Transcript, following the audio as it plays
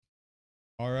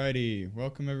Alrighty,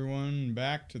 welcome everyone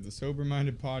back to the Sober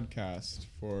Minded Podcast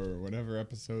for whatever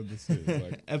episode this is.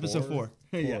 Like Episode 4.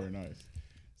 Yeah. Nice.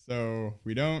 So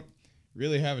we don't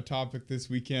really have a topic this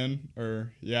weekend,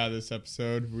 this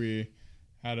episode. We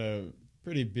had a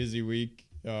pretty busy week,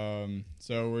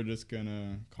 so we're just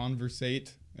gonna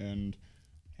conversate and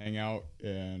hang out,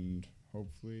 and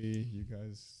hopefully you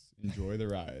guys enjoy the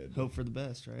ride. Hope for the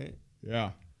best, right?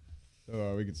 Yeah.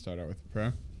 So we could start out with a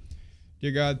prayer.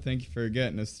 Dear God, thank you for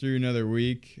getting us through another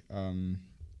week.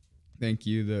 Thank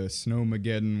you. The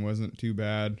snowmageddon wasn't too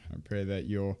bad. I pray that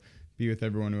you'll be with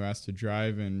everyone who has to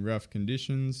drive in rough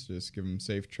conditions. Just give them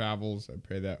safe travels. I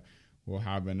pray that we'll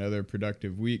have another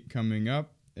productive week coming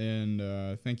up. And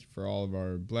thank you for all of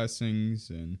our blessings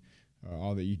and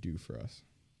all that you do for us.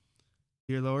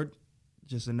 Dear Lord,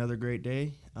 just another great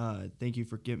day. Thank you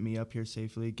for getting me up here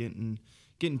safely, getting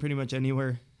pretty much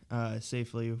anywhere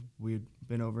safely. We've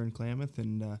been over in Klamath,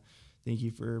 and thank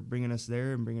you for bringing us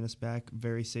there and bringing us back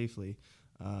very safely.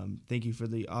 Thank you for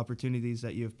the opportunities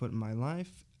that you have put in my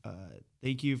life.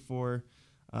 Thank you for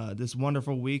this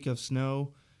wonderful week of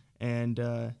snow and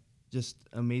just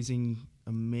amazing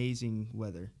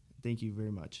weather. Thank you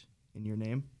very much. In your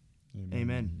name,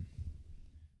 amen.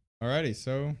 Alrighty,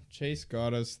 so Chase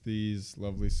got us these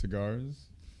lovely cigars.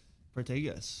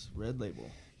 Partagas, Red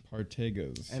Label.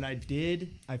 Partagas. And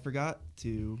I forgot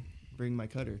to bring my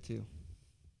cutter too.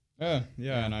 Yeah,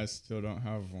 and I still don't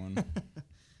have one.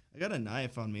 I got a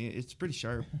knife on me. It's pretty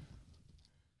sharp.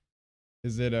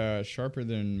 Is it sharper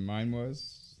than mine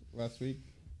was last week?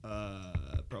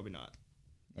 Probably not.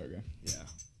 Okay. Yeah.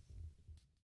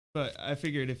 But I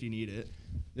figured if you need it.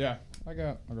 Yeah, I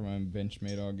got my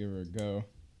Benchmade. I'll give her a go.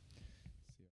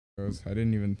 See how it goes. I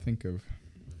didn't even think of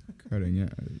cutting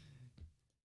it.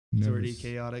 It's already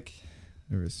chaotic.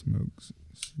 Never smoked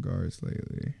cigars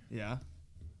lately. Yeah.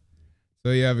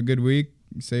 So you have a good week.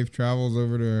 Safe travels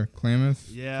over to Klamath.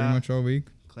 Yeah. Pretty much all week.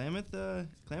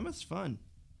 Klamath's fun.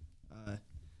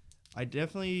 I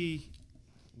definitely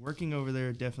working over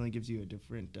there definitely gives you a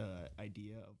different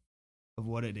idea of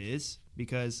what it is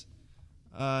because,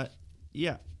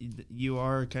 you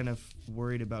are kind of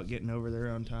worried about getting over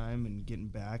there on time and getting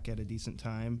back at a decent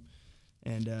time,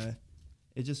 and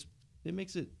it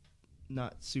makes it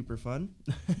not super fun.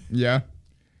 Yeah.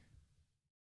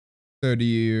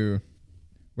 So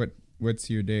what's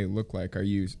your day look like? Are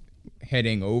you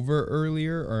heading over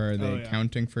earlier, or are they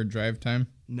counting for drive time?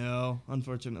 No,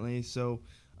 unfortunately. So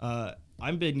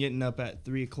I've been getting up at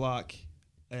 3:00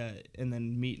 and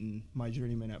then meeting my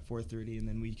journeyman at 4:30, and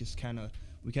then we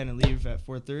kind of leave at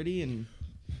 4:30 and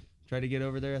try to get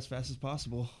over there as fast as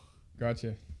possible.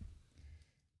 Gotcha.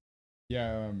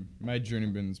 Yeah, my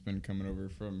journeyman's been coming over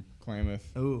from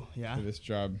Klamath. Oh, yeah. For this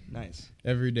job. Nice.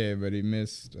 Every day, but he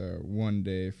missed one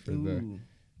day for the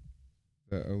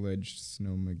alleged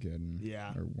snowmageddon.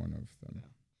 Yeah. Or one of them.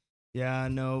 Yeah,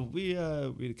 no, we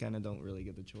kind of don't really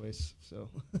get the choice, so.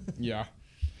 Yeah.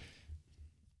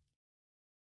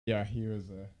 Yeah, he was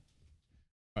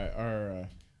our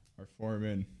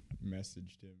foreman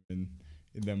messaged him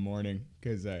in the morning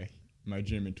because my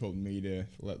journeyman told me to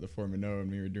let the foreman know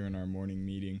when we were doing our morning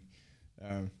meeting.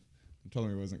 I told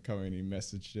him he wasn't coming. He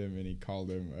messaged him and he called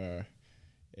him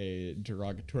a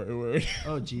derogatory word.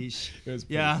 Oh, geez. That's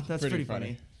pretty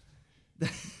funny.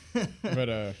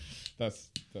 But that's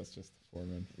just the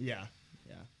foreman. Yeah.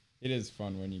 It is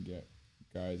fun when you get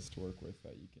guys to work with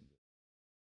that you can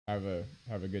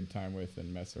have a good time with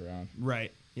and mess around.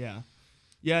 Right. Yeah.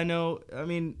 Yeah. No. I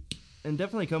mean, and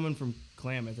definitely coming from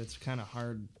Klamath, it's kind of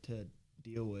hard to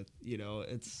deal with.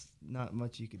 It's not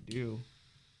much you could do.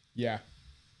 Yeah.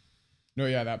 No,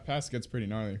 yeah, that pass gets pretty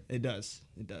gnarly. It does.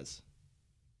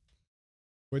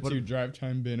 What's your drive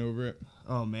time been over it?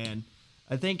 Oh man,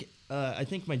 I think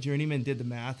my journeyman did the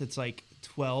math. It's like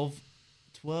 12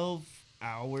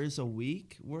 hours a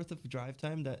week worth of drive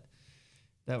time that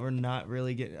we're not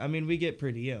really getting. I mean, we get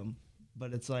per diem,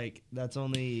 but it's like that's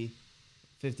only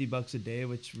 $50 a day,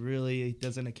 which really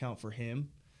doesn't account for him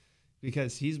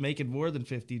because he's making more than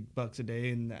 $50 a day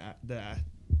in the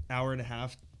hour and a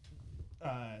half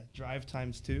drive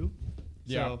times 2.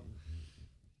 Yeah. So,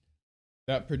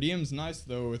 that per diem's nice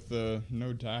though with the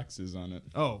no taxes on it.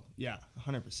 Oh yeah,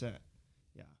 100%.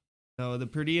 Yeah. No, the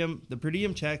per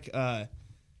diem check.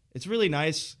 It's really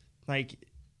nice. Like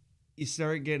you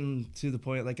start getting to the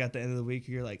point like at the end of the week,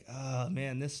 you're like, oh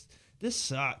man, this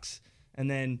sucks, and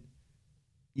then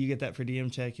you get that per diem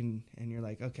check and you're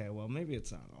like, okay, well, maybe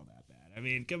it's not all that bad. I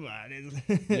mean, come on.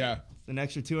 Yeah. It's an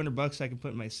extra $200 I can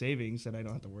put in my savings that I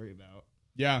don't have to worry about.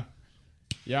 Yeah.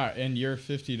 Yeah, and your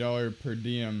 $50 per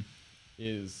diem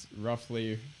is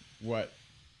roughly what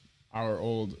our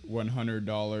old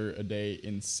 $100 a day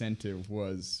incentive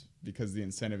was, because the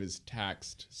incentive is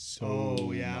taxed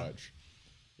so much.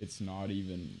 It's not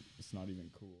even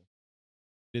cool.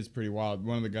 It is pretty wild.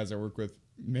 One of the guys I work with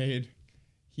made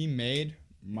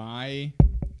my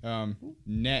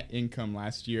net income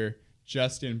last year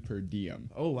just in per diem.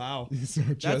 Oh wow. So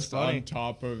just on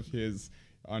top of his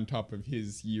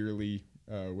yearly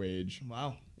wage.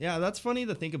 Wow. Yeah, that's funny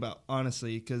to think about,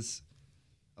 honestly, because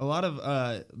a lot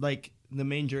of like the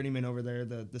main journeyman over there,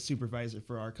 the supervisor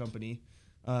for our company,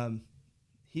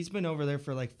 he's been over there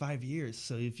for like 5 years.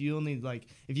 So if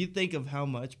you think of how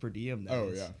much per diem that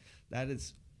is, that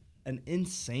is an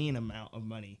insane amount of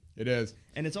money. It is.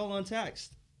 And it's all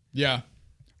untaxed. Yeah.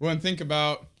 Well, and think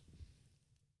about,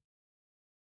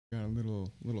 got a little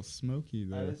smoky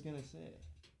there. I was going to say.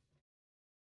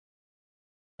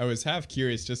 I was half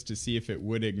curious just to see if it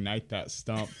would ignite that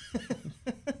stump.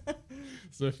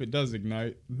 So if it does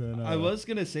ignite, then I was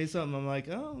going to say something. I'm like,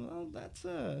 oh, well, that's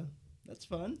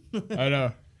fun. I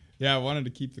know. Yeah, I wanted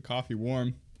to keep the coffee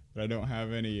warm, but I don't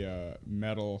have any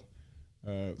metal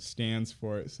stands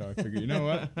for it, so I figured, you know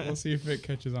what? We'll see if it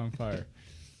catches on fire.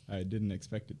 I didn't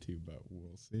expect it to, but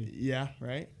we'll see. Yeah,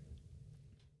 right?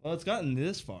 Well, it's gotten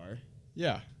this far.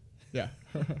 Yeah.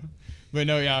 But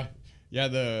no, yeah,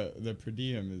 the per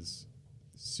diem is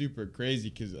super crazy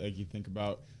because, like, you think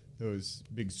about those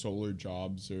big solar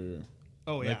jobs or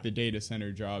like the data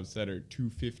center jobs that are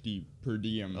 $250 per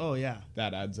diem. Oh, yeah.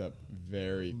 That adds up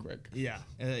very quick. Yeah.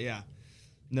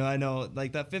 No, I know.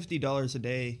 Like that $50 a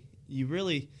day, you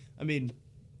really, I mean,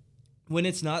 when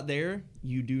it's not there,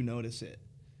 you do notice it.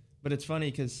 But it's funny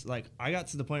because, like, I got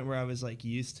to the point where I was, like,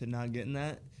 used to not getting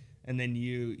that. And then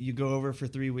you go over for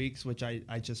 3 weeks, which I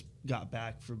just got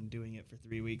back from doing it for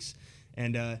 3 weeks.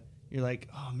 And you're like,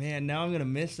 oh, man, now I'm going to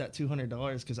miss that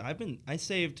 $200 because I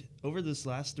saved over this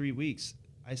last 3 weeks.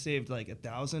 I saved like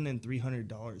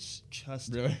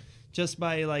 $1,300 just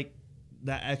by like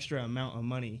that extra amount of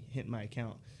money hitting my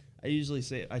account. I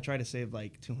try to save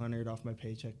like $200 off my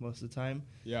paycheck most of the time.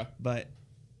 Yeah. But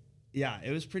yeah, it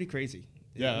was pretty crazy.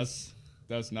 That's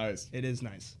nice. It is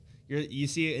nice. You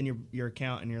see it in your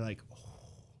account and you're like, oh,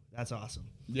 that's awesome.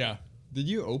 Yeah. Did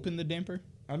you open the damper?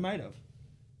 I might have.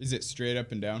 Is it straight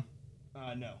up and down?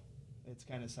 No. It's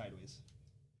kind of sideways.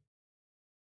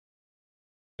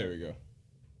 There we go.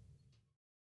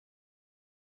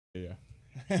 Yeah.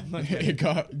 It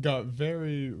got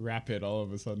very rapid all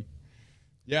of a sudden.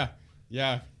 Yeah.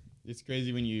 It's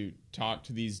crazy when you talk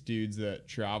to these dudes that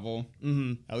travel,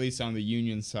 at least on the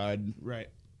union side. Right.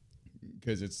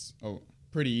 Because it's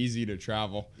pretty easy to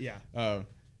travel. Yeah.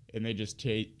 And they just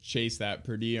chase that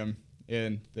per diem,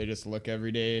 and they just look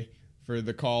every day for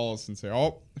the calls and say,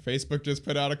 oh, Facebook just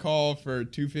put out a call for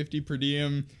 $250 per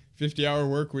diem, 50-hour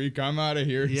work week. I'm out of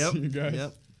here. Yep. See you guys.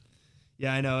 Yep.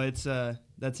 Yeah, I know. It's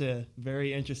that's a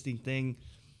very interesting thing.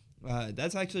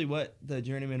 That's actually what the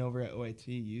journeyman over at OIT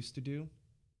used to do.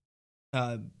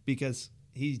 Because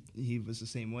he was the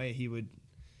same way. He would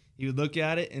look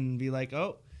at it and be like,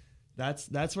 oh,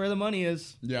 that's where the money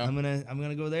is. Yeah. I'm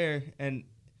gonna go there. And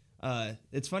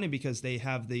it's funny because they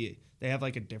have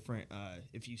like a different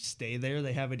if you stay there,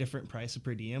 they have a different price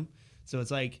per diem. So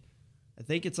it's like, I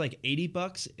think it's like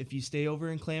 $80 if you stay over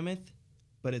in Klamath,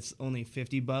 but it's only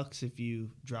 $50 if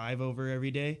you drive over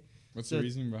every day. What's the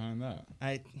reason behind that?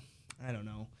 I don't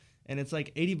know. And it's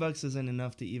like $80 isn't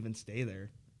enough to even stay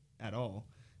there at all.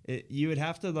 You would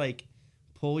have to like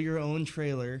pull your own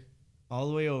trailer all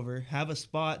the way over, have a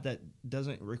spot that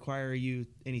doesn't require you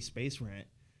any space rent.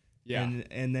 Yeah.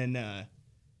 And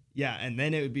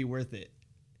then it would be worth it.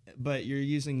 But you're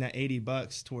using that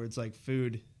 $80 towards like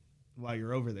food while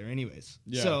you're over there anyways.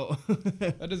 Yeah. So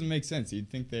that doesn't make sense. You'd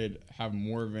think they'd have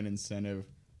more of an incentive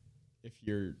if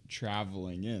you're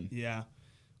traveling in. Yeah.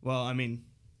 Well, I mean,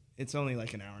 it's only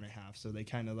like an hour and a half, so they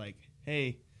kind of like,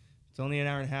 hey, it's only an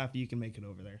hour and a half, you can make it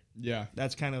over there. Yeah.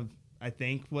 That's kind of, I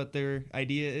think, what their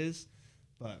idea is.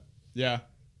 But yeah.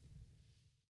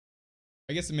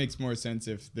 I guess it makes more sense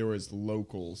if there was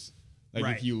locals.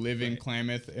 Like if you live in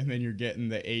Klamath and then you're getting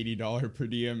the $80 per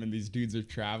diem and these dudes are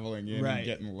traveling in and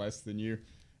getting less than you.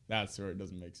 That's where it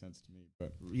doesn't make sense to me.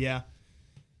 But yeah,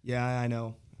 I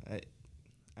know. I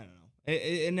don't know.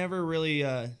 It never really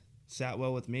sat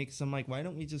well with me because I'm like, why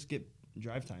don't we just get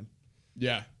drive time?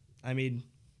 Yeah. I mean,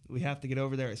 we have to get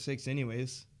over there at 6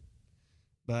 anyways.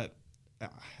 But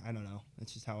I don't know.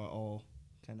 It's just how it all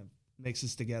kind of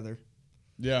mixes together.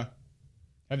 Yeah.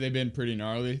 Have they been pretty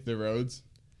gnarly, the roads?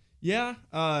 Yeah,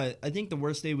 I think the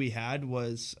worst day we had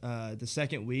was the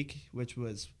second week, which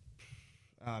was,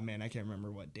 I can't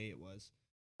remember what day it was.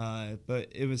 But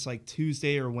it was like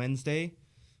Tuesday or Wednesday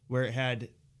where it had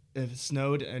it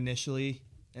snowed initially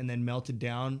and then melted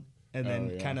down and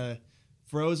then kind of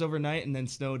froze overnight and then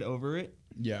snowed over it.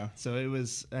 Yeah. So it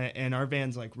was, and our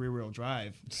van's like rear wheel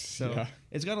drive. So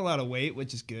it's got a lot of weight,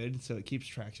 which is good. So it keeps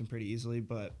traction pretty easily.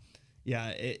 But yeah,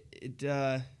 it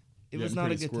was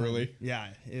not a good squirrely. time. Yeah,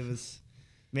 it was.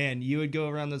 Man, you would go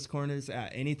around those corners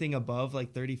at anything above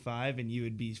like 35, and you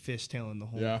would be fishtailing the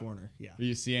whole corner. Yeah. Do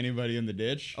you see anybody in the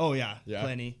ditch? Oh yeah,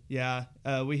 plenty. Yeah,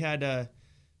 we had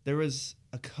there was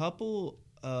a couple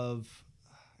of,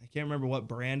 I can't remember what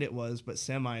brand it was, but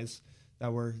semis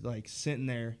that were like sitting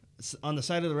there on the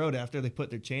side of the road after they put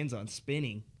their chains on,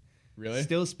 spinning. Really?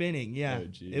 Still spinning. Yeah. Oh,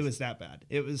 geez. It was that bad.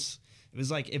 It was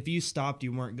like if you stopped,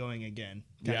 you weren't going again.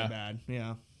 Kind of bad.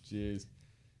 Yeah. Jeez.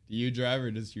 Do you drive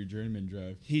or does your journeyman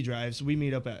drive? He drives. We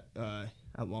meet up at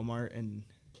Walmart, and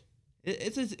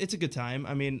it's a good time.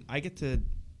 I mean, I get to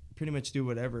pretty much do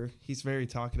whatever. He's very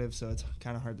talkative, so it's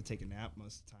kind of hard to take a nap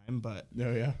most of the time. But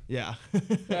yeah, yeah,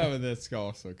 but that's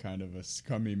also kind of a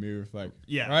scummy move. Like,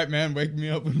 yeah, all right, man, wake me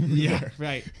up when we're there.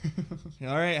 Right.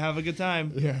 All right, have a good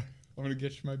time. Yeah, I'm gonna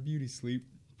get you my beauty sleep.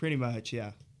 Pretty much,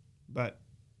 yeah. But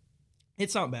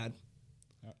it's not bad.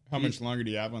 How much longer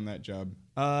do you have on that job?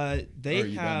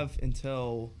 They have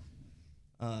until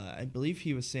I believe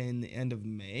he was saying the end of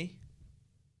May.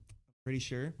 I'm pretty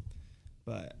sure,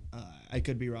 but I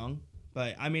could be wrong.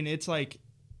 But I mean, it's like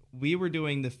we were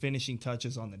doing the finishing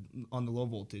touches on the low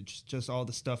voltage, just all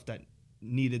the stuff that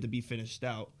needed to be finished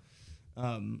out.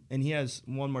 And he has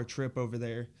one more trip over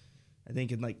there, I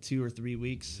think in like 2 or 3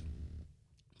 weeks,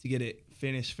 to get it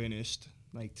finished,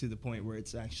 like to the point where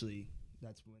it's actually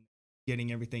that's when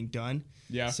getting everything done.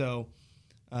 Yeah. So,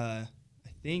 I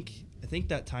think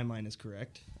that timeline is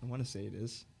correct. I want to say it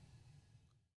is.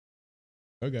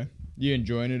 Okay. You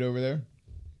enjoying it over there?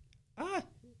 I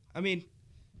mean,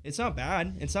 it's not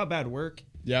bad. It's not bad work.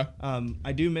 Yeah.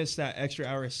 I do miss that extra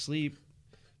hour of sleep,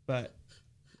 but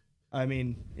I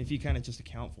mean, if you kind of just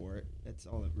account for it, that's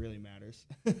all that really matters.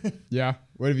 Yeah.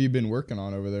 What have you been working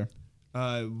on over there?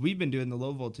 We've been doing the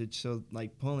low voltage, so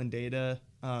like pulling data.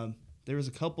 There was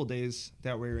a couple days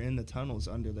that we were in the tunnels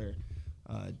under there,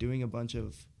 doing a bunch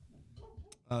of.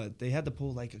 They had to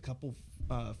pull like a couple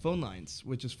phone lines,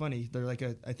 which is funny. They're like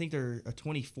I think they're a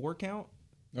 24 count.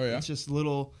 Oh yeah. It's just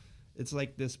little. It's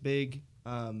like this big.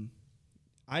 I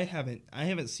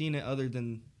haven't seen it other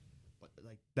than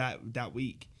like that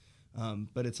week,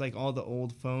 but it's like all the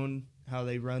old phone, how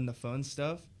they run the phone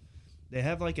stuff. They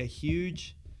have like a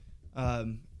huge,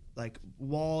 like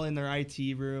wall in their IT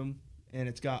room, and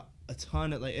it's got a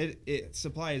ton of like it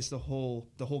supplies the whole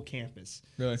campus.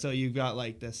 Really? So you've got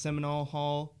like the Seminole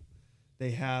Hall,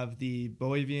 they have the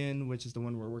Boivian, which is the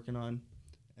one we're working on,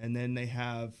 and then they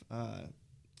have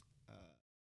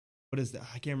what is that?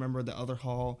 I can't remember the other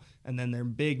hall, and then their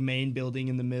big main building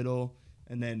in the middle,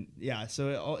 and then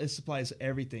so it supplies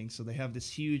everything. So they have this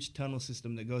huge tunnel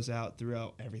system that goes out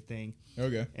throughout everything.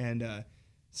 Okay. And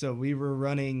so we were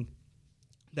running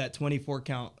that 24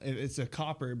 count. It's a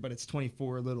copper, but it's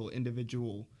 24 little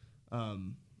individual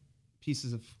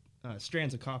pieces of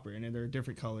strands of copper, and they're a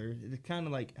different color. It's kind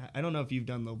of like, I don't know if you've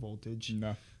done low voltage.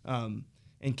 No. And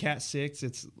Cat 6,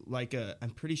 it's like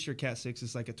I'm pretty sure Cat 6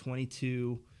 is like a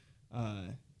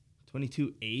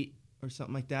 22.8 or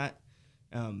something like that.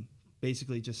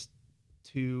 Basically just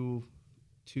two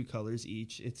colors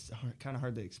each. It's kind of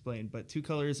hard to explain, but 2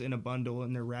 colors in a bundle,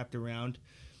 and they're wrapped around.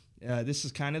 This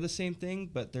is kind of the same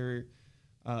thing, but there's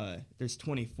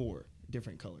 24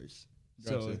 different colors.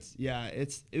 Gotcha. So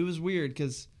it was weird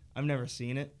because I've never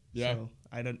seen it. Yeah. So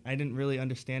I didn't really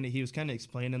understand it. He was kind of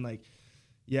explaining like,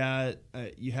 you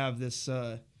have this,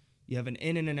 you have an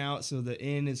in and an out. So the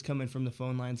in is coming from the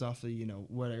phone lines off of,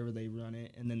 whatever they run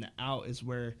it. And then the out is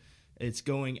where it's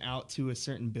going out to a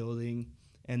certain building.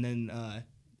 And then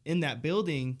in that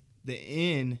building, the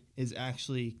in is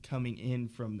actually coming in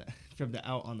from the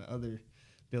out on the other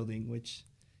building, which,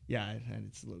 and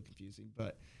it's a little confusing.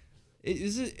 But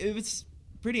it was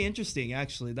pretty interesting,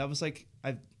 actually. That was like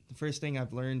the first thing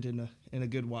I've learned in a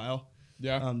good while.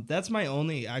 Yeah. That's my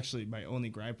only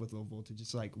gripe with low voltage.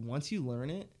 It's like once you learn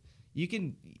it, you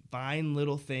can find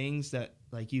little things that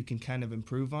like you can kind of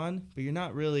improve on, but you're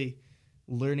not really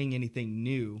learning anything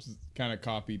new. Just kind of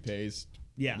copy paste.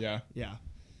 Yeah. Yeah. Yeah.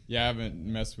 Yeah, I haven't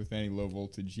messed with any low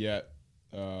voltage yet.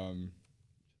 At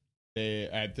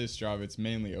this job, it's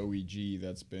mainly OEG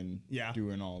that's been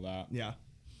doing all that. Yeah.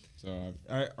 So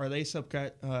are they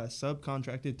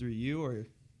subcontracted through you, or?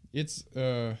 It's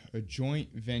a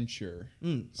joint venture.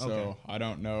 So okay. I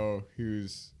don't know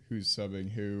who's subbing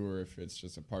who, or if it's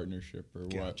just a partnership or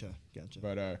what.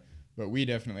 Gotcha. But we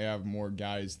definitely have more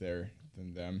guys there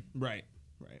than them. Right.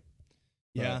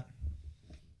 Yeah.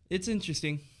 It's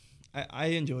interesting. I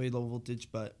enjoy low voltage,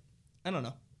 but I don't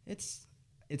know. It's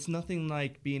nothing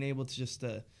like being able to just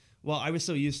well, I was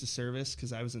so used to service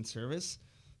because I was in service,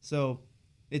 so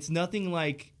it's nothing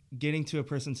like getting to a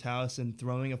person's house and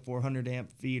throwing a 400 amp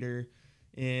feeder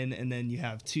in, and then you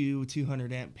have two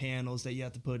 200 amp panels that you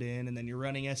have to put in, and then you're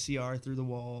running SCR through the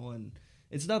wall, and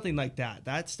it's nothing like that.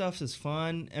 That stuff is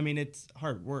fun. I mean, it's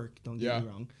hard work, don't get me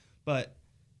wrong, but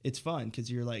it's fun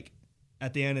because you're like,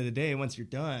 at the end of the day, once you're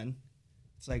done,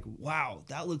 it's like, wow,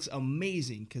 that looks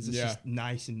amazing because it's just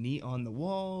nice and neat on the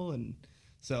wall. And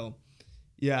so,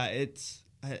 yeah, it's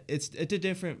a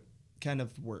different kind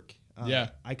of work.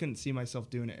 I couldn't see myself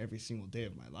doing it every single day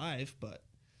of my life, but.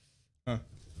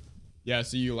 Yeah,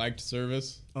 so you liked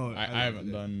service? Oh, I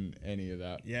haven't done any of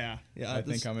that. Yeah. I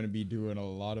think I'm going to be doing a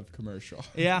lot of commercial.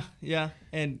 Yeah.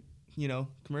 And,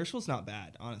 commercial's not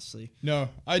bad, honestly. No,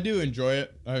 I do enjoy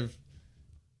it. I've,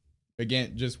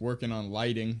 again, just working on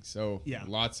lighting, so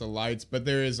lots of lights, but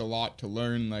there is a lot to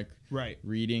learn, like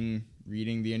reading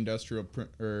the industrial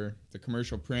or the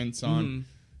commercial prints on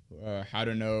how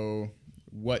to know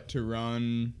what to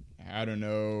run, how to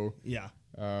know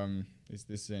is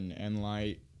this an N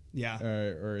light? Yeah.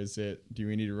 Or is it, do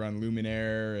we need to run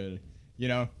luminaire?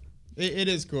 It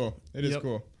is cool. It is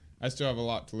cool. I still have a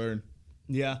lot to learn.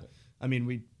 Yeah. I mean,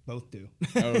 we both do.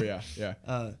 Oh, yeah.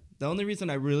 The only reason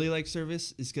I really like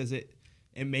service is because it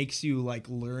makes you, like,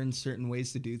 learn certain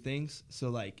ways to do things.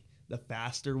 So, like, the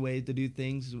faster way to do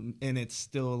things, and it's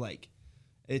still, like,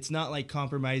 it's not, like,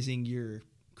 compromising your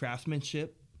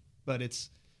craftsmanship, but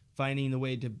it's finding the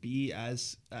way to be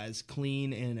as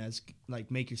clean and as,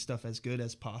 like, make your stuff as good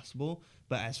as possible,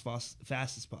 but as fast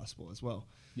as possible as well.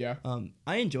 Yeah.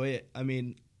 I enjoy it. I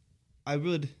mean, I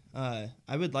would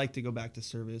like to go back to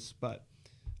service, but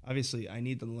obviously I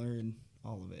need to learn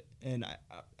all of it. And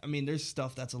I mean, there's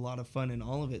stuff that's a lot of fun in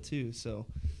all of it too. So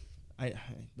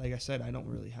like I said, I don't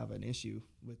really have an issue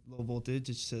with low voltage.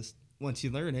 It's just once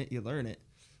you learn it, you learn it.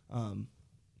 And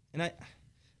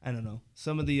I don't know.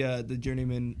 Some of the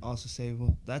journeymen also say,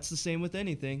 well, that's the same with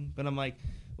anything. But I'm like,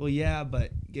 well, yeah, but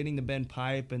getting the bend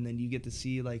pipe, and then you get to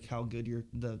see, like, how good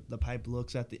the pipe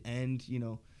looks at the end,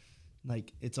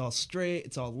 like, it's all straight,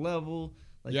 it's all level.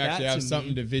 Like, you actually have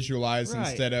something to visualize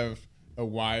instead of a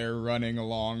wire running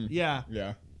along. Yeah.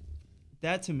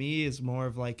 That to me is more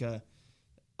of like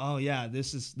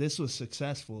this was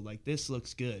successful. Like, this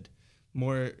looks good.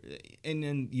 More, and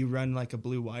then you run like a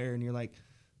blue wire, and you're like,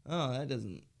 oh, that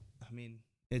doesn't. I mean,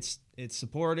 it's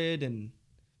supported,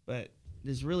 but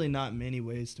there's really not many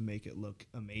ways to make it look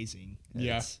amazing.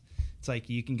 It's like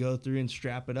you can go through and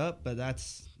strap it up, but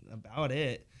that's about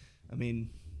it. I mean,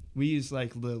 we use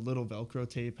like the little Velcro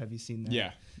tape. Have you seen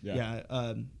that?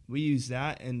 Yeah. We use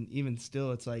that, and even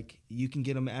still, it's like you can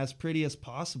get them as pretty as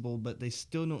possible, but they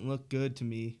still don't look good to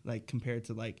me, like compared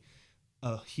to like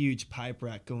a huge pipe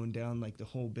rack going down like the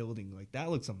whole building. Like, that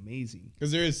looks amazing.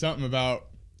 Because there is something about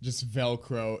just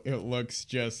Velcro, it looks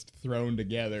just thrown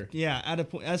together. Yeah, at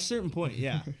a certain point,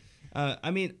 yeah. I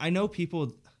mean, I know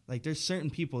people, like, there's certain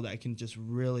people that can just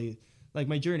really, like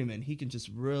my journeyman, he can just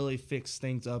really fix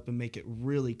things up and make it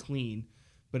really clean.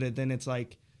 But then it's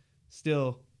like,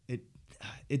 still,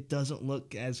 it doesn't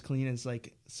look as clean as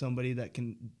like somebody that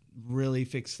can really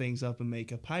fix things up and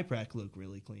make a pipe rack look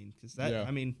really clean. Because I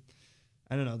mean,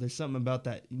 I don't know, there's something about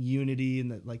that unity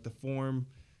and that, like, the form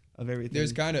of everything.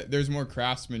 There's more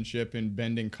craftsmanship in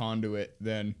bending conduit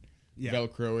than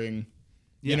Velcroing,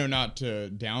 not to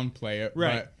downplay it.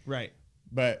 Right.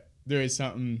 But there is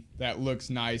something that looks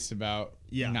nice about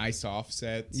nice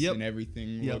offsets and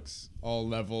everything looks all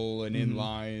level and in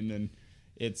line, and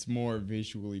it's more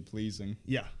visually pleasing.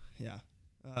 Yeah.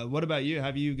 What about you?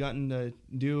 Have you gotten to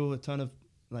do a ton of,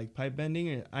 like, pipe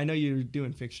bending? I know you're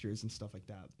doing fixtures and stuff like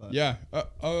that. But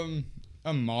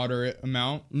a moderate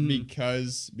amount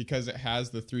because it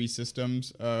has the 3 systems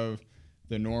of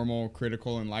the normal,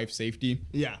 critical, and life safety.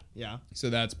 Yeah. So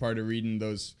that's part of reading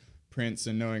those prints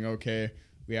and knowing, okay,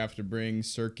 we have to bring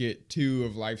circuit 2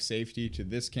 of life safety to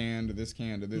this can, to this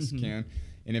can, to this can.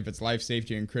 And if it's life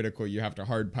safety and critical, you have to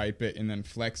hard pipe it and then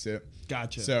flex it.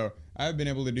 Gotcha. So I've been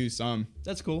able to do some.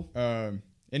 That's cool. And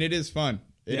it is fun.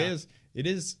 It's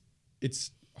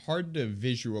hard to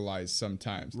visualize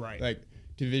sometimes. Right. Like,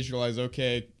 to visualize,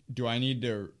 okay, do I need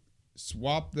to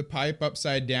swap the pipe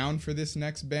upside down for this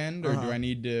next bend, or do I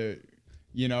need to,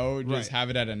 just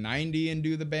have it at a 90 and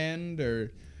do the bend,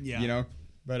 or,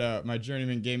 But my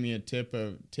journeyman gave me a tip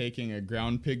of taking a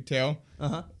ground pigtail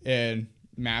and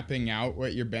mapping out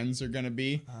what your bends are going to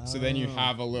be. So then you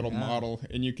have a little model,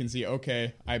 and you can see,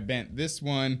 okay, I bent this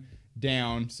one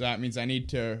down, so that means I need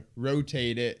to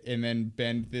rotate it and then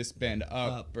bend this bend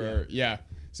up.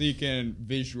 so you can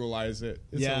visualize it.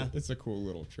 Yeah. It's a cool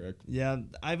little trick. Yeah,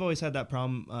 I've always had that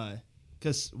problem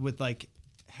because with like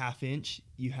half inch,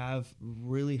 you have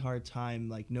really hard time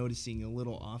like noticing a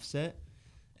little offset,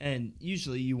 and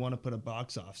usually you want to put a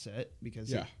box offset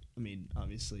because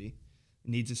obviously it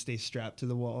needs to stay strapped to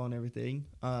the wall and everything.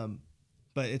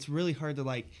 But it's really hard to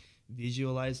like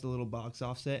visualize the little box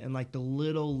offset, and like the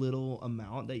little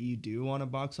amount that you do on a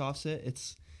box offset,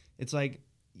 it's like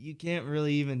you can't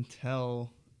really even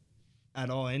tell at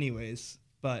all anyways,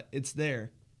 but it's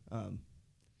there.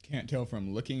 Can't tell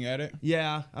from looking at it.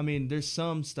 Yeah, I mean, there's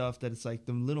some stuff that it's like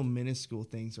the little minuscule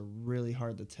things are really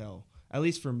hard to tell, at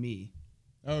least for me.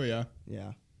 Oh yeah,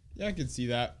 Yeah, I can see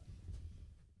that.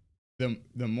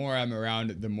 The more I'm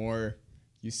around it, the more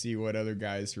you see what other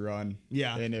guys run.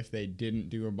 Yeah, and if they didn't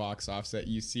do a box offset,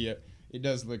 you see it. It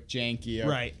does look janky.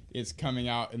 Right. It's coming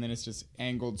out and then it's just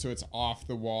angled so it's off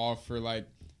the wall for like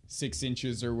 6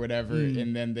 inches or whatever,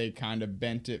 and then they kind of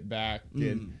bent it back.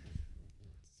 And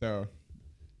so.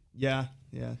 Yeah.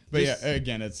 But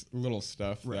again, it's little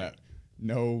stuff that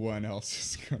no one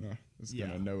else is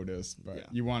gonna notice. But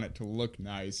you want it to look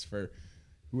nice for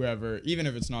whoever, even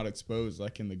if it's not exposed,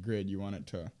 like in the grid. You want it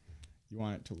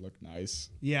to look nice.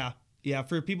 Yeah.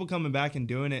 For people coming back and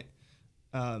doing it,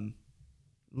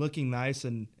 looking nice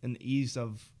and ease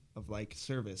of like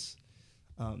service.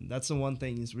 That's the one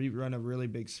thing is we run a really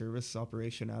big service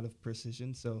operation out of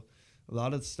Precision. So a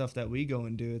lot of the stuff that we go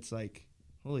and do, it's like,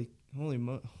 holy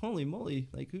moly,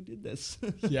 like who did this?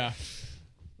 Yeah.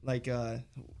 Like,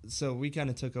 so we kind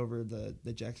of took over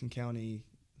the Jackson County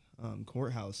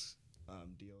courthouse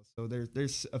deal. So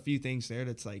there's a few things there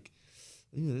that's like,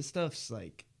 this stuff's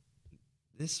like,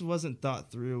 this wasn't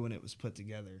thought through when it was put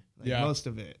together. Like most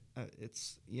of it,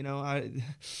 it's, I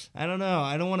don't know.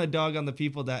 I don't want to dog on the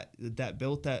people that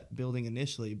built that building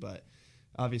initially, but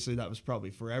obviously that was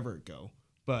probably forever ago.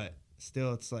 But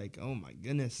still, it's like, oh my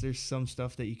goodness, there's some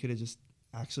stuff that you could have just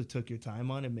actually took your time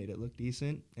on and made it look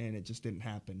decent, and it just didn't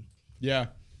happen. Yeah,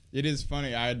 it is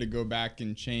funny. I had to go back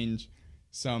and change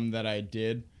some that I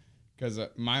did because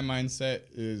my mindset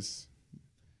is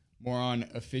more on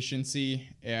efficiency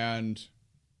and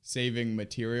saving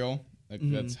material. Like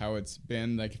that's how it's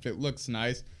been. Like if it looks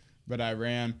nice, but I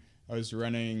was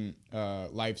running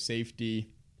life safety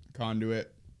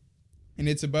conduit, and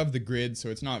it's above the grid, so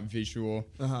it's not visual.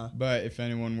 But if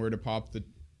anyone were to pop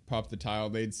the tile,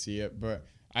 they'd see it. But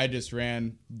I just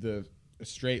ran a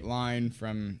straight line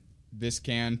from this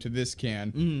can to this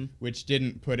can, which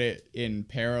didn't put it in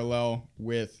parallel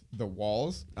with the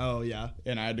walls. Oh yeah.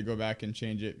 And I had to go back and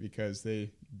change it because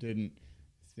they didn't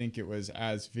think it was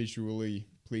as visually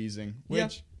pleasing,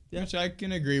 which I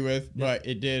can agree with, but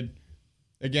it did.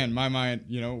 Again, my mind,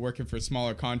 working for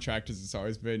smaller contractors, it's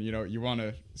always been, you want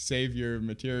to save your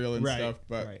material and stuff,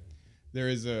 but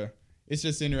it's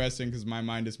just interesting because my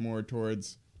mind is more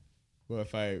towards, well,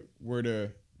 if I were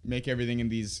to make everything in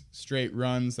these straight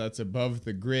runs that's above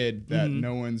the grid that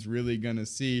no one's really going to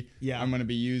see, I'm going to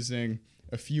be using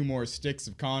a few more sticks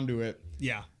of conduit.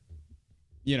 Yeah.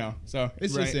 So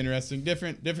it's just interesting.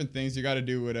 Different things. You got to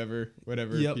do whatever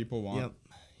people want. Yep.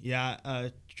 Yeah.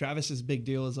 Travis's big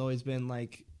deal has always been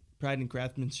like pride and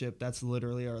craftsmanship. That's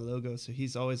literally our logo. So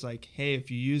he's always like, hey,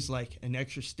 if you use like an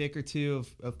extra stick or two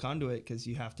of conduit because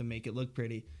you have to make it look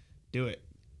pretty, do it.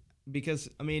 Because,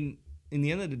 I mean, in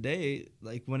the end of the day,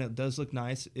 like when it does look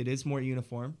nice, it is more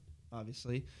uniform,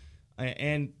 obviously.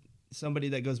 And somebody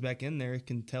that goes back in there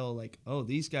can tell like, oh,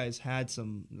 these guys had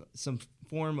some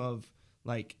form of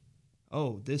like,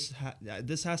 oh, this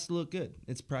has to look good.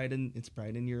 It's pride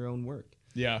in your own work.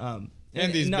 Yeah.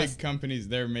 And these big companies,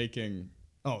 they're making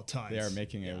tons. They are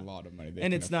making a lot of money.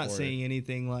 And it's not saying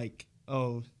anything like,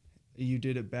 oh, you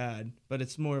did it bad, but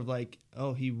it's more of like,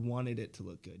 oh, he wanted it to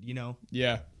look good,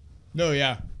 Yeah. No,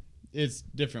 yeah. It's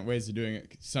different ways of doing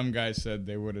it. Some guys said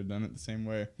they would have done it the same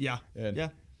way. Yeah.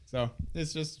 And so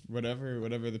it's just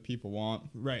whatever the people want.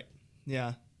 Right.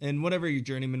 Yeah. And whatever your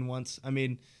journeyman wants. I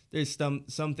mean, there's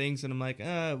some things that I'm like,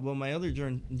 well, my other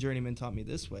journeyman taught me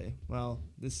this way. Well,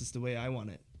 this is the way I want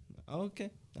it.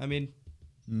 Okay. I mean,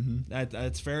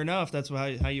 that's fair enough. That's how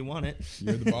you want it.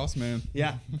 You're the boss, man.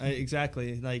 Yeah,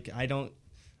 exactly. Like I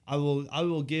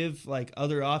will give like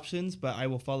other options, but I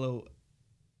will follow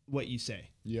what you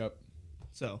say. Yep.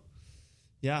 So,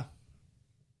 yeah.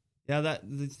 That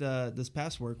this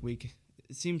past work week,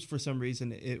 it seems for some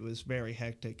reason it was very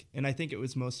hectic, and I think it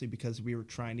was mostly because we were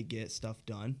trying to get stuff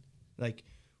done. Like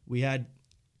we had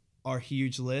our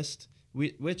huge list,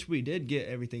 which we did get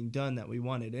everything done that we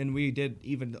wanted, and we did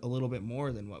even a little bit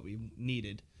more than what we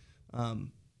needed.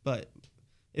 But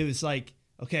it was like,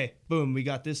 okay, boom, we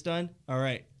got this done. All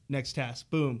right, next task,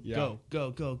 boom, Yeah.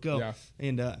 go. Yeah.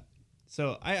 And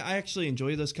so I actually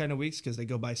enjoy those kind of weeks because they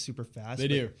go by super fast. They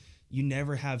do. You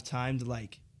never have time to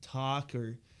like talk,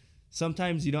 or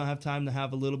sometimes you don't have time to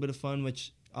have a little bit of fun,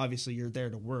 which obviously you're there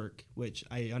to work, which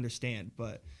I understand.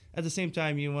 But at the same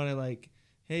time, you want to like,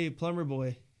 hey, plumber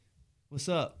boy, what's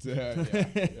up?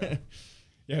 Yeah.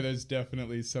 Yeah, there's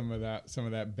definitely some of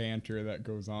that banter that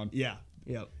goes on. Yeah.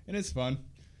 Yep. And it's fun.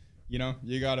 You know,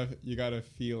 you gotta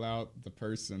feel out the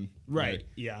person. Right. Like,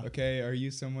 Yeah. okay, are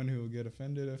you someone who will get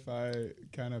offended if I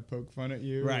kind of poke fun at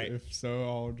you? Right. If so,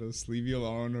 I'll just leave you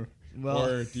alone. Well,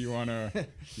 or do you want to,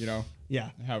 yeah,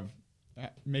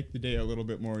 make the day a little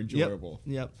bit more enjoyable?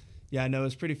 Yep. Yeah, no, it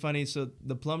was pretty funny. So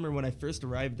the plumber, when I first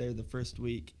arrived there the first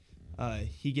week,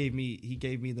 he gave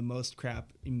me the most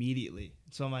crap immediately.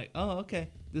 So I'm like, oh, okay,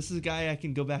 this is a guy I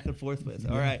can go back and forth with.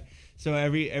 All right. So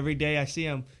every day I see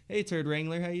him, hey, Turd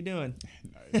Wrangler, how you doing?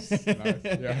 Nice.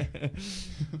 Yeah.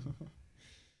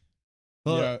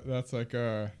 Well, yeah, that's like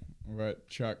what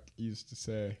Chuck used to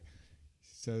say.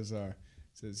 He says,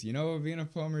 being a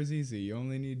plumber is easy. You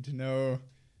only need to know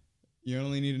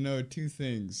two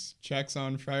things: checks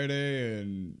on Friday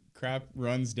and crap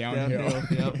runs downhill.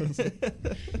 Yep.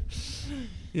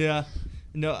 Yeah.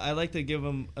 No, I like to give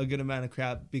him a good amount of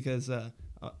crap because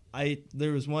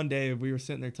there was one day we were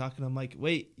sitting there talking. I'm like,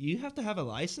 wait, you have to have a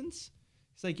license?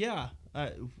 He's like, yeah,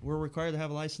 we're required to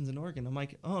have a license in Oregon. I'm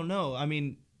like, oh no, I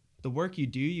mean, the work you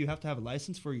do, you have to have a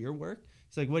license for your work?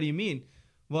 He's like, what do you mean?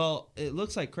 Well, it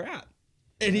looks like crap.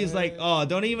 And he's like, oh,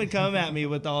 don't even come at me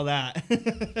with all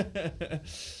that.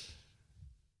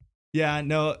 Yeah,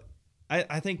 no,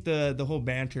 I think the whole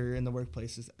banter in the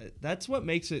workplace that's what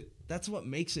makes it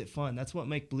fun. That's what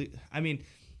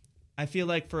I feel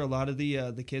like for a lot of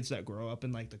the kids that grow up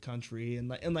in like the country and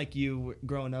like you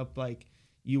growing up, like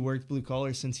you worked blue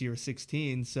collar since you were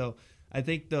 16. So I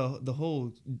think the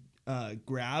whole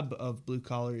grab of blue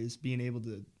collar is being able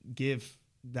to give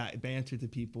that banter to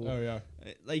people. Oh yeah.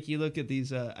 Like you look at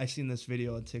these, I seen this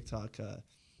video on TikTok,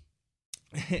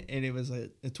 and it was a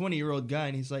 20-year-old guy,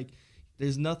 and he's like,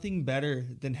 there's nothing better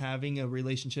than having a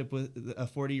relationship with a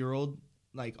 40-year-old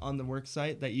like on the work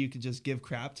site that you could just give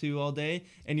crap to all day,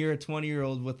 and you're a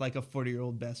 20-year-old with like a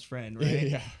 40-year-old best friend, right?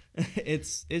 Yeah.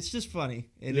 It's just funny.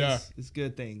 It's a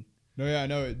good thing. No, yeah,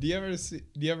 no. Do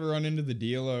you ever run into the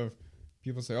deal of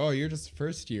people say, "Oh, you're just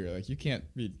first year, like you can't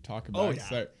be talking about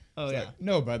it." Like,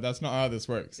 no, but that's not how this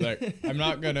works. Like, I'm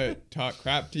not gonna talk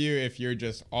crap to you if you're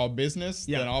just all business.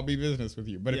 Then I'll be business with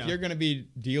you. But if you're gonna be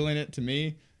dealing it to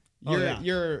me,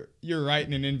 you're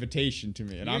writing an invitation to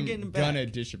me, and I'm gonna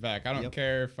dish it back. I don't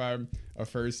care if I'm a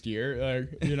first year,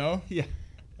 like Yeah.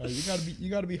 You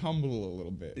gotta be humble a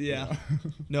little bit. Yeah.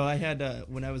 No, I had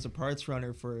when I was a parts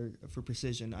runner for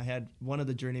Precision, I had one of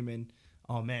the journeymen.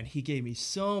 Oh man, he gave me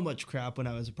so much crap when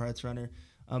I was a parts runner.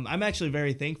 I'm actually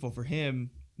very thankful for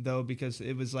him though, because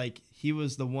it was like he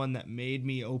was the one that made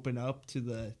me open up to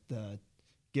the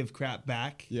give crap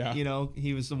back. Yeah.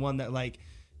 He was the one that like,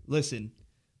 listen,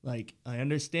 like I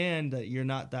understand that you're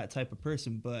not that type of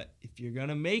person, but if you're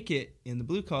gonna make it in the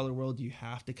blue collar world, you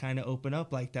have to kind of open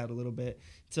up like that a little bit.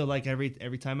 So like every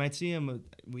time I'd see him,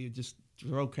 we would just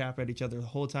throw crap at each other the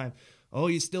whole time. Oh,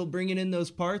 you still bringing in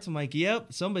those parts? I'm like,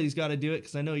 yep, somebody's got to do it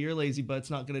because I know your lazy butt's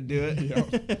not gonna do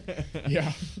it.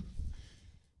 Yeah.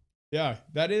 Yeah,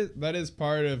 that is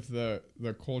part of the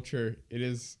culture. It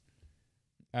is,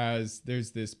 as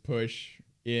there's this push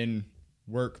in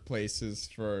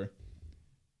workplaces for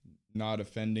not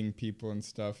offending people and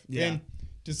stuff. Yeah. And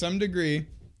to some degree,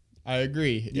 I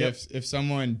agree. Yep. If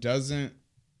someone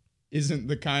isn't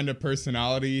the kind of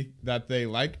personality that they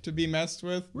like to be messed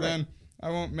with, right, then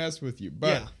I won't mess with you.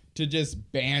 But to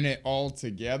just ban it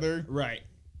altogether. Right.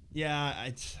 Yeah,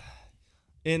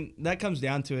 and that comes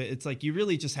down to it. It's like you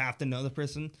really just have to know the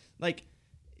person. Like,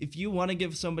 if you want to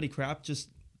give somebody crap, just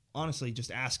honestly, just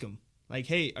ask them. Like,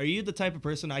 hey, are you the type of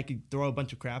person I could throw a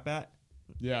bunch of crap at?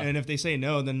 Yeah. And if they say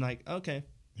no, then like, okay.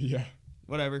 Yeah.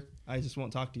 Whatever. I just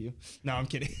won't talk to you. No, I'm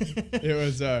kidding. It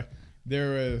was,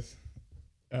 there was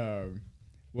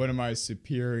one of my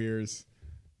superiors,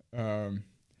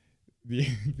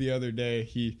 the other day,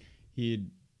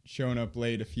 he'd shown up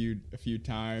late a few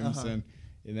times,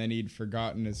 and then he'd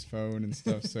forgotten his phone and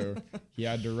stuff, so he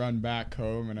had to run back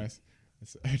home, and I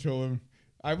told him,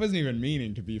 I wasn't even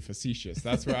meaning to be facetious.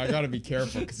 That's where I got to be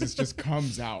careful because this just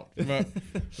comes out. But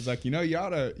I was like, you ought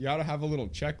to have a little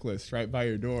checklist right by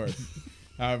your door.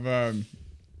 Have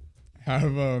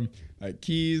like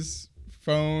keys,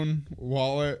 phone,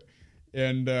 wallet,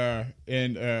 and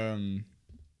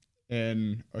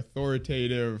an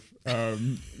authoritative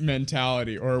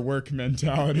mentality or work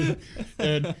mentality,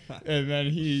 and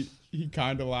then he he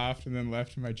kind of laughed and then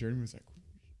left. And my journeyman was like,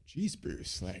 "Geez,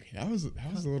 Bruce, like that was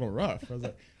a little rough." I was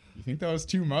like, "You think that was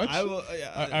too much?" I will.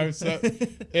 Yeah. I was,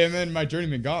 and then my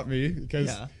journeyman got me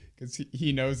because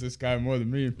he knows this guy more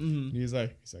than me. Mm-hmm. And he's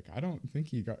like, I don't think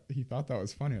he thought that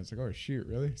was funny. I was like, "Oh shoot,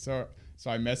 really?" So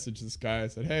I messaged this guy. I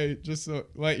said, "Hey, just to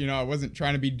let you know, I wasn't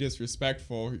trying to be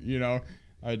disrespectful. You know,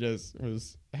 I just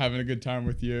was having a good time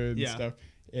with you and stuff."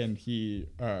 And he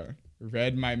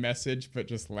read my message, but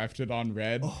just left it on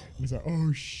read. Oh. He's like,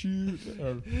 "Oh shoot!"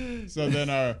 So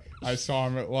then I saw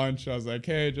him at lunch. I was like,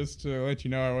 "Hey, just to let you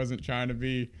know, I wasn't trying to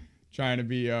be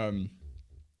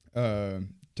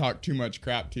talk too much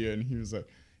crap to you." And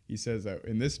he says that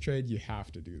in this trade you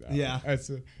have to do that. Yeah. I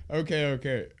said,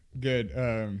 okay,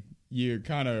 good. You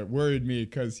kind of worried me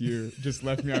because you just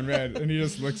left me on red. And he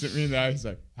just looks at me in the eye. He's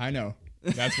like, "I know.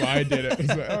 That's why I did it." He's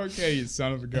like, "Okay, you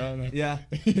son of a gun." Yeah.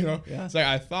 You know. Yeah. It's like,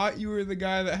 I thought you were the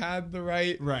guy that had the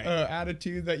right.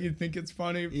 Attitude that you'd think it's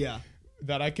funny. Yeah.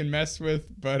 That I can mess with,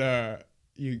 but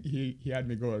he had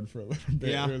me going for a little bit.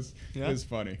 Yeah. It was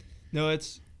funny. No,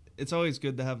 it's always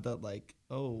good to have that, like,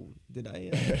 oh, did I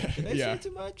say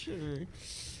too much? Or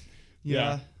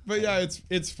But yeah,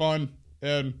 it's fun,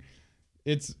 and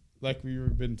it's like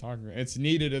we've been talking about. It's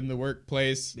needed in the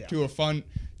workplace to a fun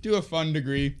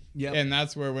degree. Yep. And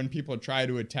that's where when people try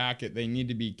to attack it, they need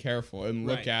to be careful and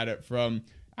look at it from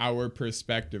our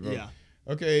perspective of,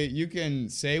 okay, you can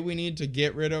say we need to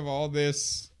get rid of all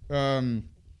this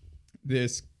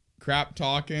this crap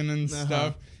talking and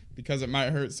stuff because it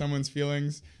might hurt someone's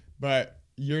feelings, but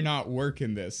you're not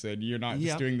working this, and you're not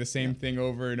just doing the same thing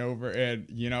over and over, and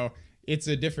you know, it's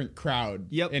a different crowd.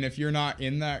 Yep. And if you're not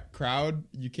in that crowd,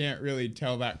 you can't really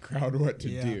tell that crowd what to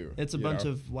do. It's a bunch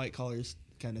of white collars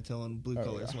kind of telling blue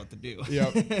collars what to do.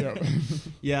 Yep.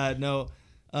 Yeah, no.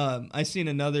 I seen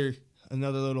another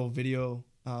little video.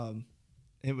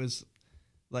 It was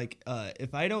like,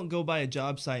 if I don't go by a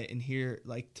job site and hear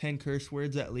like 10 curse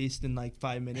words at least in like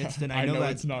 5 minutes, then I know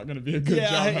it's not going to be a good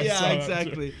job. Yeah,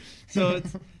 exactly. So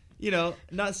it's, you know,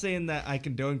 not saying that I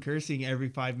condone cursing every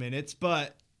 5 minutes,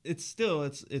 but it's still,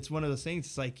 it's one of those things.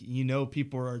 It's like, you know,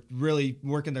 people are really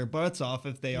working their butts off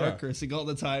if they are cursing all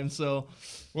the time. So,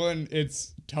 well, and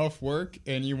it's tough work,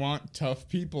 and you want tough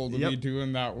people to be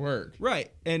doing that work.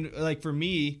 Right. And like for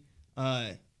me,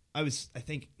 I was, I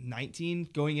think, 19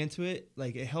 going into it.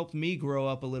 Like, it helped me grow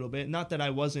up a little bit. Not that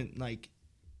I wasn't like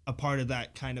a part of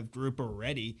that kind of group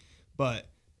already, but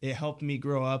it helped me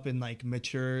grow up and like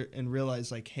mature and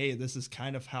realize like, hey, this is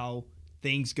kind of how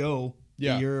things go.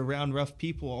 Yeah. You're around rough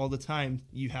people all the time.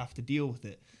 You have to deal with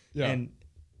it. Yeah. And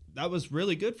that was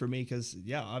really good for me because,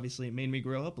 obviously it made me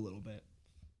grow up a little bit.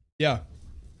 Yeah.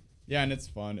 Yeah, and it's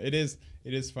fun. It is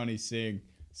funny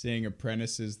seeing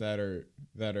apprentices that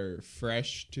are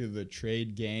fresh to the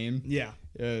trade game. Yeah.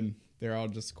 And they're all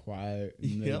just quiet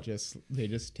and they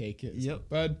just take it. Yep.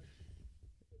 Bud,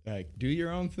 like, do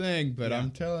your own thing, but I'm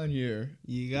telling you,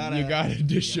 you gotta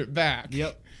dish it back.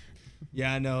 Yep.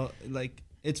 Yeah, I know. Like,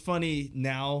 it's funny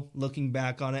now looking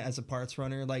back on it as a parts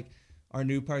runner, like our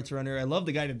new parts runner. I love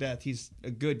the guy to death. He's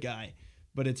a good guy.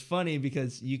 But it's funny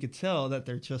because you could tell that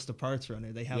they're just a parts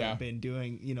runner. They haven't been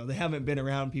doing, they haven't been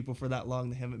around people for that long.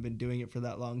 They haven't been doing it for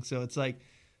that long. So it's like,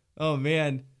 oh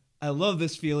man, I love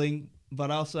this feeling.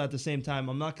 But also at the same time,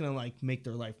 I'm not going to like make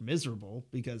their life miserable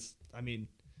because, I mean,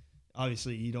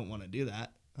 obviously you don't want to do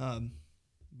that.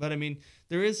 But I mean,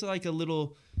 there is like a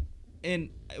little,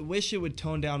 and I wish it would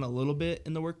tone down a little bit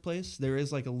in the workplace. There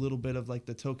is like a little bit of like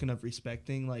the token of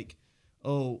respecting, like,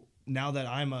 oh, now that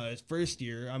I'm a first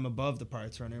year, I'm above the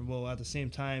parts runner. Well, at the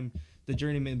same time, the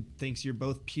journeyman thinks you're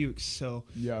both pukes. So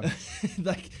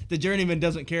like the journeyman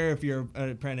doesn't care if you're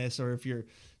an apprentice or if you're,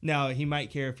 now he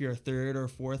might care if you're a third or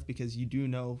fourth because you do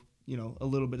know, a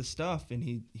little bit of stuff and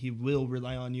he will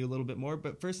rely on you a little bit more.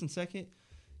 But first and second,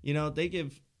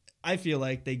 I feel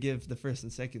like they give the first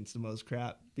and seconds the most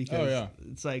crap because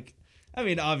it's like, I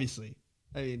mean, obviously,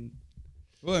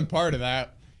 well, and part of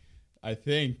that, I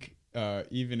think,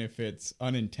 even if it's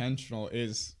unintentional,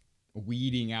 is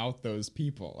weeding out those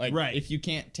people. Like, if you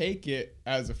can't take it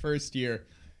as a first year,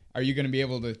 are you going to be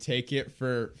able to take it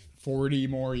for 40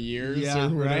 more years or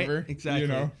whatever? Right?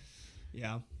 Exactly.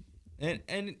 Yeah.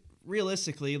 And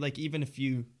realistically, like, even if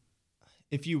you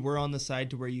were on the side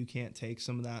to where you can't take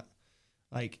some of that,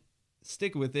 like,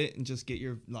 stick with it and just get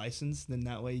your license. Then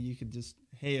that way you could just,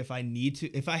 hey, if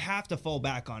I have to fall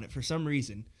back on it for some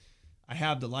reason, I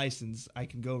have the license, I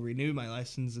can go renew my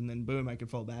license and then boom, I can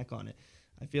fall back on it.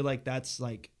 I feel like that's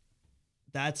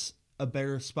a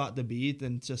better spot to be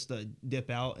than just a dip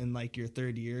out in like your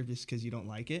third year just because you don't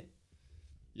like it.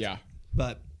 Yeah.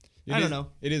 But I don't know.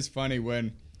 It is funny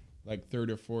when like third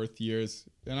or fourth years,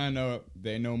 and I know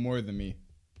they know more than me,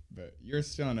 but you're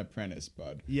still an apprentice,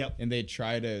 bud. Yep. And they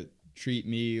try to treat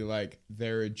me like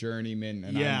they're a journeyman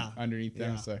and I'm underneath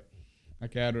them. So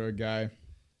like I had a guy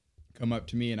come up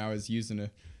to me and I was using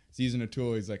a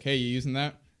tool. He's like, "Hey, you using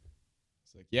that?" I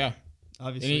was like, "Yeah."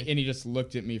 Obviously. And he just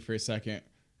looked at me for a second.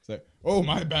 It's like, "Oh,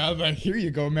 my bad. Like, here you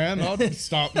go, man. I'll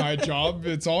stop my job.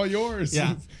 It's all yours."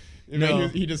 Yeah. And then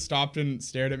he just stopped and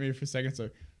stared at me for a second. So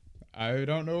I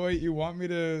don't know what you want me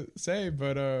to say,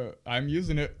 but I'm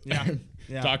using it. Yeah.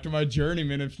 Yeah. Talk to my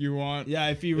journeyman if you want. Yeah,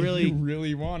 if you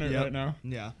really want it right now.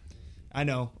 Yeah. I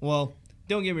know. Well,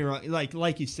 don't get me wrong.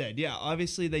 Like you said, yeah,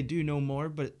 obviously they do know more,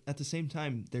 but at the same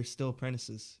time, they're still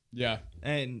apprentices. Yeah.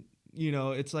 And,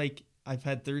 it's like I've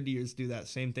had third years do that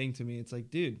same thing to me. It's like,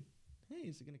 dude, hey,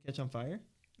 is it going to catch on fire?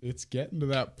 It's getting to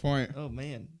that point. Oh,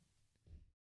 man.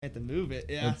 I have to move it.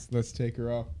 Yeah. Let's take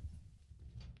her off.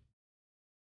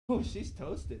 Oh, she's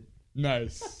toasted.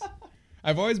 Nice.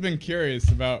 I've always been curious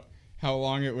about how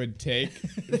long it would take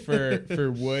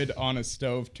for wood on a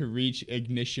stove to reach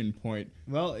ignition point.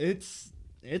 Well, it's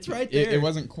right there. It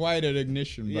wasn't quite at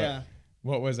ignition, but yeah.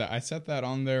 What was that? I set that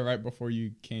on there right before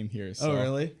you came here. So oh,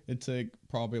 really? It took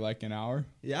probably like an hour.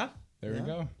 Yeah. There we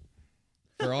go.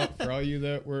 For all you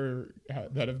that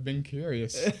have been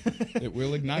curious, it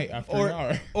will ignite after an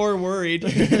hour. Or worried.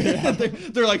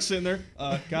 they're like sitting there,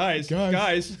 guys.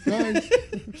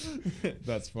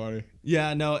 That's funny.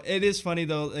 Yeah, no, it is funny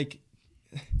though. Like,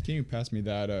 can you pass me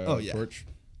that torch?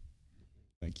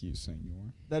 Thank you,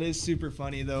 senor. That is super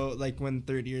funny though. Like when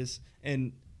third years,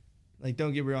 and like,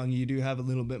 don't get me wrong, you do have a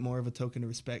little bit more of a token of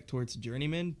respect towards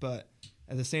journeyman, but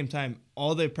at the same time,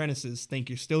 all the apprentices think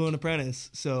you're still an apprentice,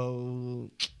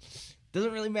 so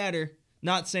doesn't really matter.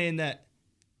 Not saying that,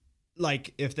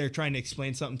 like, if they're trying to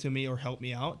explain something to me or help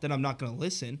me out, then I'm not going to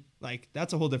listen. Like,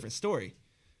 that's a whole different story.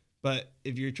 But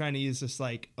if you're trying to use this,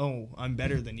 like, oh, I'm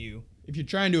better than you. If you're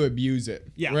trying to abuse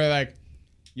it. Yeah. Where, like,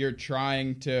 you're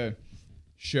trying to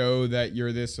show that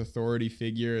you're this authority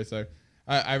figure. It's like,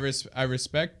 I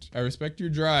respect your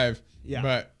drive,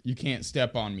 but you can't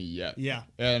step on me yet. Yeah.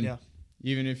 And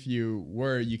even if you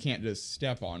were, you can't just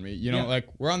step on me. You know, like,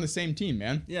 we're on the same team,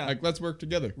 man. Yeah. Like, let's work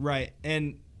together. Right.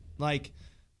 And, like,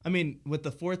 I mean, with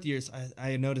the fourth years,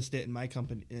 I noticed it in my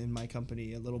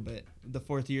company a little bit. The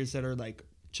fourth years that are, like,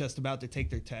 just about to take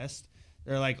their test,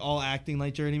 they're, like, all acting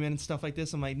like journeymen and stuff like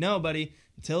this. I'm like, no, buddy,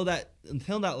 until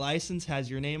that license has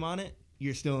your name on it,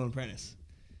 you're still an apprentice.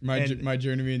 My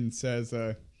journeyman says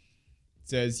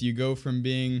you go from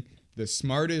being the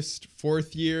smartest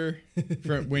fourth year.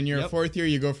 When you're a fourth year,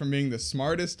 you go from being the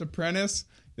smartest apprentice.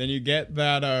 Then you get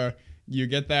that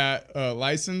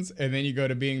license, and then you go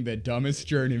to being the dumbest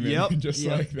journeyman.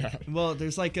 Like that. Well,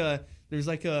 there's a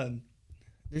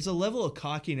level of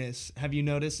cockiness. Have you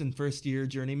noticed in first year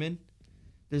journeyman?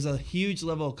 There's a huge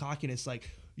level of cockiness,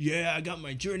 like, yeah, I got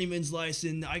my journeyman's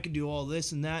license, I can do all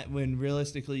this and that, when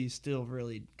realistically you still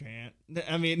really can't.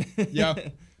 I mean, yeah,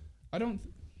 I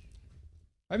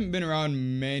haven't been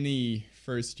around many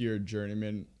first year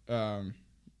journeymen.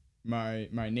 My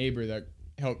neighbor that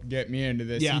helped get me into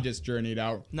this, he just journeyed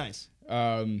out. Nice.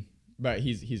 But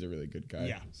he's a really good guy.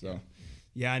 Yeah. So.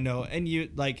 Yeah, I know. And you,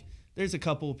 like, there's a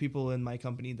couple of people in my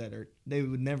company that they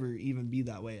would never even be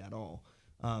that way at all.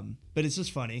 But it's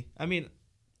just funny. I mean,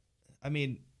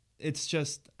 it's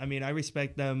just, I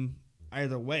respect them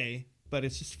either way, but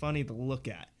it's just funny to look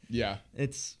at. Yeah.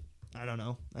 I don't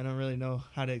know. I don't really know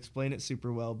how to explain it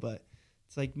super well, but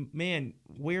it's like, man,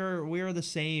 we're the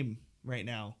same right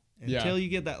now. Until you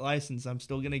get that license, I'm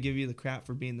still going to give you the crap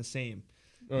for being the same.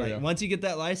 Once you get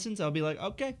that license, I'll be like,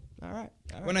 okay, all right.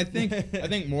 When I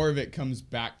think more of it comes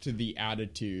back to the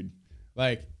attitude.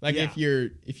 Like if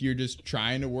you're just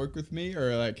trying to work with me,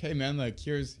 or like, hey man, like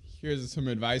here's some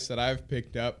advice that I've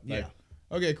picked up. Like,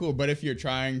 okay, cool. But if you're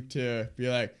trying to be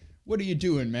like, what are you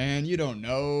doing, man? You don't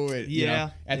know.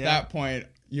 At that point,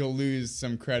 you'll lose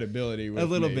some credibility with a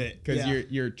little bit, because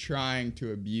you're trying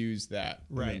to abuse that.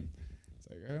 Right. I mean, it's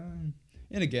like,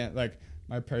 and again, like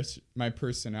my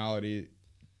personality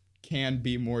can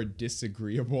be more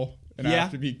disagreeable, and I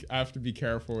have to be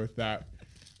careful with that.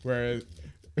 Where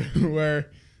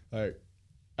like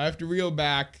I have to reel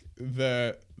back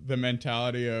the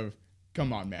mentality of,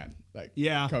 come on, man. Like,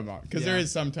 come on. Because there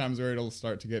is sometimes where it'll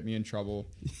start to get me in trouble.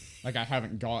 Like, I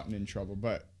haven't gotten in trouble,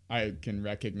 but I can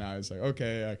recognize, like,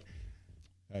 okay,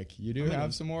 like you do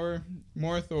have some more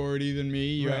authority than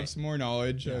me. You have some more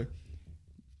knowledge.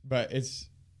 But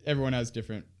everyone has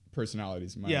different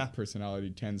personalities. My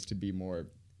personality tends to be more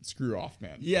screw off,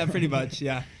 man. Yeah, pretty much,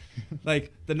 yeah.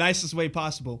 Like, the nicest way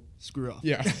possible, screw off.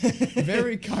 Yeah.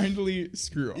 Very kindly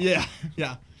screw off. Yeah.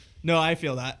 No, I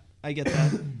feel that. I get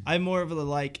that. I'm more of a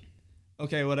like,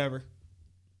 okay, whatever.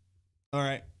 All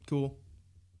right, cool.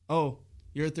 Oh,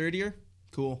 you're a third year?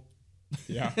 Cool.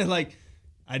 Yeah. Like,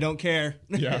 I don't care.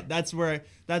 Yeah. That's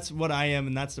what I am,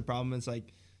 and that's the problem. It's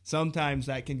like sometimes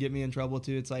that can get me in trouble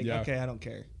too. It's like, okay, I don't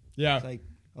care. Yeah. It's like,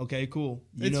 okay, cool.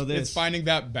 You know this. It's finding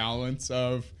that balance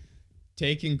of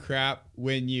taking crap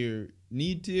when you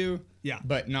need to,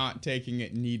 but not taking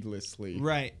it needlessly.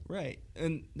 Right.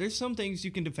 And there's some things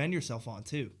you can defend yourself on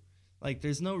too. Like,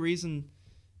 there's no reason,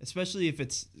 especially if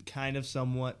it's kind of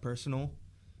somewhat personal.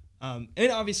 And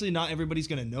obviously not everybody's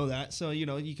going to know that. So,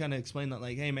 you kind of explain that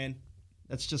like, hey, man,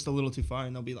 that's just a little too far.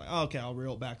 And they'll be like, oh, okay, I'll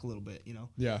reel it back a little bit,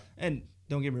 Yeah. And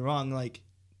don't get me wrong, like,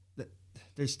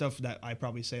 there's stuff that I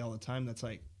probably say all the time that's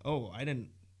like, oh, I didn't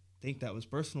think that was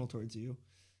personal towards you.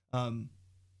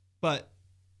 But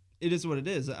it is what it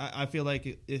is. I feel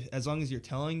like as long as you're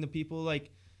telling the people,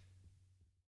 like,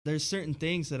 there's certain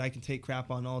things that I can take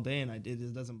crap on all day and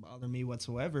it doesn't bother me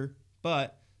whatsoever.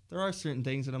 But there are certain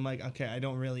things that I'm like, okay, I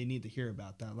don't really need to hear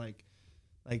about that. Like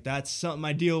that's something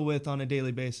I deal with on a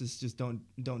daily basis. Just don't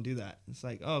do that. It's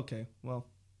like, oh, okay, well,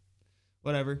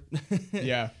 whatever.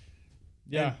 Yeah.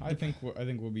 I think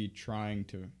we'll be trying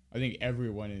to. I think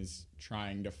everyone is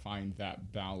trying to find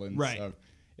that balance. Right.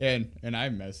 And I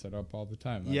mess it up all the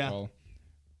time. Like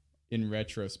in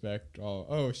retrospect,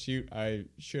 oh shoot, I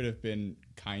should have been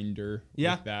kinder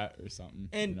with that or something.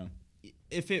 And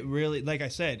if it really, like I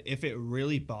said, if it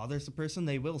really bothers the person,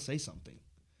 they will say something.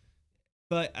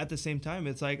 But at the same time,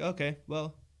 it's like, okay,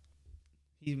 well,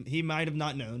 he might have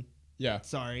not known. Yeah.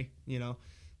 Sorry,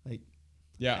 like.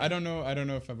 Yeah, I don't know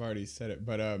if I've already said it,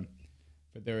 but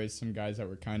there was some guys that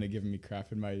were kind of giving me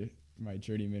crap, and my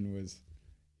journeyman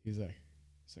he's like,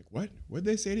 what'd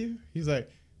they say to you? He's like,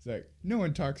 no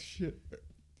one talks shit.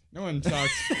 No one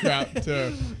talks crap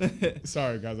to.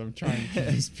 Sorry guys, I'm trying to keep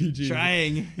this PG.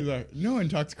 Trying. He's like, no one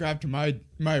talks crap to my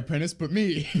apprentice but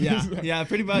me. Yeah,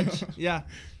 pretty much. Yeah.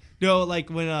 No, like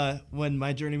when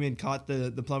my journeyman caught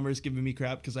the plumbers giving me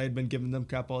crap because I had been giving them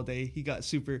crap all day, he got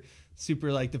super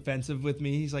like defensive with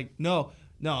me. He's like, no,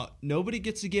 nobody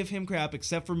gets to give him crap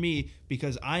except for me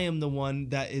because I am the one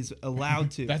that is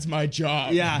allowed to. That's my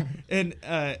job. Yeah, and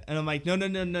I'm like,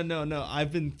 no.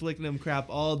 I've been flicking them crap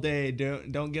all day.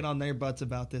 Don't get on their butts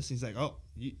about this. He's like, oh,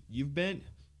 you've been.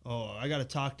 Oh, I got to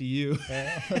talk to you.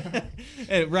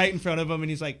 And right in front of him, and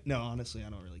he's like, no, honestly,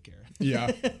 I don't really care.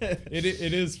 Yeah,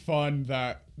 it is fun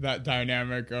that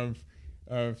dynamic of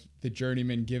the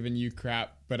journeyman giving you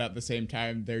crap, but at the same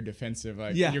time they're defensive.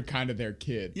 Like you're kind of their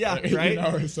kid. Yeah, right.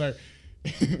 It's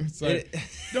like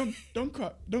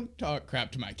don't talk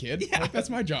crap to my kid. Yeah. Like, that's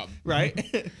my job.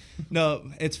 Right. No,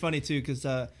 it's funny too because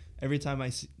every time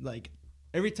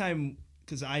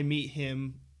because I meet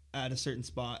him at a certain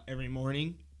spot every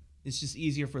morning, it's just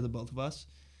easier for the both of us.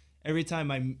 Every time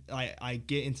I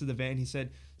get into the van, he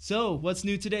said, "So, what's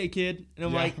new today, kid?" And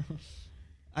I'm like,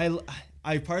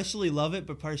 I partially love it,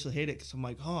 but partially hate it because I'm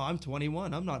like, oh, I'm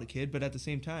 21. I'm not a kid. But at the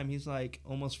same time, he's like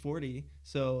almost 40.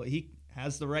 So he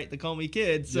has the right to call me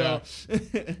kid. So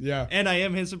yeah. And I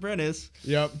am his apprentice.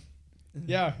 Yep.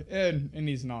 Yeah. And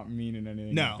he's not meaning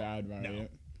anything bad about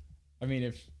it. I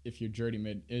mean, if your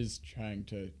journeyman is trying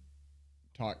to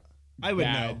talk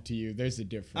bad to you, there's a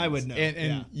difference. I would know.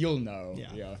 And you'll know.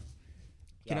 Yeah.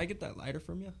 Can I get that lighter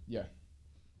from you? Yeah.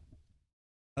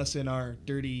 Us in our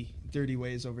dirty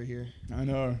ways over here. I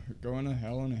know. Going to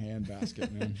hell in a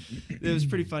handbasket, man. It was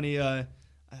pretty funny. I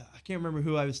can't remember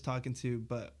who I was talking to,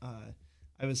 but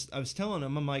I was telling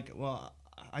him, I'm like, well,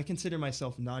 I consider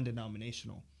myself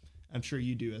non-denominational. I'm sure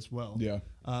you do as well. Yeah.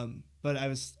 But I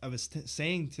was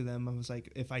saying to them, I was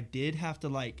like, if I did have to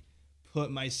like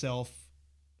put myself,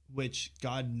 which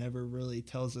God never really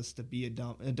tells us to be a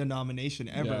denomination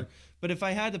ever. Yeah. But if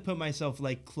I had to put myself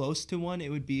like close to one, it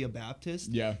would be a Baptist.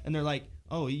 Yeah. And they're like,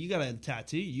 oh, you got a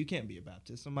tattoo. You can't be a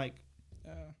Baptist. I'm like,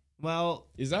 well.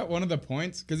 Is that one of the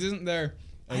points? Because isn't there,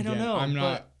 again, I don't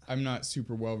know. I'm not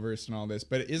super well versed in all this,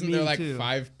 but isn't there like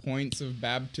 5 points of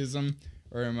baptism?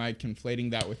 Or am I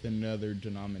conflating that with another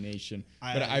denomination?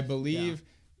 But I believe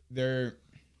there's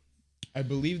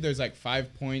like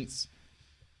 5 points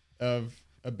of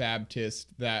a Baptist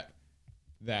that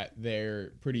they're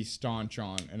pretty staunch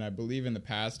on, and I believe in the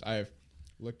past I've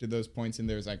looked at those points and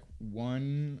there's like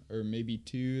 1 or maybe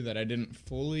 2 that I didn't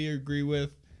fully agree with,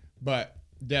 but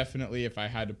definitely if I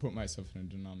had to put myself in a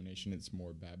denomination, it's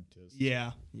more Baptist.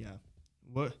 Yeah.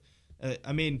 What?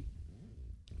 I mean,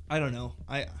 I don't know.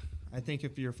 I think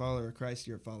if you're a follower of Christ,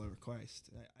 you're a follower of Christ.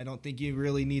 I don't think you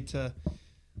really need to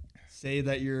say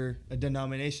that you're a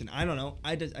denomination. I don't know.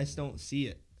 I just don't see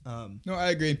it. No,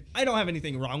 I agree. I don't have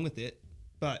anything wrong with it.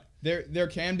 But there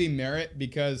can be merit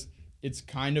because it's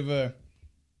kind of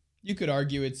you could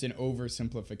argue it's an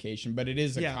oversimplification, but it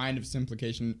is a kind of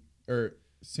simplification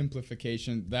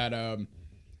that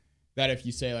if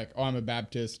you say like, oh, I'm a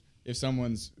Baptist, if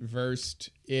someone's versed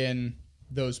in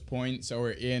those points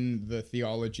or in the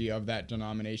theology of that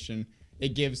denomination, it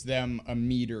gives them a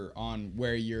meter on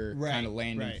where you're kind of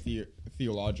landing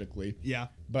theologically. Yeah.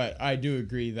 But I do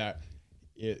agree that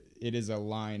it is a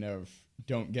line of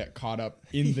don't get caught up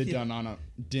in the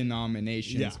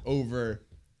denominations over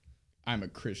I'm a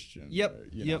Christian. Yep.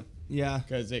 Yep. Yeah.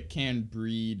 Because it can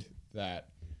breed that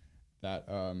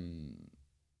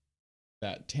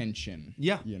tension.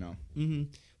 Yeah. You know. Mm-hmm.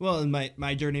 Well, and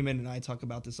my journeyman and I talk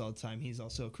about this all the time. He's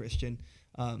also a Christian,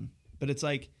 but it's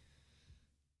like,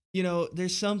 you know,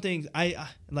 there's some things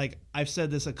I've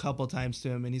said this a couple times to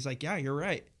him, and he's like, "Yeah, you're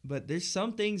right." But there's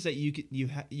some things that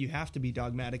you have to be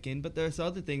dogmatic in, but there's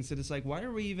other things that it's like, why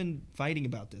are we even fighting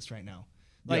about this right now?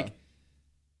 Like,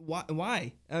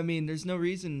 why? I mean, there's no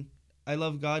reason. I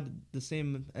love God the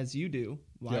same as you do.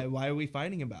 Why are we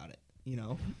fighting about it? You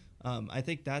know, I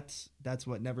think that's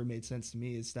what never made sense to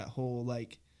me, is that whole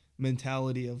like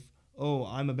mentality of, oh,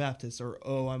 I'm a Baptist, or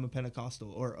oh, I'm a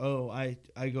Pentecostal, or oh, I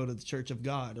go to the Church of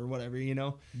God, or whatever, you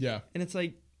know? Yeah. And it's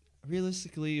like,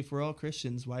 realistically, if we're all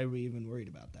Christians, why are we even worried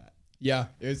about that? Yeah.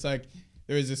 It's like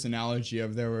there was this analogy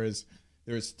of there was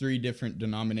 3 different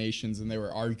denominations and they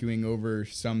were arguing over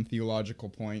some theological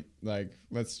point. Like,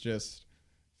 let's just,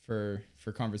 for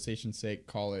conversation's sake,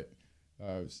 call it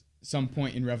some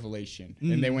point in Revelation.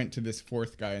 Mm. And they went to this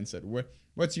 4th guy and said,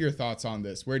 what's your thoughts on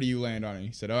this? Where do you land on it? And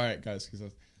he said, all right, guys,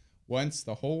 because once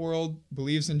the whole world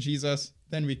believes in Jesus,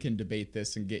 then we can debate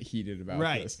this and get heated about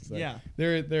this. Like, yeah.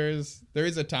 There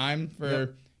is a time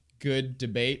for good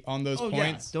debate on those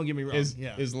points. Yeah. Don't get me wrong.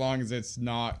 As long as it's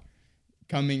not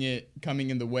coming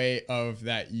in the way of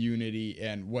that unity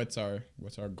and what's our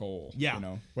goal. Yeah. You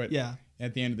know.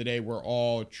 At the end of the day, we're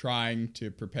all trying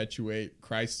to perpetuate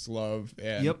Christ's love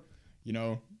and you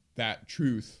know, that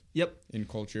truth. In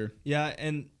culture. Yeah,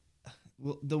 and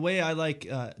well, the way I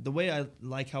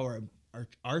like how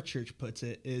our church puts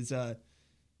it is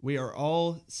we are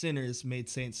all sinners made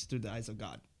saints through the eyes of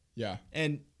God. Yeah.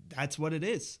 And that's what it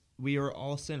is. We are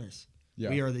all sinners.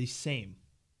 Yeah. We are the same.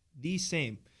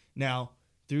 Now,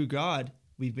 through God,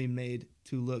 we've been made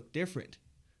to look different.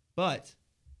 But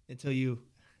until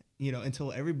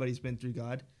everybody's been through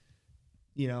God,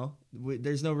 you know,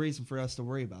 there's no reason for us to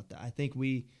worry about that. I think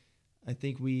we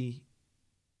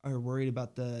are worried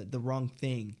about the wrong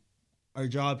thing. Our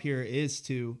job here is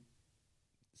to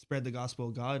spread the gospel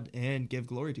of God and give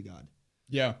glory to God.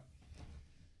 Yeah.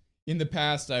 In the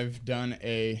past, I've done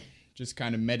a just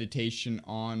kind of meditation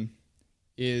on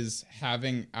is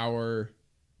having our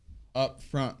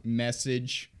upfront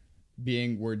message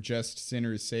being we're just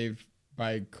sinners saved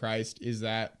by Christ. Is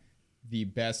that the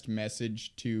best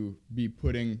message to be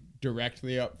putting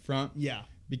directly up front? Yeah.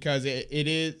 Because it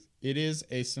is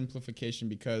a simplification,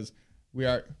 because we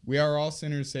are all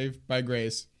sinners saved by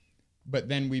grace, but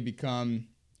then we become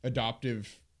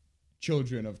adoptive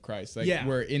children of Christ. Like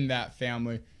we're in that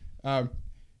family.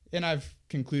 And I've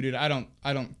concluded I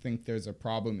don't think there's a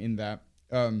problem in that.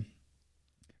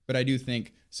 But I do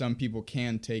think some people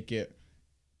can take it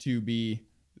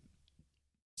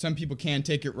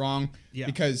wrong,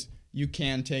 because you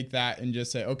can take that and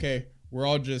just say, okay, we're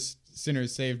all just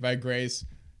sinners saved by grace.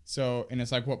 So, and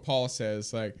it's like what Paul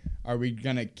says, like, are we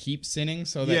going to keep sinning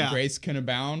so that grace can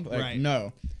abound? Like,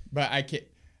 no. But I can't.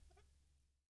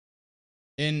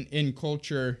 In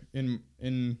culture,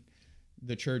 in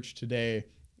the church today,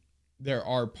 there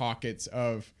are pockets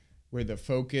of where the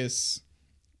focus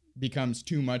becomes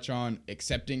too much on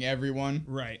accepting everyone.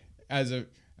 Right. As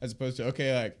opposed to,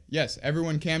 okay, like, yes,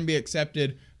 everyone can be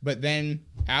accepted, but then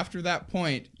after that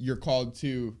point, you're called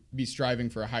to be striving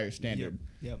for a higher standard.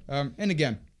 Yep. And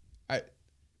again,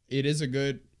 it's a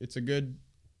good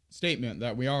statement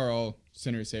that we are all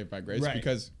sinners saved by grace,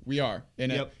 because we are,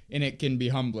 and it can be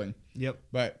humbling. Yep.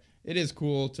 But it is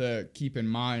cool to keep in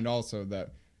mind also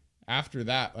that after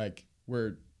that, like,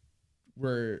 we're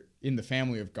in the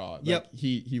family of God. Like,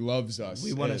 he loves us.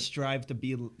 We want to strive to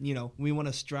be,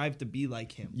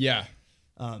 like him. Yeah.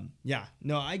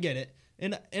 No, I get it.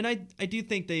 And I do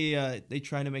think they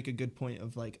try to make a good point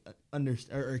of like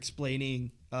or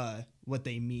explaining what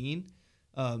they mean.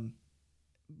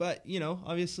 But you know,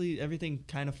 obviously everything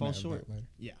kind of falls short.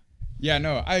 Yeah. Yeah,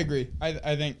 no, I agree.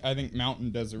 I think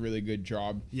Mountain does a really good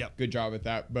job. Yeah. Good job at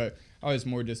that. But I was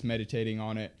more just meditating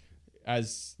on it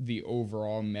as the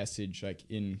overall message, like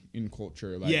in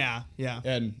culture. Like, yeah.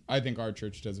 And I think our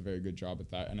church does a very good job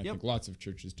at that. And I Yep. think lots of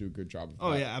churches do a good job of that.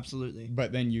 Oh, yeah, absolutely.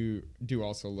 But then you do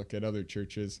also look at other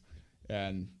churches,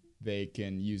 and they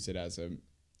can use it as a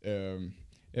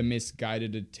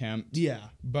misguided attempt. Yeah.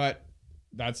 But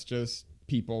that's just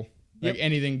people. Like, Yep.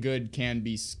 anything good can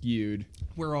be skewed.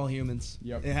 We're all humans.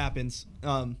 Yep. It happens.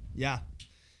 Yeah.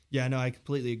 Yeah, no, I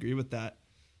completely agree with that.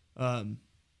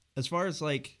 As far as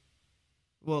like,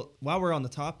 well, while we're on the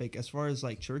topic, as far as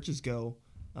like churches go,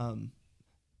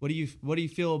 what do you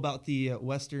feel about the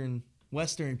Western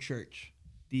church,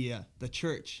 the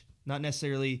church, not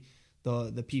necessarily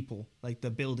the people, like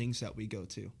the buildings that we go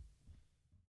to?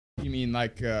 You mean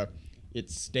like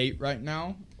it's state right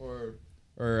now, or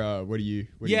what do you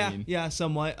mean? Yeah,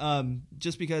 somewhat.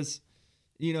 Just because,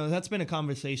 that's been a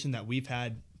conversation that we've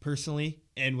had personally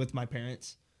and with my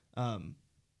parents.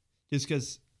 Just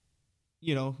because,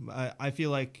 I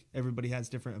feel like everybody has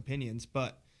different opinions,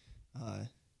 but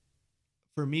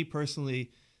for me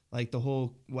personally, like the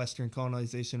whole Western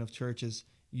colonization of church is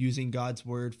using God's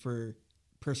word for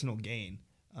personal gain.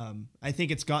 I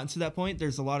think it's gotten to that point.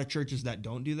 There's a lot of churches that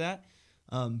don't do that.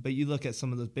 But you look at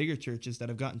some of those bigger churches that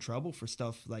have gotten in trouble for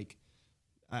stuff like,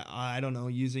 I don't know,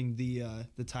 using the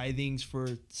tithings for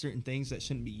certain things that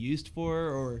shouldn't be used for,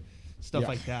 or stuff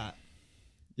like that.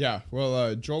 Yeah,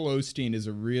 well, Joel Osteen is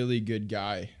a really good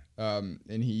guy, and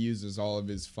he uses all of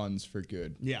his funds for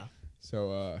good. Yeah.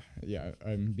 So, yeah,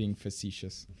 I'm being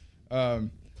facetious. No,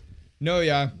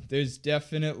 yeah, there's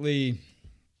definitely,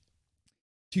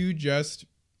 to just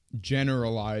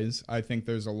generalize, I think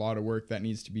there's a lot of work that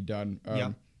needs to be done.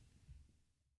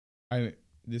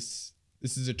 This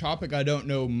is a topic I don't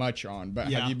know much on, but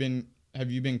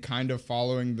have you been kind of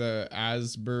following the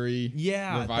Asbury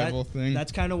revival thing?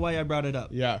 That's kind of why I brought it up.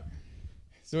 Yeah.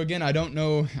 So again, I don't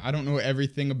know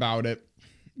everything about it,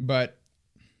 but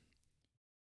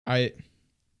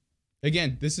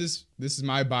this is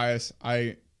my bias.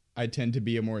 I tend to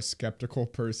be a more skeptical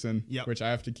person, which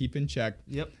I have to keep in check.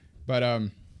 Yep. But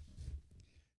the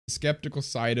skeptical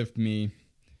side of me,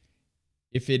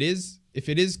 if it is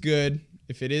good,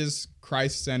 if it is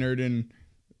Christ-centered and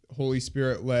Holy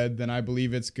Spirit-led, then I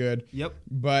believe it's good. Yep.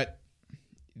 But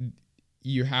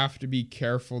you have to be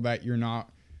careful that you're not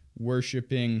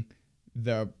worshiping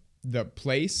the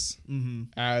place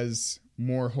as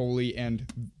more holy,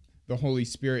 and the Holy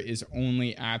Spirit is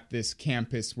only at this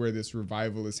campus where this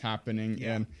revival is happening.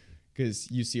 Yeah. And because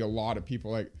you see a lot of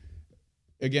people, like,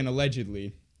 again,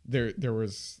 allegedly, there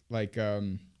was like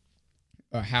a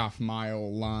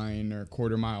half-mile line or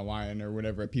quarter-mile line or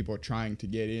whatever, people trying to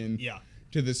get in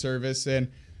to the service.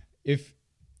 And if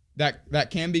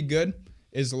that can be good,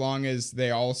 as long as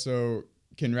they also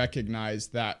can recognize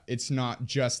that it's not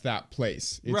just that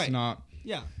place. It's not.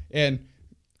 Yeah. And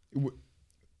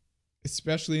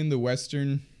especially in the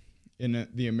Western, in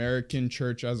the American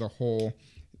church as a whole,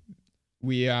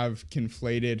 we have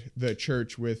conflated the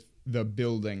church with the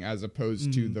building as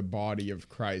opposed to the body of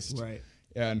Christ. Right.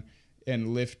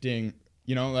 And lifting,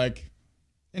 like,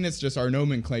 and it's just our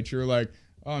nomenclature, like,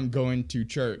 oh, I'm going to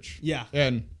church. Yeah.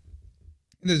 And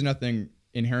there's nothing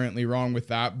inherently wrong with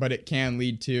that, but it can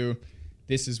lead to,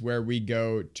 this is where we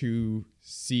go to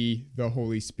see the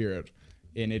Holy Spirit,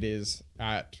 and it is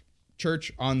at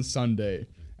church on Sunday,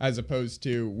 as opposed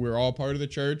to, we're all part of the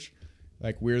church,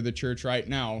 like we're the church right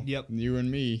now. Yep. You and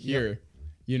me here,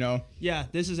 Yeah,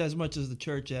 this is as much as the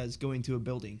church as going to a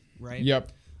building, right?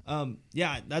 Yep.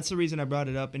 Yeah, that's the reason I brought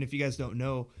it up. And if you guys don't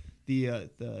know, the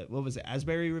what was it,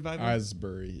 Asbury revival?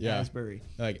 Asbury, yeah. Asbury.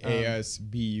 Like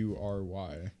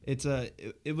Asbury.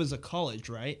 It was a college,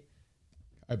 right?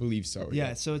 I believe so.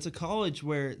 Yeah, so it's a college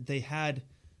where they had,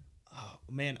 oh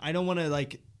man, I don't want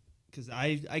to because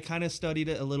I kind of studied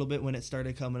it a little bit when it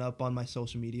started coming up on my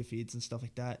social media feeds and stuff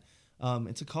like that.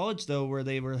 It's a college though where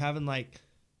they were having like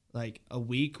a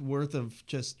week worth of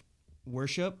just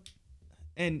worship,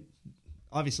 and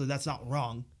obviously that's not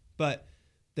wrong, but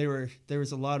there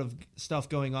was a lot of stuff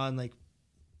going on, like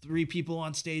 3 people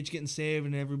on stage getting saved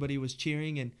and everybody was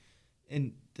cheering,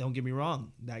 and don't get me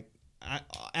wrong, that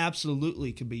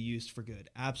absolutely could be used for good,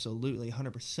 absolutely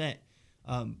 100%.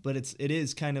 But it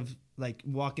is kind of like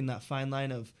walking that fine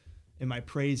line of, am I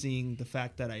praising the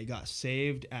fact that I got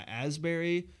saved at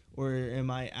Asbury, or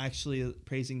am I actually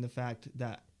praising the fact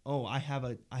that, oh, I have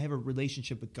a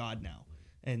relationship with God now,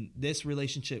 and this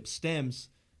relationship stems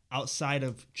outside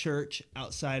of church,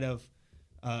 outside of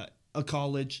a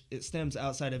college. It stems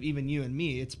outside of even you and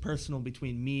me. It's personal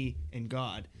between me and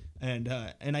God, and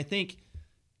I think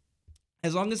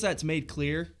as long as that's made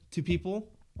clear to people,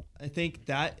 I think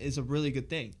that is a really good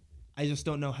thing. I just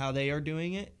don't know how they are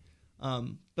doing it.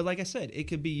 But like I said, it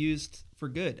could be used for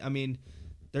good. I mean,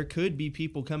 there could be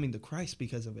people coming to Christ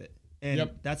because of it.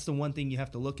 And that's the one thing you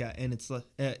have to look at. And it's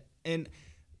and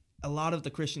a lot of the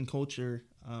Christian culture,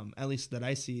 at least that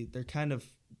I see, they're kind of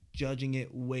judging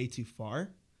it way too far.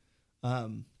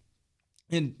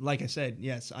 And like I said,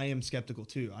 yes, I am skeptical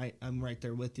too. I'm right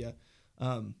there with you.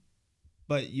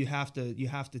 But you have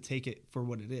to take it for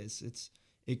what it is.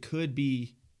 It could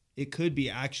be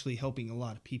actually helping a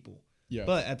lot of people. Yes.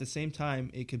 But at the same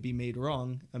time, it could be made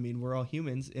wrong. I mean, we're all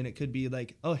humans, and it could be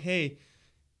like, oh, hey,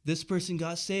 this person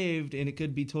got saved, and it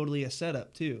could be totally a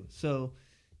setup too. So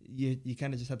you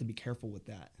kind of just have to be careful with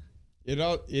that.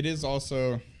 It is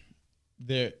also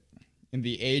in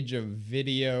the age of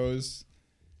videos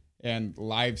and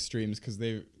live streams, because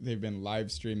they've been live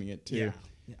streaming it too.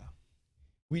 Yeah.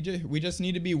 We just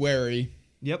need to be wary.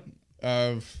 Yep.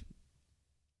 Of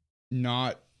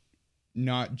not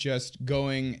just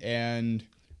going and,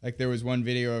 like, there was one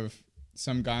video of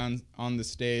some guy on the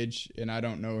stage, and I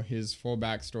don't know his full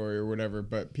backstory or whatever,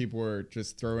 but people were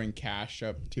just throwing cash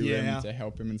up to him to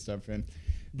help him and stuff. And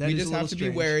we just have to be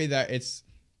wary that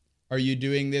are you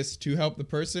doing this to help the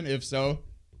person? If so,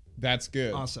 that's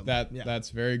good. Awesome. That's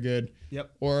very good.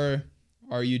 Yep. Or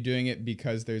are you doing it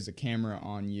because there's a camera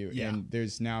on you and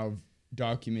there's now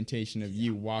documentation of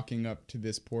you walking up to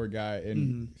this poor guy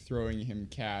and throwing him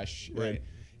cash? Right. And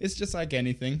it's just like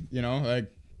anything, like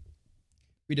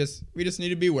we just need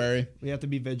to be wary. We have to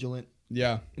be vigilant.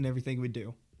 Yeah. In everything we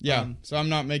do. Yeah. So I'm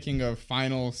not making a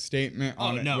final statement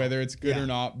on it, whether it's good or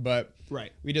not, but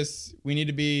we need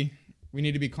to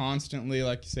be constantly,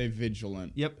 like you say,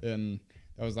 vigilant. Yep. And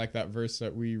that was like that verse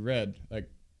that we read, like,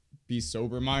 be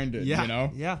sober minded,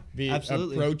 Yeah.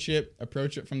 Absolutely.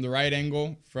 Approach it from the right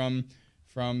angle, from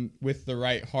with the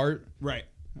right heart. Right.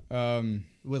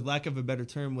 With lack of a better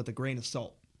term, with a grain of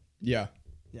salt. Yeah.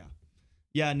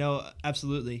 Yeah, no,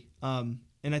 absolutely. And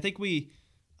I think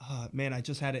I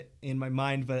just had it in my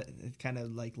mind, but it kind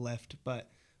of like left, but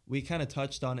we kind of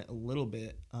touched on it a little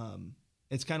bit.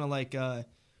 It's kind of like,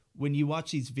 when you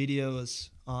watch these videos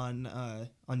on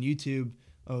YouTube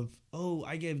of, oh,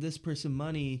 I gave this person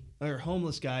money, or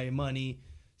homeless guy money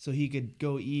so he could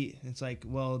go eat. It's like,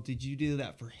 well, did you do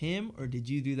that for him, or did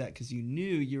you do that because you knew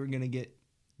you were going to get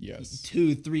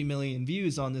 2-3 million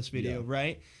views on this video,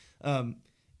 right? And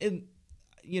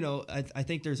I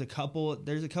think there's a couple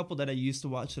that I used to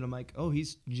watch that I'm like, oh,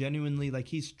 he's genuinely, like,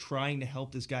 he's trying to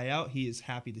help this guy out. He is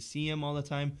happy to see him all the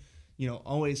time.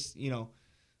 Always,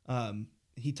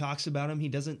 he talks about him. He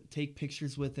doesn't take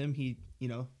pictures with him. He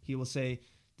will say,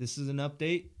 this is an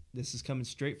update. This is coming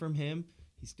straight from him.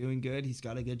 He's doing good. He's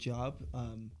got a good job.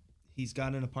 He's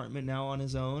got an apartment now on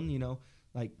his own,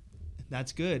 like,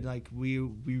 that's good. Like, we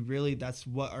really, that's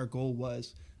what our goal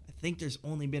was. I think there's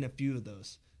only been a few of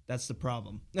those. That's the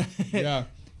problem. Yeah.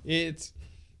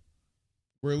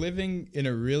 We're living in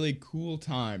a really cool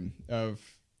time of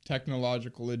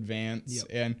technological advance,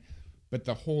 but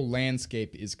the whole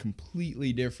landscape is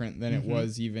completely different than it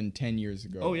was even 10 years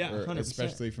ago. Oh, yeah, 100%.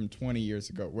 Especially from 20 years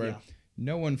ago, where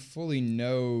no one fully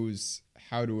knows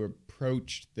how to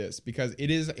approach this, because it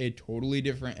is a totally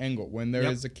different angle. When there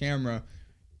is a camera,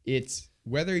 it's,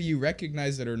 whether you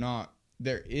recognize it or not,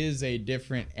 there is a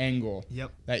different angle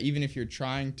that even if you're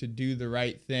trying to do the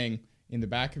right thing, in the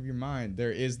back of your mind,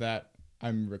 there is that,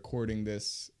 I'm recording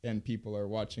this and people are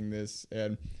watching this,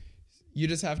 and we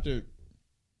just have to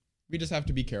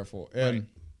be careful. And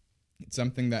it's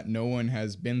something that no one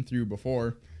has been through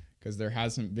before, because there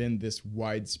hasn't been this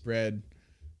widespread,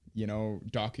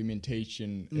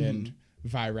 documentation and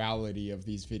virality of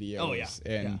these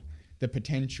videos. The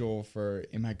potential for,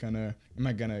 am I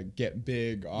gonna get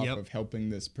big off of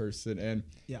helping this person? And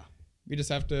we just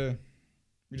have to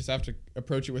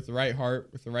approach it with the right heart,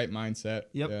 with the right mindset.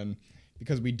 And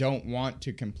because we don't want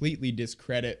to completely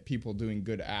discredit people doing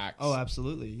good acts. Oh,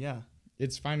 absolutely. Yeah.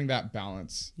 It's finding that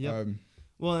balance.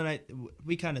 Well, and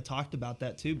we kind of talked about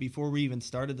that too before we even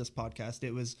started this podcast.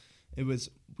 It was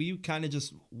we kind of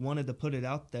just wanted to put it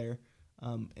out there.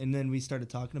 And then we started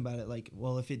talking about it like,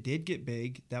 well, if it did get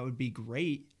big, that would be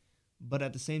great. But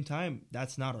at the same time,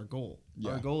 that's not our goal.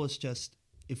 Our goal is just,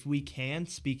 if we can,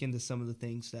 speak into some of the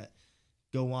things that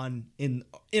go on in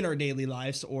our daily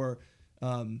lives, or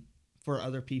for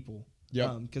other people.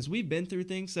 Because we've been through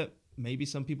things that maybe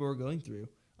some people are going through.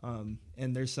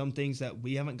 And there's some things that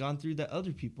we haven't gone through that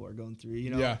other people are going through.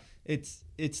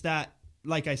 It's that,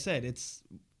 like I said,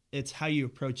 it's how you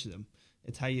approach them.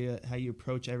 It's how you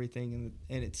approach everything,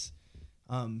 and it's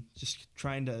just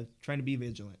trying to be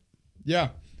vigilant. Yeah.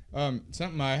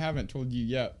 Something I haven't told you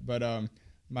yet, but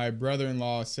my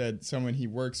brother-in-law said someone he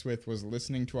works with was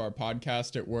listening to our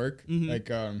podcast at work. Like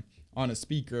on a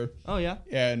speaker. Oh, yeah?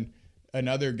 And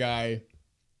another guy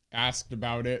asked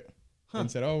about it and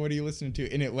said, "Oh, what are you listening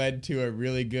to?" And it led to a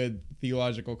really good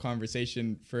theological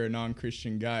conversation for a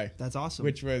non-Christian guy. That's awesome.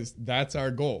 That's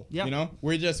our goal. Yeah. You know,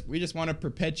 we just want to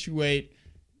perpetuate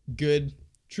good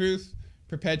truth,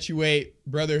 perpetuate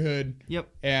brotherhood. Yep.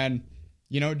 And,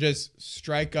 you know, just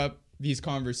strike up these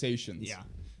conversations. Yeah.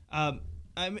 I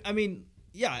mean,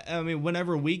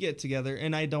 whenever we get together,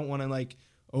 and I don't want to like,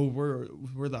 oh, we're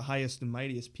the highest and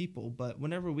mightiest people, but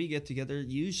whenever we get together,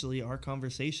 usually our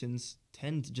conversations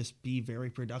tend to just be very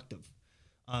productive.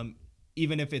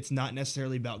 Even if it's not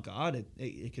necessarily about God,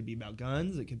 it could be about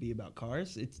guns, it could be about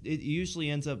cars. It usually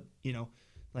ends up, you know,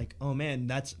 like, oh man,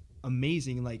 that's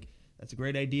amazing. Like, that's a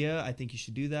great idea. I think you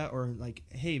should do that. Or like,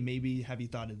 hey, maybe have you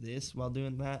thought of this while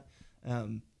doing that?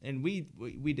 And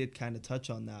we did kind of touch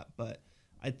on that, but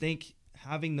I think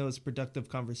having those productive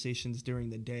conversations during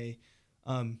the day,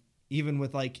 even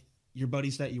with like your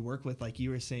buddies that you work with, like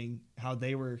you were saying how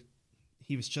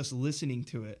he was just listening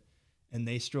to it and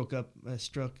they struck up a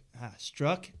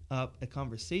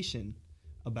conversation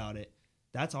about it.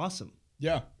 That's awesome.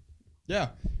 Yeah.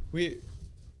 We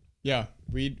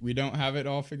don't have it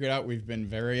all figured out. We've been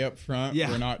very upfront. Yeah.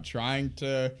 We're not trying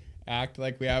to act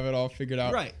like we have it all figured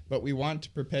out. Right. But we want to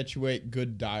perpetuate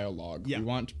good dialogue. Yeah. We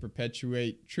want to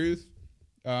perpetuate truth.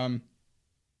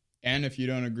 And if you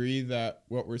don't agree that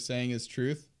what we're saying is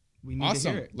truth, We need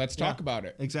awesome. to hear it. Let's talk about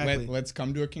it. Exactly. Let's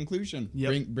come to a conclusion.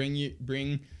 Yep.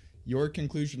 Bring your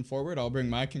conclusion forward. I'll bring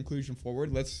my conclusion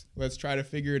forward. Let's try to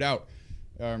figure it out.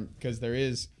 Because there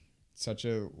is such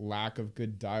a lack of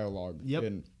good dialogue. Yep.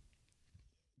 And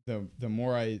the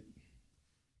more I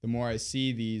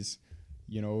see these,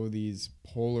 you know, these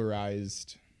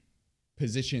polarized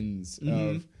positions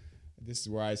of this is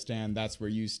where I stand, that's where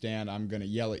you stand, I'm going to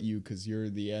yell at you because you're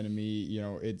the enemy, you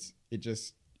know, it's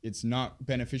not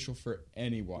beneficial for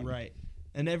anyone. Right.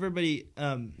 And everybody,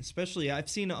 especially I've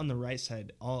seen it on the right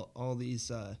side, all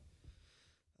these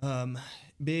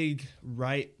big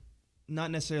right,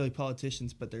 not necessarily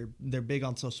politicians, but they're big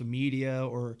on social media,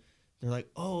 or they're like,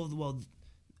 oh, well,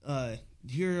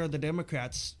 here are the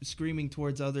Democrats screaming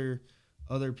towards other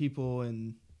people,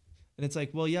 and it's like,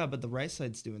 well, yeah, but the right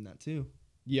side's doing that too.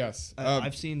 Yes.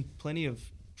 I've seen plenty of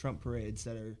Trump parades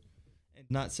that are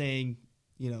not saying,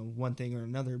 you know, one thing or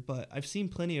another, but I've seen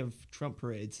plenty of Trump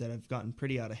parades that have gotten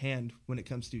pretty out of hand when it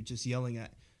comes to just yelling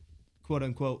at quote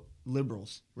unquote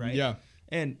liberals, right? Yeah.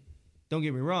 And don't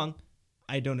get me wrong,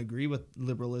 I don't agree with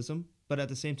liberalism, but at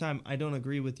the same time, I don't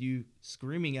agree with you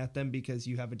screaming at them because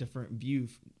you have a different view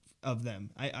of them.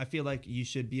 I feel like you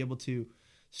should be able to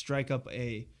strike up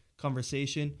a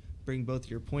conversation, bring both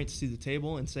your points to the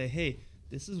table and say, hey,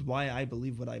 this is why I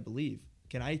believe what I believe.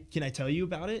 Can I tell you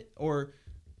about it? Or,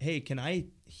 hey, can I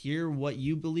hear what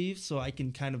you believe so I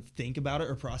can kind of think about it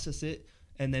or process it?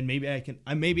 And then maybe I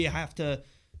have to,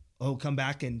 come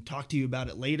back and talk to you about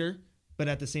it later. But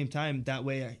at the same time, that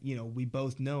way, we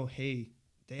both know, hey,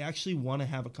 they actually want to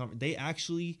have a conversation. They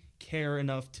actually care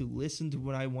enough to listen to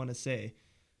what I want to say,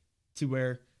 to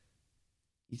where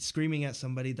screaming at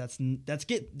somebody that's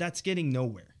getting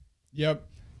nowhere. Yep.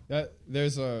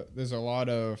 There's a lot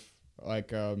of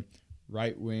like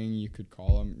right wing, you could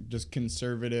call them, just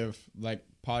conservative like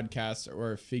podcasts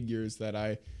or figures that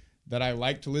I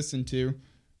like to listen to,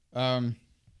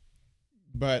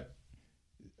 but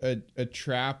a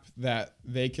trap that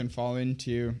they can fall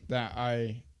into that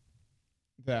I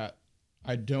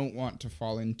don't want to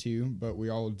fall into, but we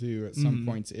all do at some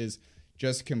points, is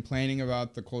just complaining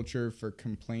about the culture for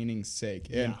complaining's sake.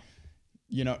 And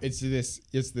it's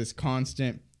this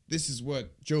constant, this is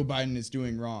what Joe Biden is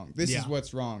doing wrong. This is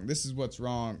what's wrong. This is what's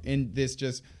wrong. And this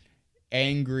just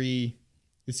angry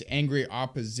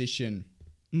opposition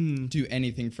to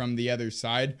anything from the other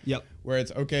side. Yep. Where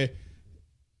it's okay,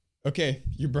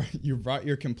 you brought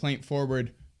your complaint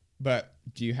forward, but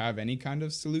do you have any kind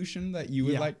of solution that you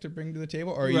would like to bring to the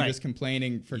table? Or are you just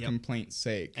complaining for complaint's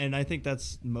sake? And I think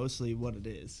that's mostly what it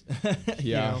is.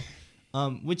 Yeah.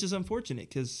 Which is unfortunate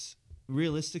because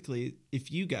realistically,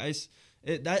 if you guys,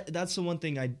 that's the one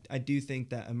thing I do think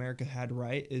that America had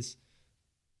right is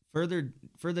further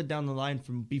down the line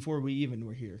from before we even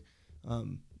were here.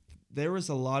 There was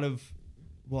a lot of,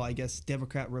 well, I guess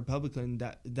Democrat, Republican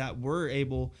that were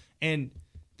able, and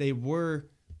they were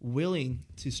willing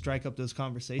to strike up those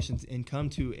conversations and come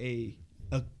to a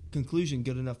conclusion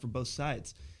good enough for both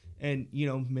sides. And,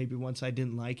 maybe one side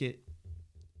didn't like it.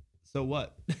 So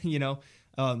what?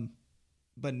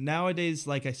 But nowadays,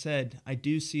 like I said, I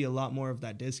do see a lot more of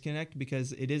that disconnect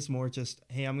because it is more just,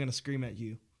 hey, I'm going to scream at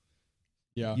you.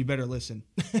 Yeah. You better listen.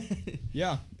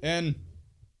 Yeah. And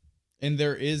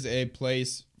there is a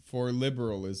place for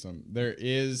liberalism.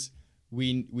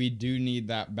 We do need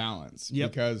that balance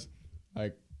because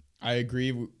like I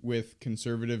agree with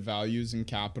conservative values and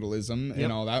capitalism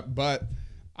and all that, but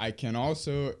I can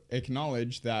also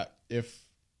acknowledge that if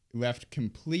left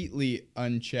completely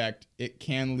unchecked, it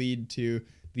can lead to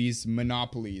these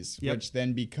monopolies, which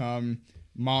then become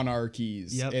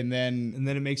monarchies, and then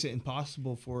it makes it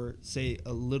impossible for, say,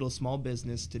 a little small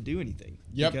business to do anything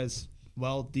because,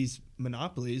 well, these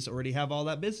monopolies already have all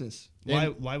that business.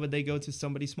 Why would they go to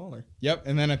somebody smaller?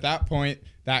 And then at that point,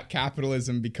 that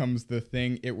capitalism becomes the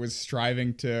thing it was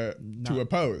striving to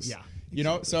oppose. You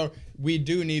know, so we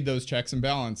do need those checks and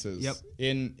balances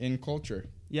in culture.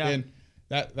 And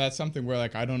that's something where,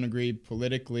 like, I don't agree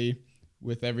politically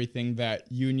with everything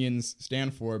that unions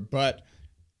stand for, but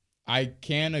I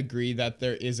can agree that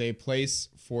there is a place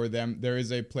for them. There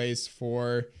is a place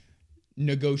for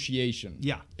negotiation.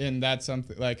 And that's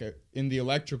something like in the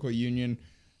electrical union,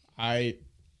 I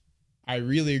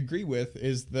really agree with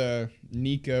is the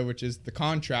NICA, which is the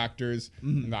contractors,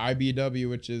 and the IBW,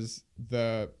 which is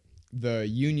the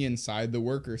union side, the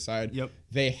worker side.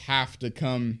 They have to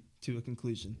come to a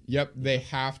conclusion. They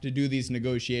have to do these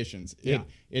negotiations.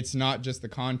 It's not just the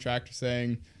contractor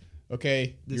saying,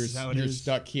 okay, you're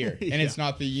stuck here. And it's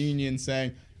not the union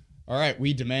saying, all right,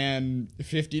 we demand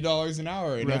 $50 an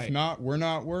hour. And if not, we're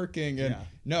not working. And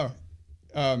no,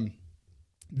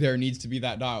 there needs to be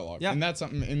that dialogue. And that's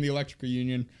something in the electrical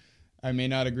union. I may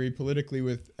not agree politically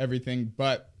with everything,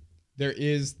 but there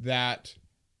is that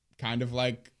kind of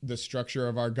like the structure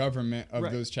of our government of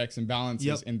those checks and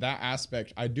balances. In that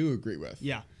aspect, I do agree with.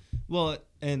 Well,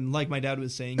 and like my dad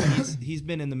was saying, he's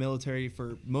been in the military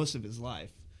for most of his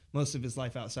life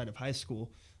outside of high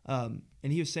school. And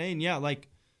he was saying, like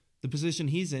the position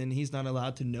he's in, he's not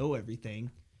allowed to know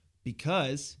everything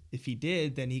because if he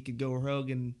did, then he could go rogue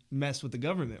and mess with the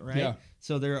government, right?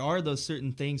 So there are those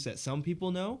certain things that some people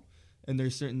know, and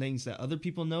there's certain things that other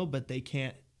people know, but they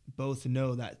can't both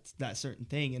know that certain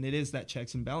thing. And it is that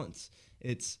checks and balance.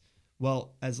 It's,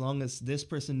 well, as long as this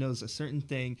person knows a certain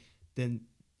thing, then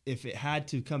if it had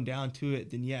to come down to it,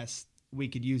 then yes, we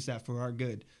could use that for our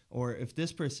good. Or if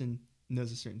this person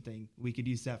knows a certain thing, we could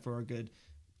use that for our good.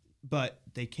 But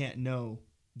they can't know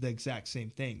the exact same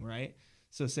thing, right?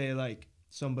 So say like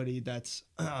somebody that's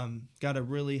got a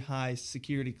really high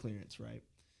security clearance, right?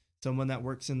 Someone that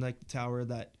works in like the tower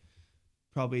that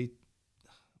probably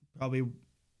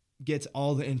gets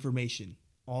all the information,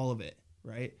 all of it,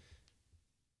 right?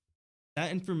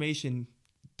 That information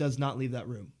does not leave that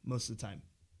room most of the time.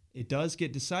 It does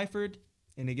get deciphered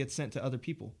and it gets sent to other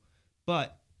people,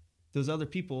 but those other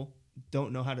people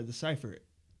don't know how to decipher it.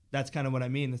 That's kind of what I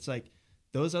mean. It's like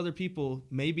those other people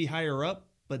may be higher up,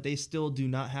 but they still do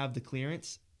not have the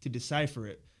clearance to decipher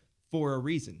it for a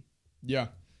reason.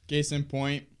 Case in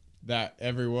point that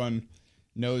everyone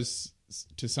knows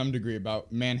to some degree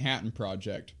about Manhattan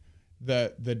Project.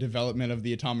 The development of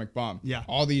the atomic bomb.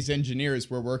 All these engineers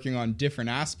were working on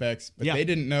different aspects, but they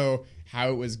didn't know how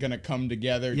it was going to come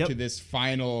together to this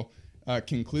final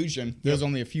conclusion. There's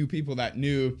only a few people that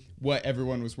knew what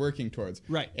everyone was working towards.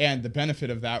 And the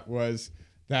benefit of that was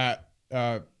that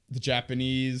the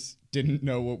Japanese didn't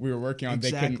know what we were working on.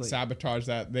 They couldn't sabotage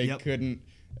that. They couldn't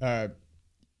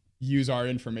use our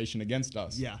information against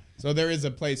us. So there is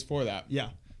a place for that.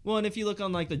 Well, and if you look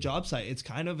on like the job site, it's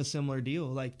kind of a similar deal.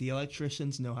 Like the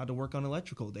electricians know how to work on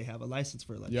electrical. They have a license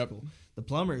for electrical. The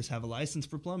plumbers have a license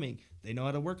for plumbing. They know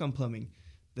how to work on plumbing.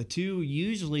 The two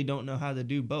usually don't know how to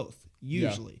do both.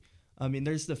 Usually. I mean,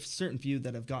 there's the certain few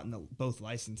that have gotten both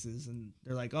licenses and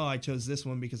they're like, oh, I chose this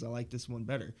one because I like this one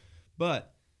better.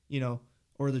 But, you know,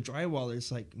 or the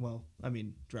drywallers, like, well, I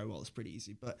mean, drywall is pretty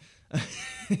easy, but.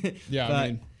 I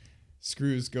mean,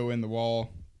 screws go in the wall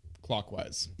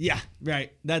clockwise.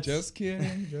 That's just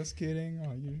kidding.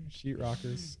 Oh, you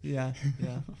sheetrockers.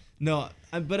 No,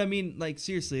 but I mean, like,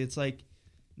 seriously, it's like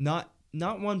not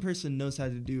one person knows how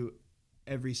to do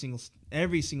every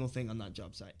single thing on that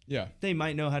job site. They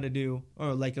might know how to do,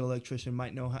 or like an electrician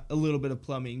might know a little bit of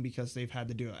plumbing because they've had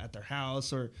to do it at their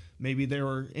house, or maybe they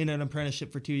were in an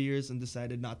apprenticeship for 2 years and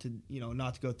decided not to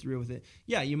go through with it.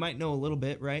 You might know a little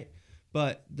bit, right?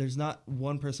 But there's not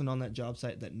one person on that job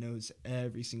site that knows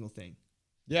every single thing.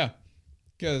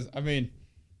 Because, I mean,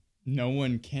 no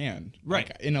one can.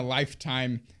 Like, in a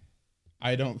lifetime,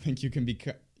 I don't think you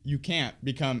can't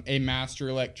become a master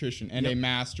electrician and a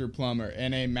master plumber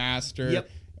and a master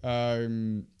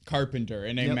carpenter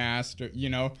and a master,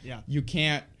 you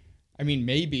can't. I mean,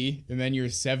 maybe, and then you're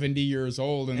 70 years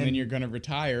old and then you're going to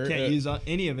retire. Can't use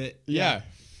any of it.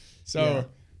 So...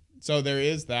 So there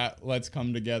is that. Let's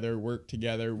come together, work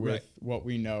together with Right. what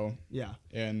we know. Yeah.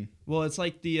 And Well, it's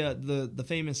like the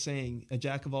famous saying, "A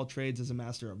jack of all trades is a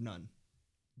master of none."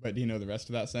 but do you know the rest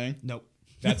of that saying? Nope.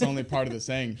 That's only part of the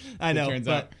saying. I know, It turns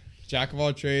but out, jack of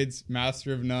all trades,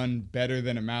 master of none, better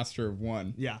than a master of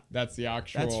one. yeah, That's the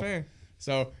actual. that's fair.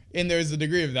 So, and there's a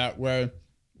degree of that where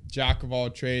jack of all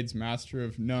trades, master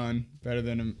of none, better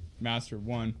than a master of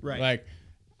one. Right. Like,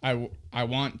 I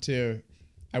want to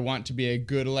be a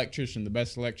good electrician, the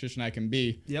best electrician I can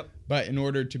be. Yep. But in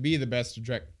order to be the best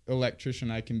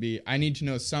electrician I can be, I need to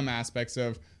know some aspects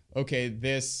of, okay,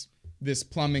 this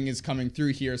plumbing is coming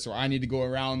through here, so I need to go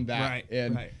around that. Right.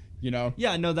 And, Right. you know.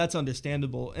 Yeah, no, that's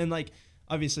understandable. And like,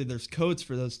 obviously there's codes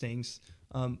for those things.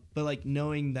 But like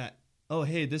knowing that, oh,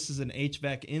 hey, this is an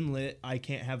HVAC inlet, I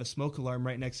can't have a smoke alarm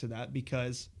right next to that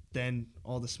because then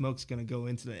all the smoke's going to go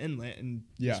into the inlet and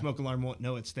Yeah. the smoke alarm won't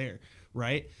know it's there.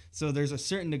 Right. So there's a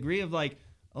certain degree of like,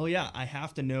 oh yeah, I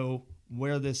have to know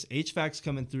where this HVAC's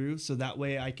coming through. So that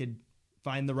way I could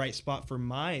find the right spot for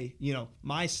my,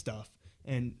 my stuff.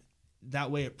 And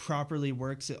that way it properly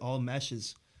works. It all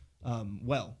meshes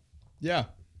well. Yeah.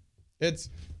 It's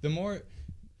the more,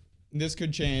 this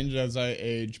could change as I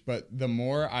age, but the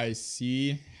more I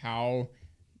see how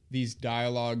these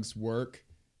dialogues work,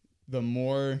 the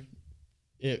more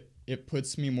it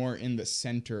puts me more in the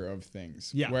center of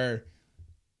things. Yeah. Where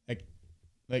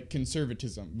like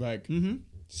conservatism, like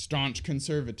staunch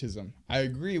conservatism. I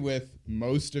agree with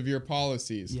most of your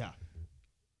policies. Yeah.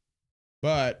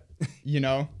 But,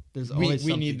 There's we always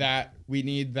need that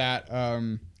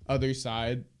other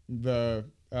side, the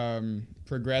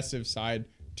progressive side,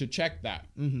 to check that.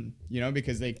 Mm-hmm.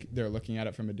 Because they're looking at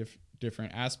it from a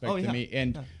different aspect Oh, than yeah. me,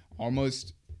 and Yeah.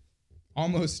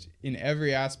 almost in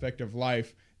every aspect of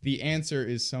life, the answer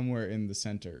is somewhere in the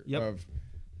center Yep. of,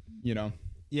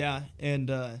 Yeah,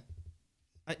 and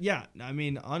yeah, I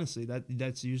mean, honestly,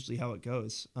 that's usually how it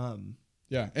goes.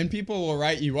 Yeah, and people will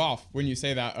write you off when you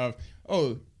say that of,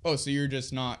 oh, so you're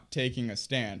just not taking a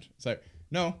stand. It's like,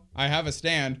 no, I have a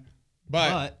stand,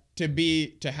 but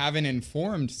to have an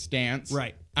informed stance,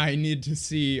 Right. I need to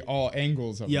see all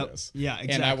angles of this. Yeah,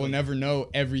 exactly. And I will never know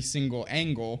every single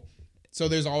angle, so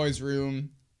there's always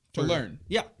room to learn.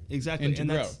 Yeah, exactly. And to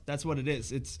grow. That's what it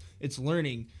is. It's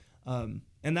learning.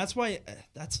 And that's why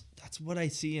that's what I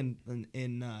see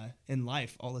in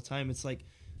life all the time. It's like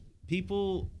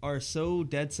people are so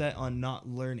dead set on not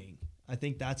learning. I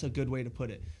think that's a good way to put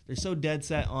it. They're so dead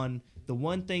set on the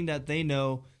one thing that they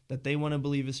know that they want to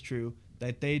believe is true,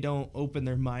 that they don't open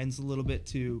their minds a little bit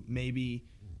to maybe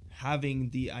having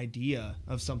the idea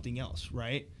of something else,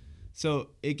 right? So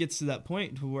it gets to that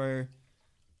point to where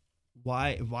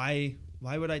why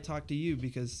would I talk to you,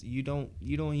 because you don't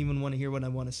even want to hear what I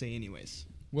want to say anyways.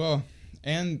 Well,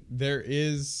 and there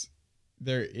is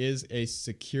a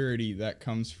security that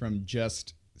comes from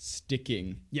just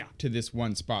sticking to this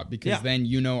one spot, because then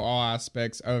all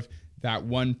aspects of that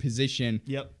one position.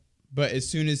 Yep. But as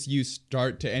soon as you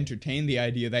start to entertain the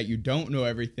idea that you don't know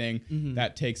everything,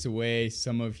 that takes away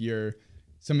some of your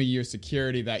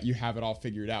security that you have it all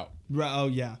figured out. Right. Oh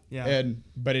yeah.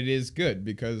 But it is good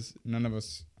because none of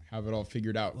us have it all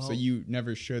figured out. Well, so you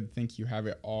never should think you have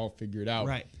it all figured out.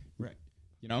 Right.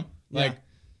 Like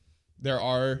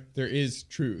there is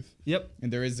truth. Yep.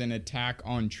 And there is an attack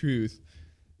on truth.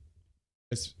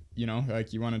 It's,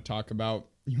 like you want to talk about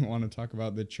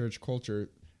the church culture.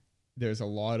 There is a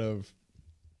lot of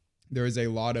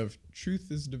truth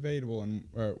is debatable, and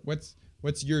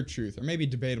what's your truth? Or maybe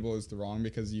debatable is the wrong,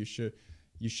 because you should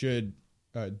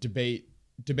debate,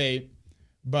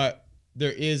 but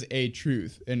there is a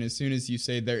truth. And as soon as you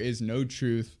say there is no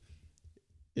truth,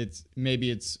 it's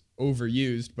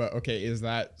overused, but okay, is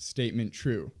that statement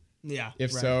true? Yeah.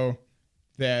 If so,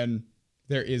 then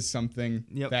there is something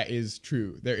that is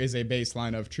true. There is a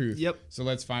baseline of truth. Yep. So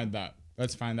let's find that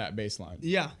baseline.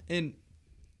 Yeah. And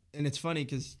it's funny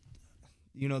because,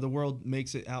 the world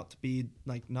makes it out to be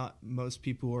like not most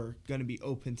people are going to be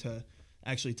open to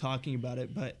actually talking about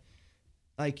it. But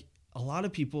like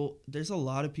there's a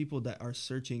lot of people that are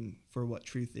searching for what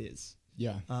truth is.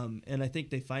 Yeah. And I think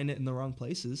they find it in the wrong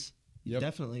places. Yep.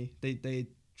 Definitely. They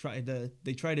try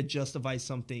to justify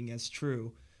something as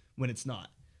true when it's not.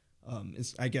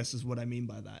 I guess is what I mean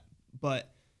by that.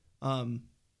 But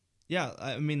yeah,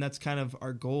 I mean that's kind of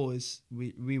our goal is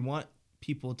we want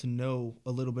people to know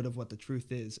a little bit of what the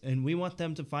truth is, and we want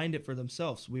them to find it for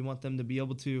themselves. We want them to be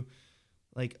able to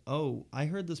like, oh, I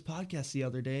heard this podcast the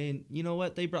other day, and you know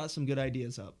what? They brought some good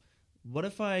ideas up. What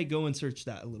if I go and search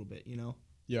that a little bit,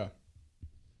 Yeah.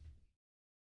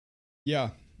 Yeah.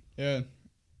 Yeah.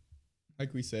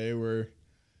 Like we say, we're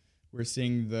we're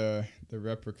seeing the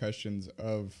repercussions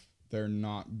of there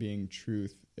not being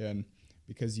truth, and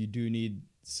because you do need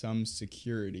some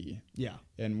security. Yeah.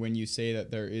 And when you say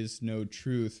that there is no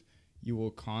truth, you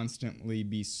will constantly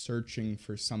be searching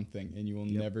for something, and you will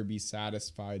never be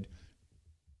satisfied.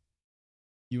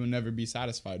 You will never be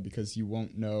satisfied because you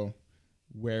won't know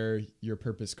where your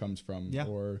purpose comes from,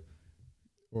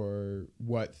 or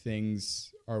what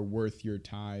things are worth your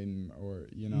time, or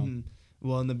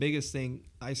Well, and the biggest thing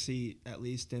I see, at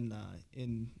least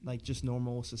in like just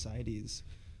normal societies,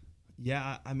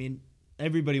 I mean,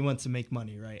 everybody wants to make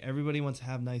money, right? Everybody wants to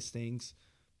have nice things,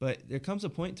 but there comes a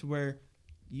point to where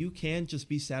you can just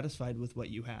be satisfied with what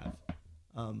you have.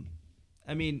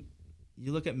 I mean,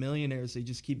 you look at millionaires; they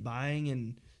just keep buying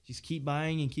and keep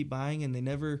buying, and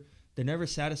they're never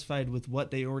satisfied with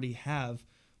what they already have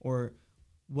or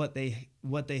what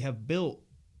they have built.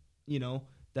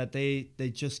 That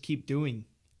they just keep doing,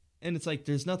 and it's like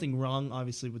there's nothing wrong,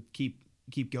 obviously, with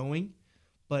keep going,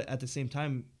 but at the same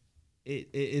time,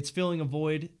 it's filling a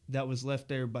void that was left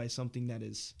there by something that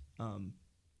is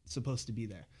supposed to be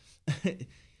there.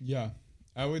 Yeah,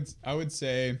 I would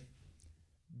say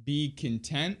be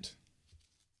content,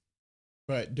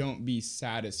 but don't be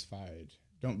satisfied.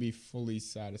 Don't be fully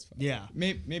satisfied. Yeah,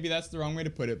 maybe that's the wrong way to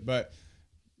put it, but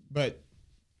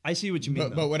I see what you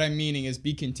mean. But what I'm meaning is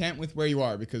be content with where you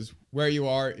are, because where you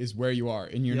are is where you are,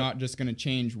 and you're not just going to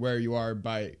change where you are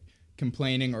by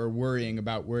complaining or worrying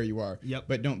about where you are. Yep.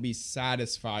 But don't be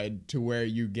satisfied to where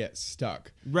you get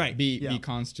stuck. Right. Be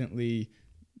constantly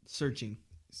searching.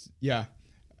 Yeah.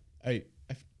 I've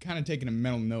kind of taken a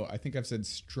mental note. I think I've said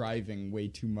striving way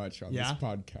too much on this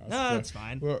podcast. No, that's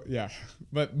fine. Well, yeah.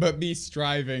 But be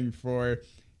striving for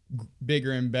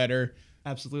bigger and better.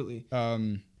 Absolutely.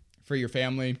 For your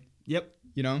family. Yep.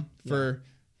 For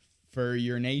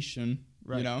your nation.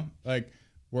 Right. Like,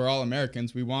 we're all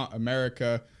Americans. We want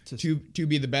America to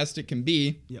be the best it can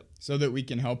be. Yep. So that we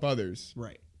can help others.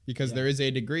 Right. Because there is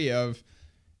a degree of,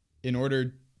 in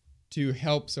order to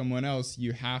help someone else,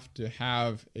 you have to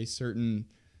have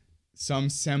some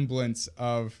semblance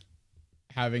of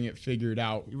having it figured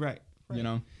out. Right.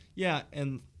 Yeah,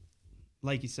 and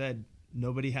like you said,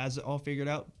 nobody has it all figured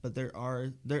out, but there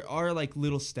are like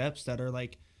little steps that are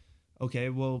like, okay,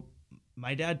 well,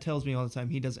 my dad tells me all the time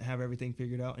he doesn't have everything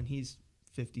figured out, and he's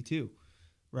 52,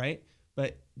 right?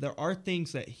 But there are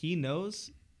things that he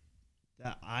knows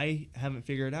that I haven't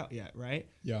figured out yet, right?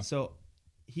 Yeah. So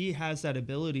he has that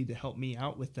ability to help me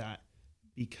out with that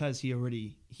because he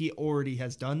already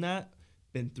has done that,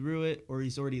 been through it, or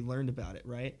he's already learned about it,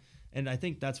 right? And I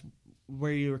think that's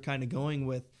where you were kind of going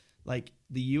with, like,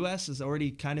 the U.S. has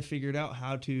already kind of figured out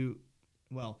how to,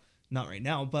 well, not right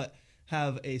now, but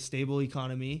have a stable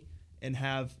economy and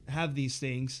have these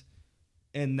things,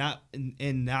 and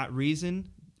that reason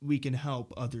we can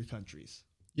help other countries.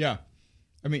 Yeah,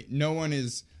 I mean, no one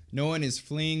is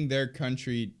fleeing their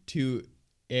country to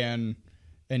a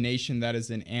nation that is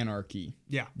in anarchy.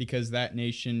 Yeah, because that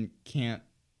nation can't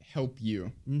help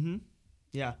you. Mm-hmm.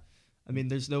 Yeah, I mean,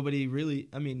 there's nobody really.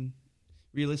 I mean,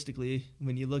 realistically,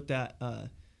 when you looked at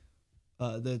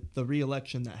the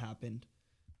re-election that happened,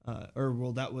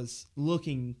 that was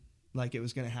looking like it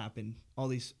was going to happen. All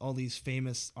these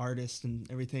famous artists and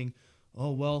everything.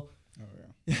 Oh well. Oh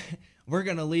yeah. We're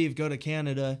gonna leave, go to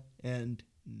Canada, and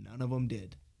none of them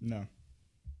did. No.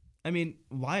 I mean,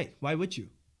 why? Why would you?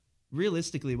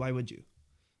 Realistically, why would you?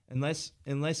 Unless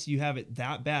you have it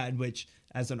that bad, which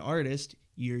as an artist,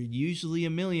 you're usually a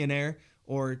millionaire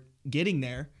or getting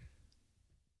there.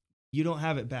 You don't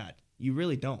have it bad. You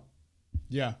really don't.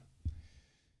 Yeah.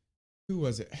 Who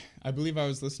was it? I believe I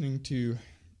was listening to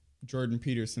Jordan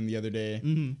Peterson the other day,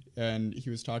 and he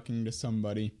was talking to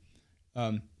somebody,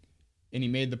 and he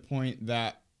made the point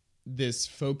that this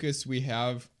focus we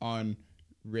have on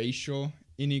racial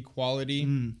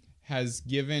inequality has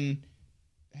given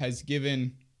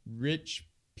rich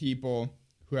people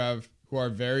who are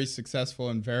very successful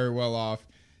and very well off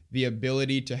the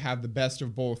ability to have the best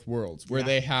of both worlds, where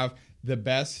they have the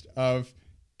best of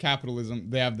capitalism,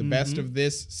 they have the best of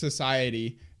this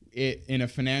society in a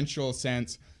financial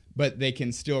sense, but they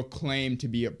can still claim to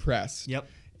be oppressed. Yep.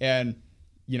 And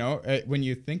when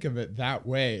you think of it that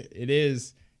way, it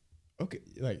is okay.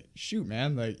 Like, shoot,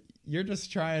 man, like, you're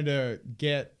just trying to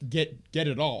get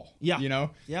it all. Yeah.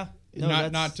 Yeah. No,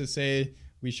 not to say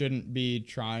we shouldn't be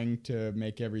trying to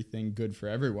make everything good for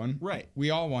everyone. Right.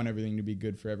 We all want everything to be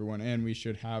good for everyone, and we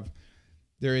should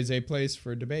there is a place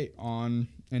for debate on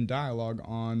and dialogue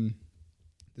on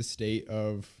the state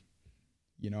of,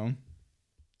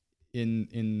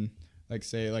 in like,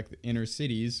 say, like the inner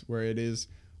cities where it is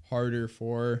harder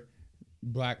for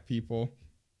Black people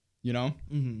you know?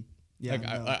 Mm-hmm. Yeah, like,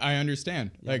 no. I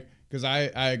understand. Yeah. Like, because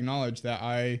I acknowledge that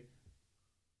I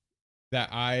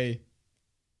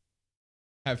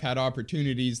have had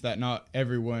opportunities that not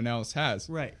everyone else has.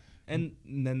 Right. And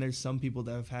then there's some people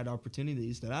that have had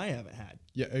opportunities that I haven't had.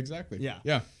 Yeah, exactly. Yeah.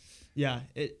 Yeah. Yeah.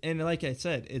 And like I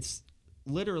said, it's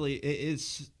literally, it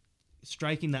is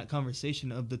striking that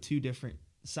conversation of the two different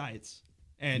sides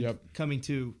and Yep. coming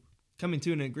to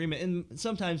an agreement. And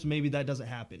sometimes maybe that doesn't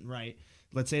happen, right?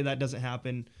 Let's say that doesn't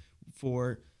happen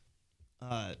for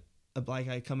a black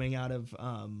guy coming out of,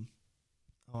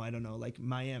 I don't know, like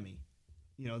Miami.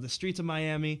 You know, the streets of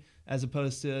Miami, as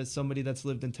opposed to somebody that's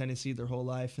lived in Tennessee their whole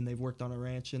life and they've worked on a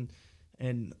ranch and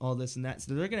all this and that.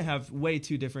 So they're going to have way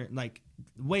different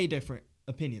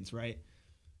opinions, right?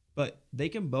 But they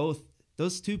can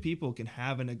those two people can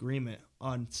have an agreement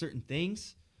on certain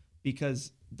things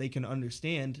because they can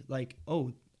understand, like,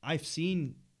 oh, I've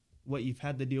seen what you've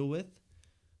had to deal with,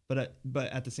 but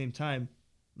at the same time,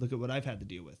 look at what I've had to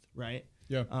deal with, right?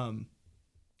 Yeah.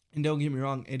 And don't get me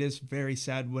wrong, it is very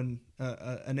sad when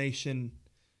a nation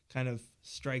kind of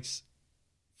strikes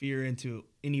fear into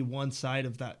any one side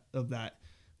of that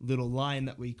little line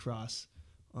that we cross.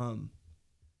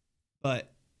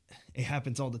 But it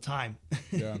happens all the time.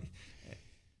 Yeah.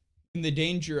 And the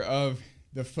danger of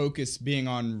the focus being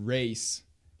on race,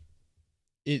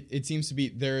 it seems to be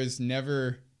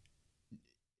the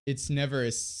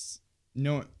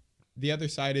other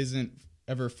side isn't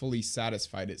ever fully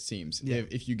satisfied, it seems. Yeah.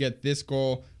 If you get this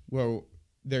goal, well,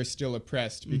 they're still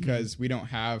oppressed because we don't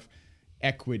have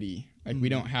equity. Like, we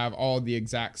don't have all the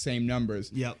exact same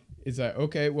numbers. Yep. Is that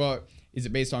okay? Well, is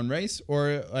it based on race,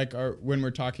 or like, when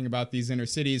we're talking about these inner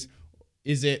cities,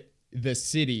 is it the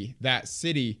city that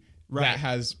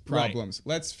has problems?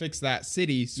 Right. Let's fix that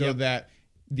city so that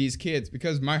these kids,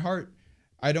 because my heart,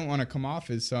 I don't want to come off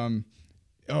as some,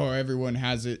 everyone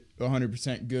has it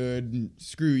 100% good, and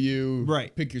screw you,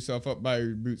 right? Pick yourself up by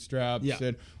your bootstraps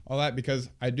and all that, because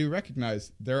I do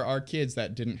recognize there are kids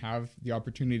that didn't have the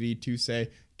opportunity to, say,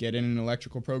 get in an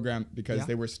electrical program because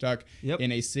they were stuck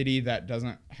in a city that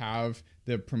doesn't have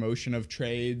the promotion of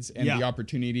trades and the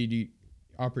opportunity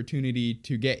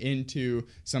to get into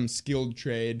some skilled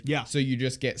trade. Yeah. So you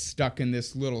just get stuck in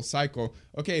this little cycle.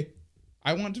 Okay,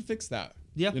 I want to fix that.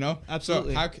 Yeah, you know,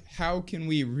 absolutely. So how can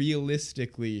we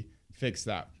realistically fix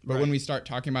that? But when we start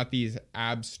talking about these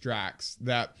abstracts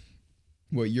that,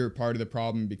 well, you're part of the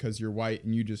problem because you're white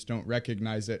and you just don't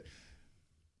recognize it.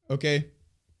 Okay,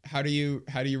 how do you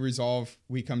resolve?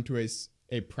 We come to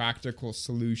a practical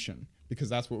solution, because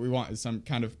that's what we want, is some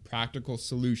kind of practical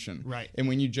solution. Right. And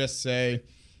when you just say,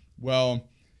 well,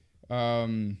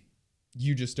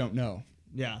 you just don't know.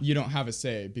 Yeah. You don't have a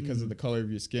say because of the color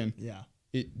of your skin. Yeah.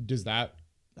 Does that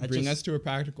bring us to a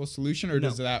practical solution, or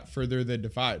does that further the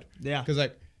divide? Yeah.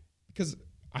 Because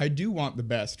I do want the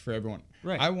best for everyone.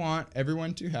 Right. I want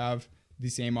everyone to have the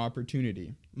same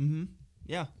opportunity. Mm-hmm.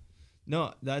 Yeah.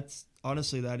 No, that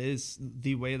is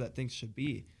the way that things should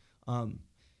be. And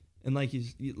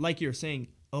like you're saying,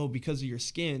 because of your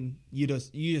skin, you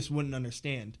just wouldn't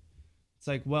understand. It's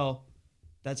like, well,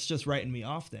 that's just writing me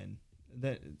off then.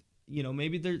 That, you know,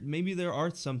 maybe there are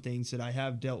some things that I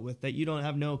have dealt with that you don't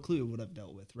have no clue what I've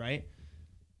dealt with, right?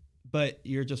 But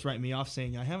you're just writing me off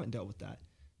saying I haven't dealt with that.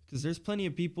 Because there's plenty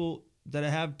of people that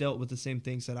have dealt with the same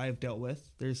things that I have dealt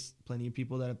with. There's plenty of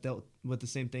people that have dealt with the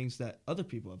same things that other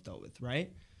people have dealt with,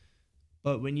 right?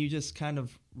 But when you just kind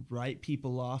of write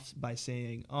people off by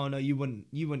saying, "Oh no, you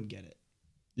wouldn't get it."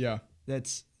 Yeah.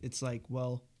 It's like,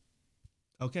 well,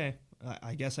 okay,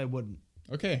 I guess I wouldn't.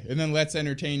 Okay, and then let's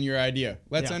entertain your idea.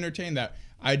 Let's entertain that.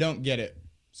 I don't get it.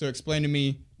 So explain to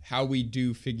me how we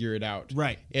do figure it out.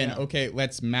 Right. And okay,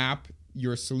 let's map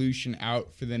your solution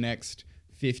out for the next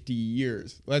 50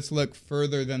 years. Let's look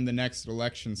further than the next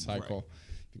election cycle,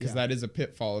 because that is a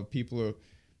pitfall of people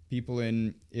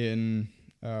in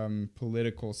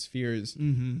political spheres.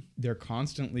 Mm-hmm. They're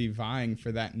constantly vying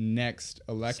for that next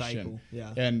election.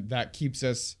 Cycle. And that keeps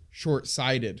us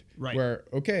short-sighted. Right. Where,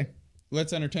 okay,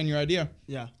 let's entertain your idea.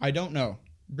 Yeah. I don't know.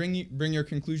 Bring your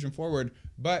conclusion forward.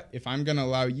 But if I'm going to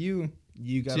allow you,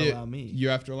 you got to allow me. You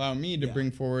have to allow me to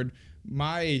bring forward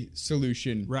my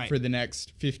solution for the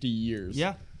next 50 years.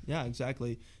 Yeah. Yeah,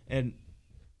 exactly. And,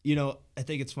 you know, I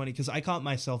think it's funny because I caught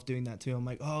myself doing that too. I'm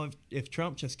like, oh, if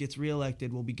Trump just gets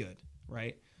reelected, we'll be good.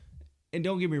 Right. And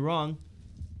don't get me wrong,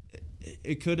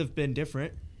 it could have been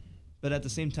different. But at the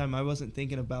same time, I wasn't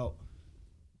thinking about,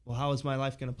 well, how is my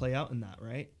life going to play out in that,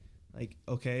 right? Like,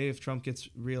 okay, if Trump gets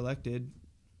reelected,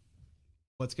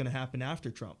 what's going to happen after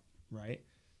Trump, right?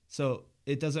 So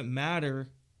it doesn't matter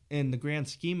in the grand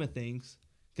scheme of things,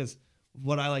 because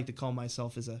what I like to call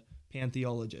myself is a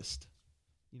pantheologist.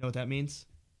 You know what that means?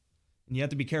 And you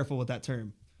have to be careful with that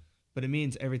term, but it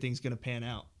means everything's going to pan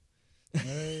out.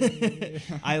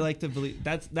 I like to believe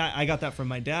that I got that from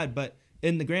my dad, but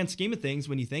in the grand scheme of things,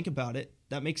 when you think about it,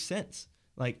 that makes sense.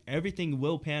 Like, everything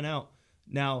will pan out.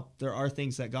 Now, there are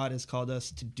things that God has called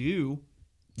us to do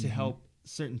to help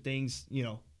certain things,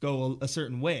 go a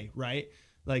certain way, right?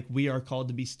 Like, we are called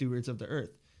to be stewards of the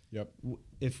earth. Yep.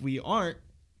 If we aren't,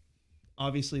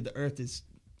 obviously the earth is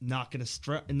not going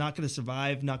to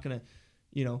survive, not going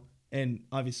to, and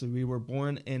obviously we were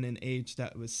born in an age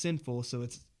that was sinful, so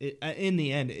in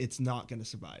the end, it's not going to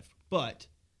survive. But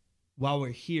while we're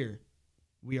here,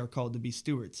 we are called to be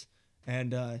stewards.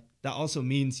 And that also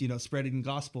means, spreading the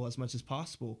gospel as much as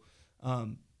possible,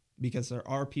 because there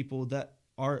are people that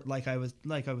are, like I was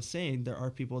saying, there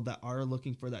are people that are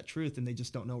looking for that truth, and they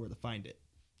just don't know where to find it.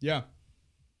 Yeah.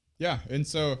 Yeah. And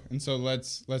so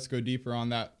let's go deeper on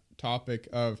that topic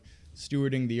of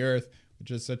stewarding the earth,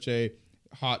 which is such a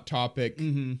hot topic.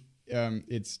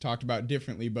 It's talked about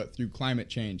differently, but through climate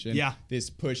change and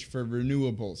this push for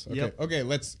renewables. Okay,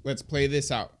 let's play this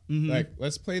out.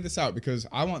 Let's play this out, because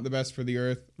I want the best for the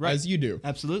earth, as you do.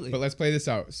 Absolutely. But let's play this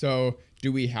out. So,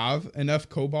 do we have enough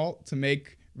cobalt to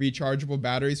make rechargeable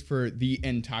batteries for the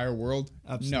entire world?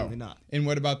 Absolutely not. And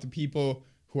what about the people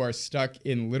who are stuck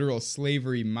in literal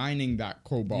slavery mining that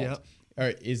cobalt?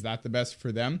 Is that the best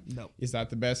for them? No. Is that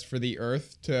the best for the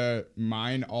earth to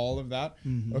mine all of that?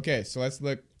 Okay, so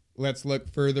let's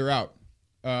look further out.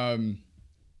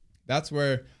 That's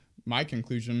where my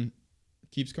conclusion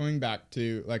keeps coming back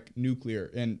to, like,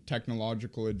 nuclear and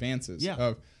technological advances.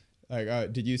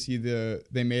 Did you see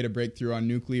they made a breakthrough on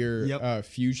nuclear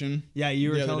fusion? Yeah,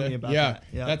 you were telling me about that.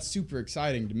 Yeah, that's super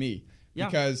exciting to me,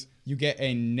 because you get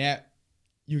a net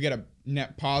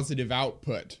positive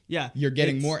output. Yeah, you're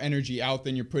getting more energy out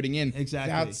than you're putting in.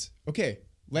 Exactly. That's okay.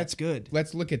 That's good.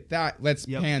 Let's look at that. Let's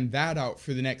pan that out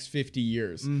for the next 50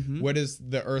 years. What does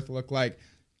the earth look like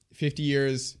 50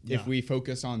 years if we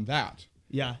focus on that?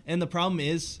 Yeah, and the problem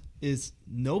is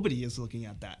nobody is looking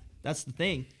at that. That's the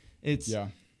thing. It's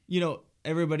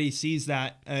everybody sees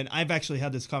that, and I've actually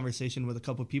had this conversation with a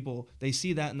couple of people. They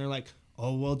see that and they're like,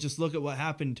 "Oh, well, just look at what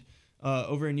happened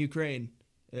over in Ukraine."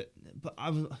 But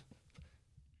I was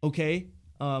okay.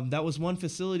 That was one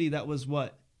facility that was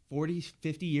 40,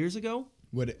 50 years ago.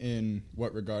 In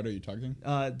what regard are you talking?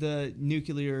 The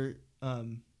nuclear.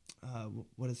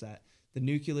 What is that? The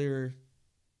nuclear.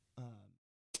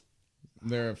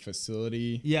 Their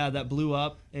facility. Yeah, that blew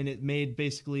up, and it made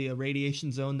basically a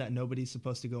radiation zone that nobody's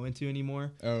supposed to go into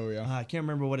anymore. Oh yeah. I can't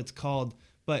remember what it's called,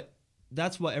 but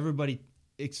that's what everybody.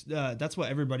 That's what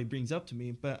everybody brings up to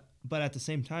me. But at the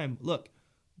same time, look,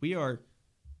 we are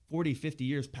 40, 50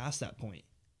 years past that point.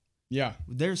 Yeah.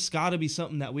 There's got to be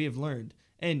something that we have learned.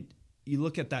 And you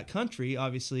look at that country,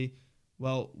 obviously,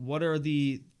 well, what are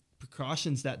the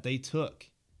precautions that they took?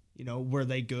 Were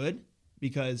they good?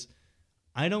 Because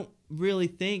I don't really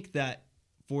think that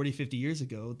 40, 50 years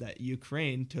ago that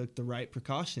Ukraine took the right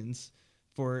precautions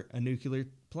for a nuclear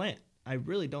plant. I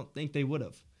really don't think they would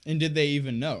have. And did they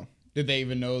even know? Did they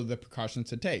even know the precautions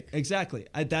to take? Exactly.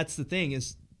 That's the thing,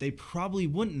 is they probably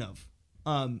wouldn't have.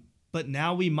 But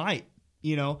now we might,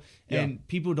 and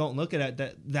people don't look at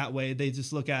it that way. They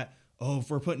just look at, if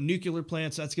we're putting nuclear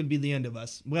plants, that's going to be the end of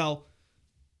us. Well,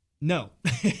 no,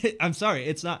 I'm sorry.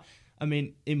 It's not. I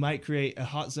mean, it might create a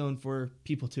hot zone for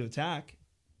people to attack.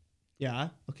 Yeah.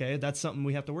 Okay. That's something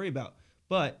we have to worry about.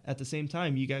 But at the same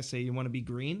time, you guys say you want to be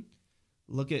green.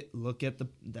 Look at the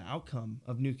outcome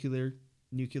of nuclear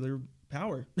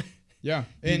power. Yeah.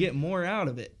 You get more out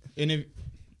of it. And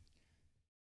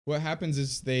what happens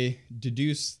is they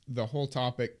deduce the whole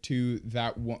topic to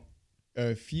that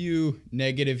a few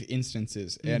negative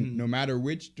instances. And no matter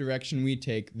which direction we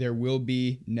take, there will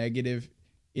be negative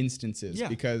instances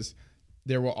because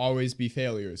there will always be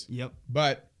failures. Yep.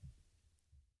 But,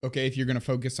 okay, if you're going to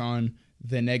focus on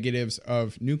the negatives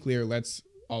of nuclear, let's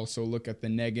also look at the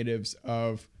negatives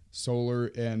of solar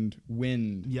and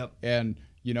wind. Yep. And,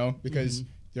 because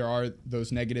there are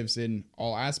those negatives in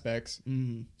all aspects.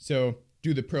 So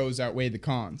do the pros outweigh the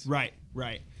cons? Right.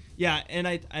 Yeah, and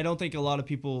I don't think a lot of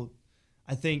people,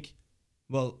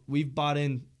 we've bought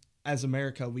in, as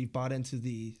America, we've bought into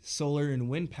the solar and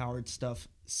wind powered stuff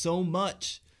so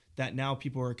much that now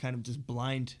people are kind of just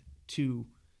blind to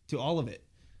all of it.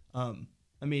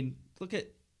 I mean,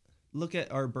 look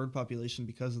at our bird population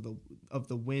because of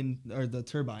the wind or the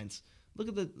turbines.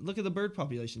 Look at the bird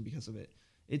population because of it.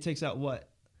 It takes out what?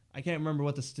 I can't remember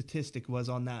what the statistic was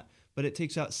on that, but it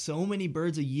takes out so many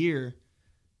birds a year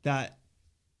that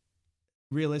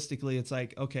realistically it's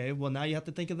like, okay, well, now you have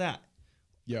to think of that.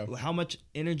 Yeah. How much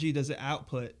energy does it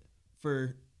output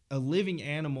for a living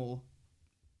animal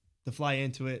to fly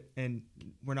into it, and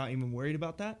we're not even worried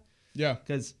about that? Yeah.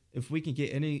 Because if we can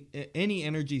get any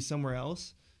energy somewhere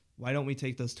else, why don't we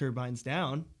take those turbines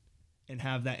down and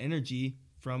have that energy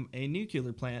from a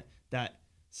nuclear plant that,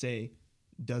 say,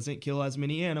 doesn't kill as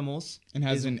many animals and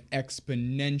has an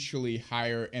exponentially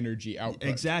higher energy output.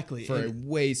 Exactly. For a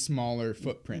way smaller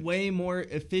footprint. Way more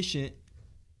efficient,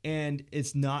 and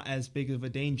it's not as big of a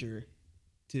danger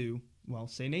to, well,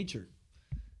 say, nature.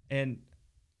 And,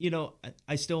 you know,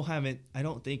 I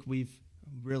don't think we've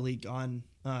really gone,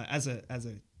 as a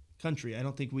country, I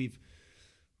don't think we've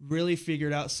really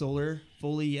figured out solar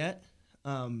fully yet.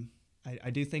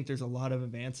 I do think there's a lot of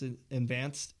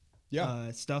advanced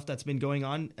stuff that's been going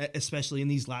on, especially in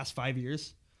these last 5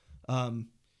 years.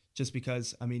 Just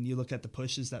because, I mean, you look at the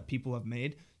pushes that people have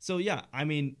made. So, yeah, I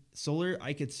mean, solar,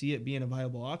 I could see it being a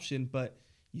viable option, but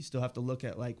you still have to look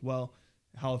at, like, well,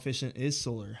 how efficient is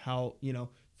solar? How, you know,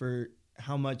 for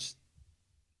how much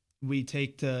we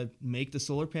take to make the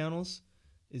solar panels,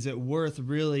 is it worth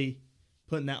really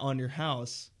putting that on your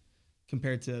house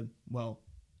compared to, well,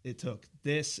 it took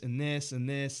this and this and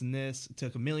this and this. It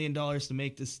took $1 million to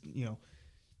make this, you know.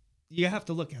 You have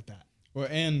to look at that. Well,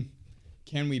 and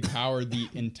can we power the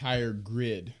entire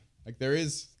grid? Like, there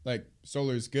is, like,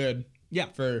 solar is good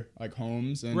for, like,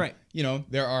 homes. And, you know,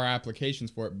 there are applications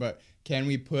for it. But can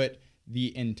we put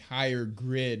the entire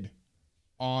grid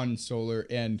on solar,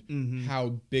 and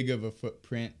how big of a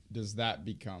footprint does that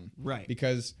become? Right.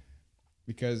 Because,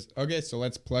 okay, so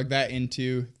let's plug that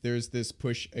into, there's this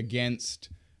push against,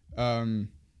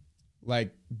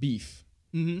 like, beef.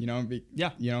 You know,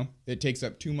 you know, it takes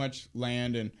up too much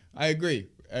land, and I agree.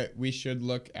 We should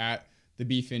look at the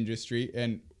beef industry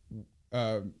and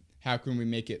how can we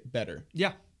make it better?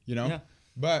 Yeah. You know? Yeah.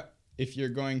 But if you're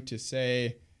going to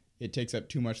say it takes up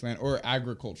too much land, or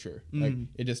agriculture, like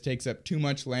it just takes up too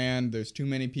much land, there's too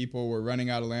many people, we're running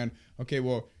out of land. Okay,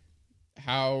 well,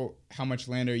 how much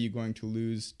land are you going to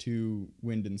lose to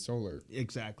wind and solar?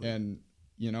 Exactly. And,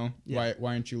 you know, why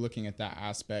aren't you looking at that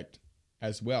aspect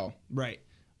as well? Right.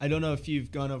 I don't know if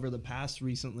you've gone over the pass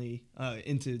recently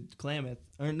into Klamath,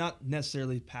 or not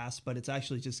necessarily past, but it's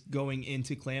actually just going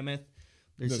into Klamath.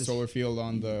 There's the solar field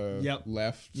on the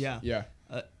left. Yeah. Yeah.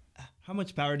 How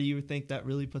much power do you think that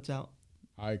really puts out?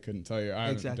 I couldn't tell you. I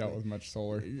haven't dealt with much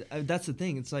solar. That's the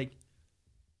thing. It's like,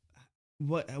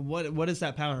 what is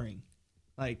that powering?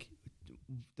 Like,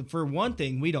 for one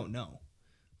thing, we don't know.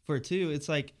 For two, it's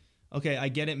like, okay, I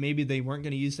get it. Maybe they weren't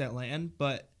going to use that land,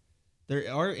 but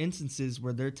there are instances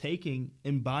where they're taking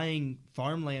and buying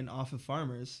farmland off of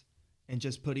farmers and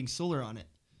just putting solar on it.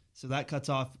 So that cuts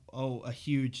off, a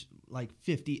huge, like,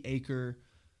 50-acre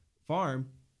farm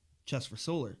just for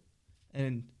solar.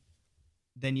 And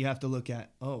then you have to look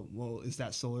at, is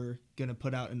that solar going to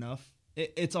put out enough?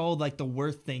 It's all like the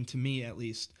worth thing to me, at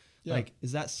least. Yeah. Like,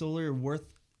 is that solar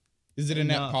worth Is it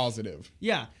enough? A net positive?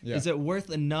 Yeah. Is it worth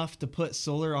enough to put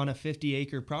solar on a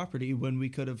 50-acre property when we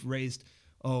could have raised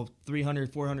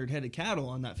 300, 400 head of cattle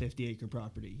on that 50-acre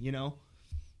property, you know?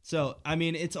 So, I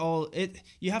mean,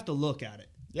 you have to look at it.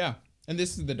 Yeah. And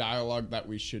this is the dialogue that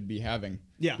we should be having.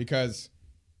 Yeah. Because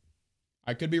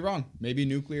I could be wrong. Maybe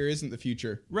nuclear isn't the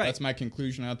future. Right. That's my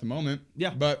conclusion at the moment.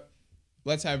 Yeah. But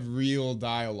let's have real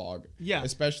dialogue. Yeah.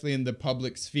 Especially in the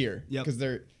public sphere. Yep. Because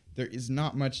there is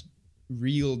not much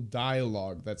real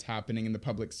dialogue that's happening in the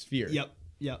public sphere.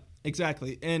 Yep.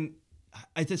 Exactly. And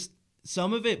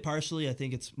some of it, partially, I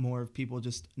think it's more of people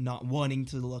just not wanting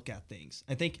to look at things.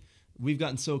 I think we've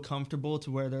gotten so comfortable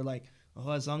to where they're like,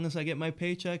 as long as I get my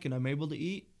paycheck and I'm able to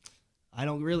eat, I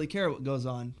don't really care what goes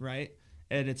on, right?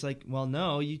 And it's like, well,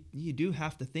 no, you do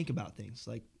have to think about things.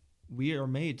 Like, we are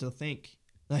made to think.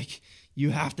 Like, you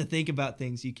have to think about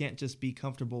things. You can't just be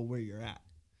comfortable where you're at.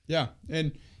 Yeah.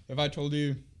 And if I told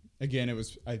you, again,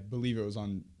 I believe it was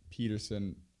on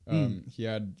Peterson. He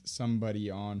had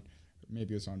somebody on,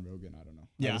 maybe it was on Rogan, I don't know.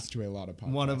 Yeah. I listen to a lot of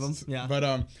podcasts. One of them, yeah.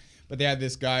 But they had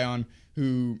this guy on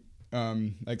who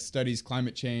like studies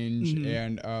climate change,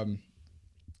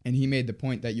 and he made the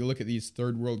point that you look at these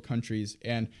third world countries,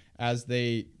 and as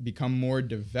they become more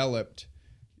developed,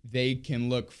 they can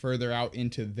look further out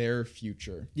into their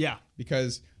future. Yeah.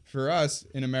 Because for us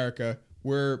in America,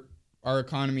 our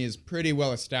economy is pretty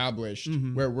well established,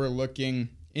 where we're looking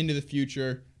into the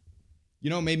future, you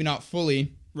know, maybe not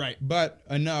fully, right, but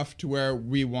enough to where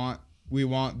we want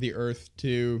the earth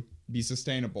to be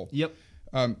sustainable. Yep.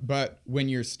 But when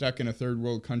you're stuck in a third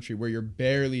world country where you're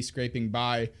barely scraping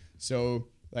by, so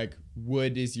like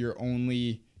wood is your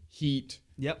only heat,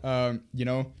 yep, you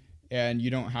know, and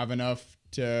you don't have enough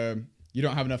to you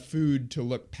don't have enough food to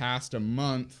look past a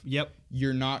month, Yep.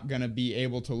 you're not going to be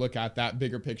able to look at that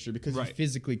bigger picture because you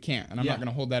physically can't. And I'm not going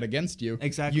to hold that against you.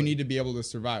 Exactly. You need to be able to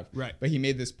survive. Right. But he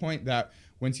made this point that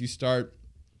once you start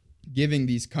giving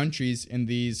these countries and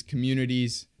these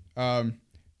communities, natural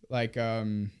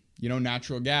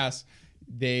gas,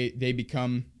 they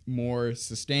become more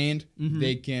sustained. Mm-hmm.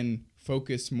 They can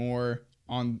focus more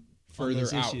on further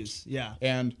out. Issues. Yeah.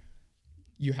 And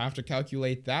you have to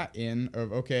calculate that in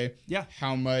of, okay,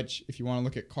 how much, if you want to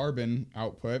look at carbon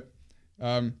output,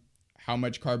 how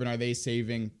much carbon are they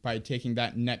saving by taking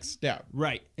that next step?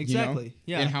 Right. Exactly. You know?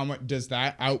 Yeah. And how much does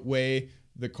that outweigh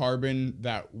the carbon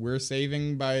that we're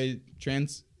saving by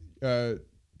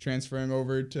transferring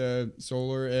over to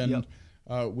solar and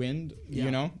wind, you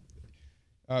know?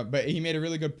 But he made a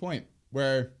really good point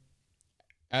where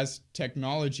as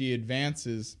technology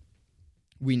advances,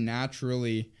 we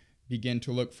naturally begin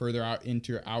to look further out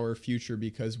into our future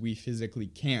because we physically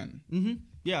can. Mm-hmm.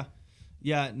 Yeah.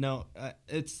 Yeah. No,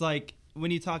 it's like when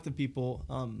you talk to people,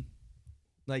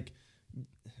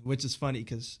 which is funny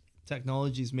because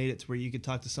technology's made it to where you could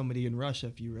talk to somebody in Russia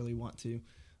if you really want to.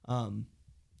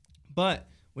 But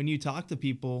when you talk to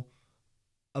people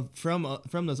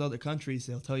from those other countries,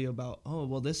 they'll tell you about, oh,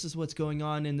 well, this is what's going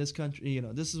on in this country. You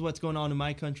know, this is what's going on in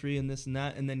my country and this and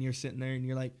that. And then you're sitting there and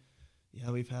you're like, yeah,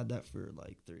 we've had that for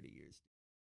like 30 years.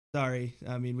 Sorry.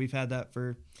 I mean, we've had that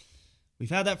forever.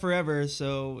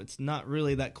 So it's not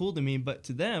really that cool to me, but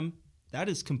to them, that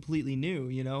is completely new,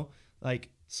 you know, like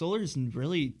solar is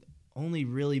really only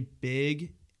really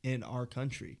big in our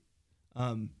country,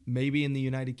 maybe in the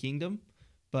United Kingdom.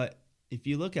 But if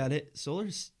you look at it,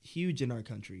 solar's huge in our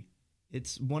country.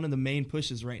 It's one of the main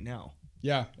pushes right now.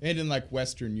 Yeah. And in like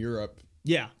Western Europe.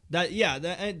 Yeah.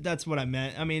 That's what I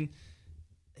meant. I mean,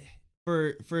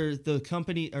 for the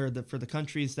company or for the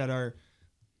countries that are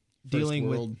dealing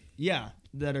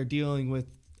with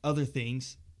other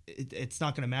things, it's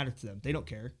not going to matter to them. They don't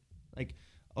care. Like,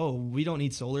 oh, we don't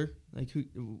need solar. Like,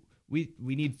 we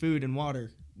need food and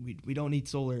water. We don't need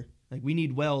solar. Like, we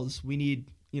need wells. We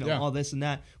need all this and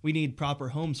that. We need proper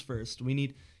homes first. We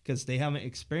need, because they haven't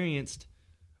experienced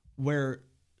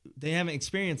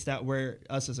that where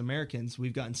us as Americans,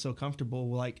 we've gotten so comfortable.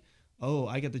 We're like, oh,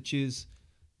 I get to choose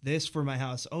this for my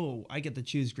house. Oh, I get to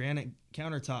choose granite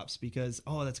countertops because,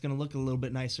 oh, that's going to look a little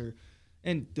bit nicer.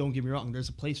 And don't get me wrong, there's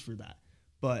a place for that.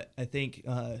 But I think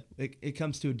it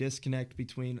comes to a disconnect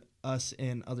between us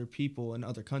and other people in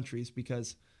other countries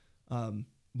because,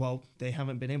 they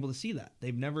haven't been able to see that.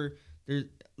 They're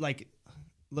like,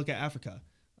 look at Africa.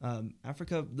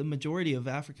 Africa, the majority of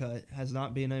Africa has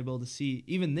not been able to see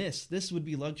even this. This would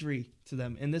be luxury to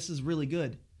them, and this is really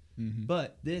good. Mm-hmm.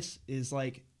 But this is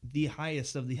like the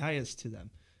highest of the highest to them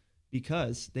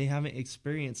because they haven't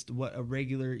experienced what a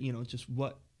regular, just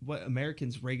what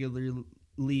Americans regularly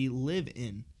live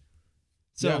in.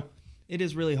 So it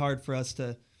is really hard for us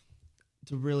to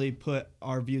really put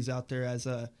our views out there as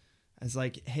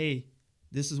like, hey,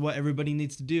 this is what everybody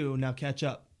needs to do. Now catch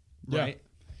up. Right.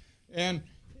 And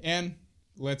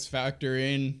let's factor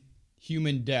in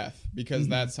human death because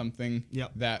that's something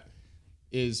that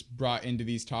is brought into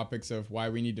these topics of why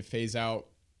we need to phase out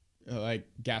like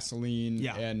gasoline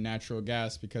and natural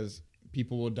gas because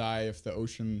people will die if the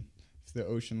ocean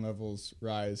levels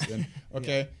rise. And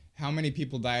how many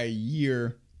people die a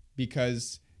year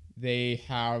because they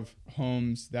have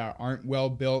homes that aren't well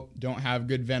built, don't have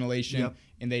good ventilation,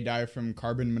 and they die from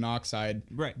carbon monoxide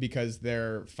because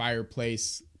their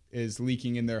fireplace is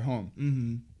leaking in their home.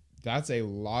 Mm-hmm. That's a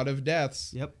lot of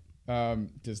deaths. Yep.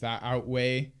 Does that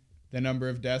outweigh the number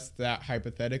of deaths that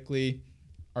hypothetically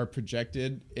are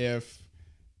projected if,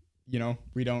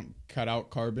 we don't cut out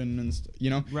carbon and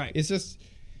Right.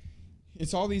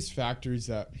 It's all these factors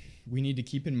that we need to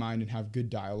keep in mind and have good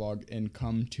dialogue and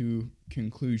come to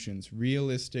conclusions,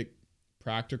 realistic,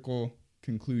 practical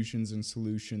conclusions and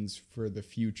solutions for the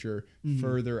future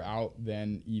further out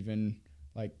than even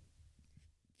like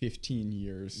 15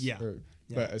 years.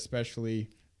 But especially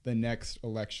the next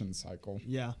election cycle.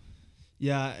 Yeah.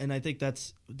 Yeah. And I think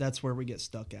that's where we get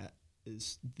stuck at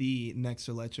is the next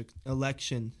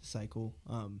election cycle.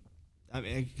 I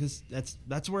mean, because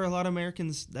that's where a lot of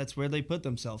Americans, that's where they put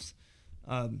themselves.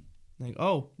 Like,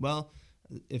 oh, well,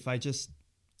 if I just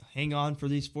hang on for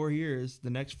these 4 years,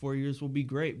 the next 4 years will be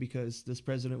great because this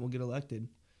president will get elected.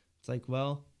 It's like,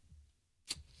 well,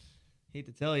 hate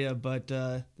to tell you, but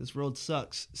this world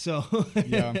sucks. So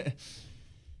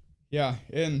yeah,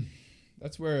 and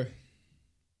that's where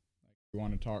we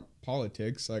want to talk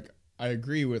politics. Like, I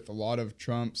agree with a lot of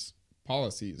Trump's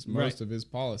policies, most of his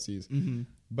policies,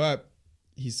 but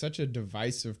he's such a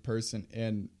divisive person,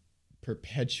 and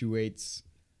perpetuates,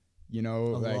 a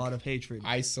like lot of hatred,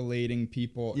 isolating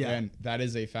people. Yeah. And that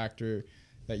is a factor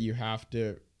that you have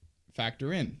to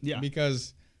factor in. Yeah.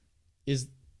 Because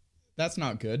that's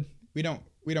not good. We don't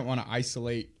want to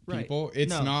isolate people. Right.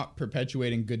 It's No. not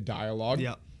perpetuating good dialogue.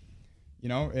 Yeah.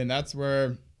 And that's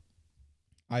where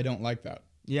I don't like that.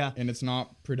 Yeah. And it's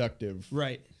not productive.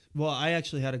 Right. Well, I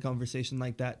actually had a conversation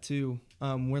like that too,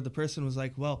 where the person was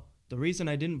like, well, the reason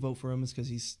I didn't vote for him is because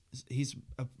he's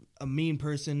a mean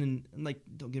person. And like,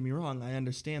 don't get me wrong, I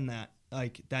understand that.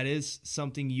 Like, that is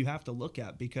something you have to look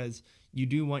at, because you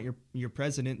do want your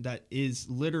president that is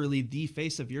literally the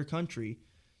face of your country.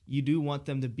 You do want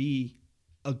them to be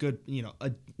a good,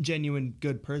 a genuine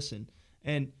good person.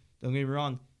 And don't get me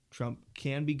wrong, Trump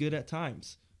can be good at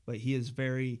times, but he is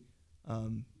very,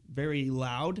 very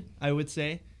loud, I would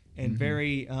say, and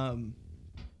very, I'm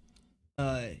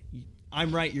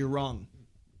right, you're wrong.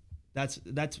 That's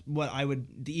what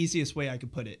the easiest way I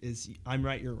could put it is, I'm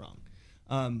right, you're wrong.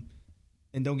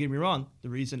 And don't get me wrong, the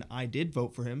reason I did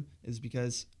vote for him is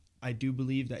because I do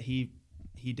believe that he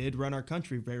did run our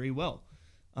country very well.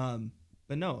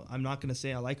 But no, I'm not going to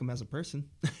say I like him as a person.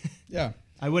 Yeah.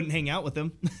 I wouldn't hang out with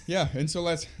him. Yeah. And so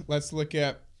let's look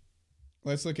at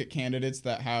candidates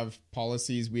that have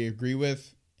policies we agree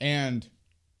with and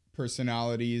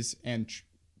personalities and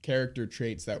character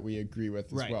traits that we agree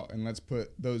with as well. And let's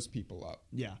put those people up.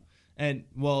 Yeah. And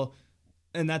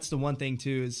that's the one thing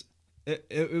too, is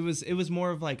it was more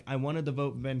of like, I wanted to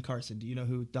vote Ben Carson. Do you know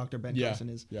who Dr. Ben Carson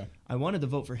is? Yeah. I wanted to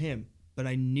vote for him, but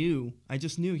I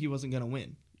just knew he wasn't going to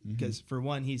win, because for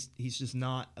one, he's just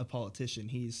not a politician.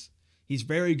 He's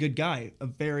very good guy, a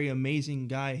very amazing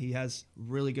guy. He has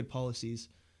really good policies.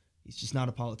 He's just not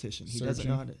a politician. He doesn't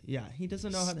know how to. Yeah, he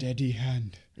doesn't know how to. Steady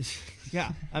hand.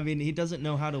 Yeah, I mean, he doesn't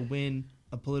know how to win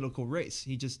a political race.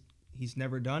 He's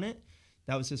never done it.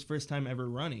 That was his first time ever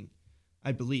running,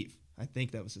 I believe. I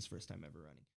think that was his first time ever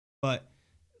running. But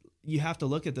you have to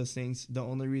look at those things. The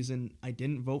only reason I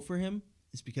didn't vote for him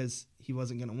is because he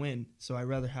wasn't going to win. So I'd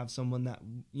rather have someone that,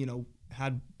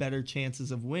 had better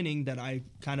chances of winning, that I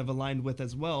kind of aligned with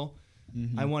as well.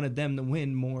 I wanted them to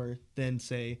win more than,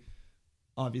 say,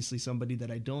 obviously somebody that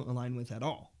I don't align with at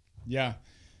all. Yeah.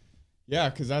 Yeah,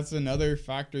 because that's another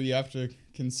factor you have to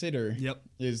consider. Yep.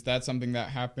 Is that something that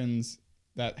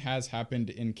has happened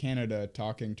in Canada,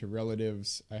 talking to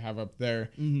relatives I have up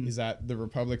there, is that the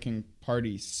Republican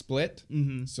Party split.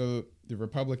 So the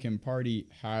Republican Party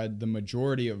had the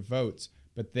majority of votes,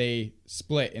 but they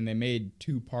split and they made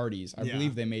two parties. I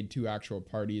believe they made two actual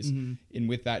parties. And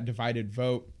with that divided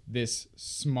vote, this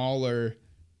smaller,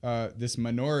 this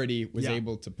minority was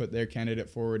able to put their candidate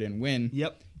forward and win.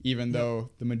 Yep. Even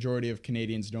though the majority of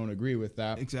Canadians don't agree with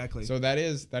that. Exactly. So that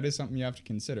is something you have to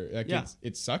consider. Like,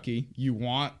 it's sucky. You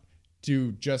want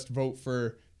to just vote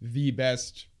for the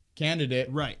best candidate,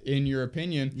 in your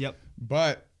opinion. Yep.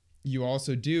 But you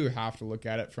also do have to look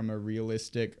at it from a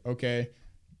realistic, okay,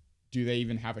 do they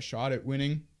even have a shot at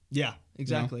winning? Yeah,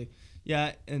 exactly.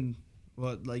 Yeah, and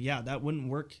that wouldn't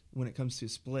work when it comes to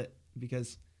split,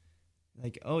 because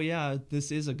like, oh yeah,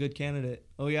 this is a good candidate.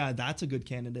 Oh yeah, that's a good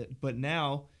candidate. But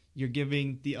now you're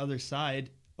giving the other side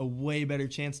a way better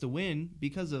chance to win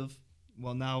because of,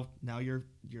 well, now your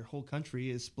whole country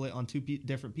is split on two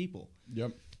different people.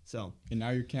 Yep. So. And now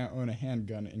you can't own a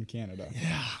handgun in Canada.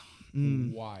 Yeah.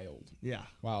 Wild. Yeah.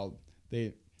 Wild.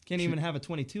 They can't even have a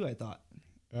 22, I thought.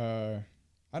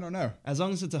 I don't know. As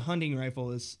long as it's a hunting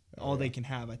rifle is all they can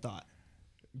have, I thought.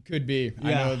 Could be.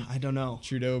 Yeah, I don't know.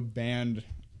 Trudeau banned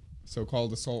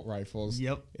so-called assault rifles.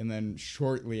 Yep. And then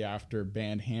shortly after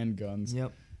banned handguns.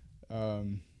 Yep.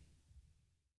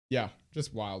 Yeah,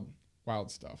 just wild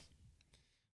stuff.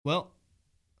 Well,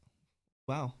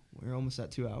 wow, we're almost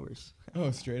at 2 hours.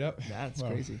 Oh, straight up? That's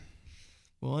crazy.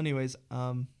 Well, anyways,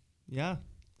 yeah.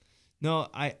 No,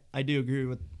 I do agree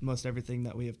with most everything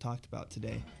that we have talked about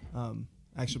today.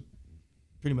 Actually,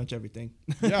 pretty much everything.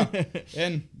 Yeah,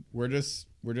 and we're just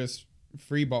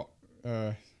free ball.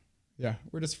 Yeah,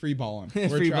 we're just free balling. We're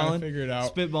free trying balling, to figure it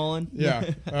out. Spitballing.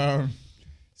 Yeah.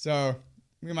 So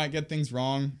we might get things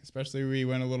wrong, especially we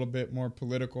went a little bit more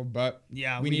political, but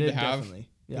we need to have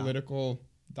political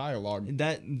dialogue.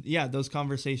 Those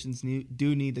conversations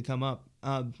do need to come up.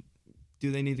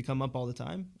 Do they need to come up all the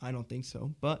time? I don't think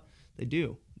so, but they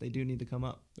do. They do need to come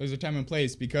up. There's a time and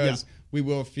place, because we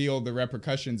will feel the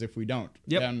repercussions if we don't.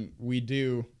 Yep. And we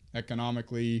do,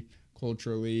 economically,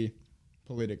 culturally,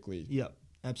 politically. Yep,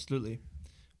 absolutely.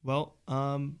 Well,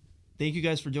 thank you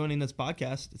guys for joining this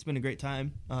podcast. It's been a great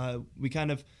time. We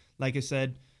kind of, like I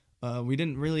said, We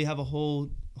didn't really have a whole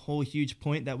huge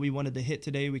point that we wanted to hit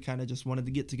today. We kind of just wanted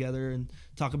to get together and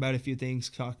talk about a few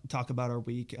things, talk about our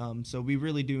week. So we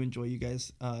really do enjoy you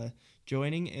guys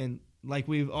joining. And like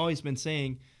we've always been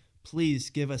saying, please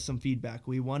give us some feedback.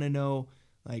 We want to know,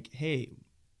 like, hey,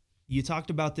 you talked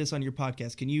about this on your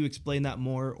podcast. Can you explain that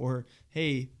more? Or,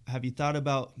 hey, have you thought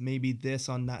about maybe this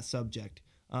on that subject?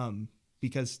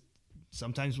 Because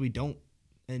sometimes we don't,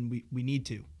 and we need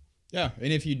to. Yeah,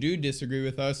 and if you do disagree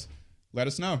with us, let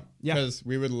us know. Yeah. Because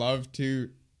we would love to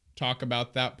talk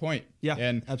about that point. Yeah,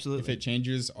 and absolutely. If it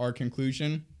changes our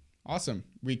conclusion, awesome.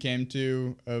 We came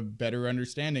to a better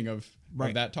understanding of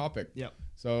that topic. Yeah.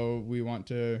 So we want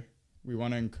to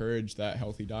encourage that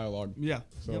healthy dialogue. Yeah.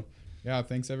 So yeah,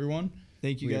 thanks everyone.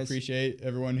 Thank you, guys. We appreciate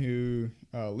everyone who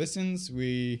listens.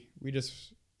 We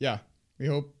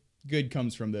hope good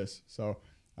comes from this. So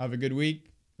have a good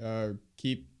week.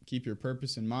 Keep your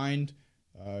purpose in mind.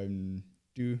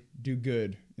 Do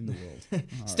good in the world.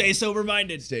 Stay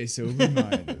sober-minded. Stay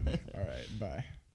sober-minded. All right. Bye.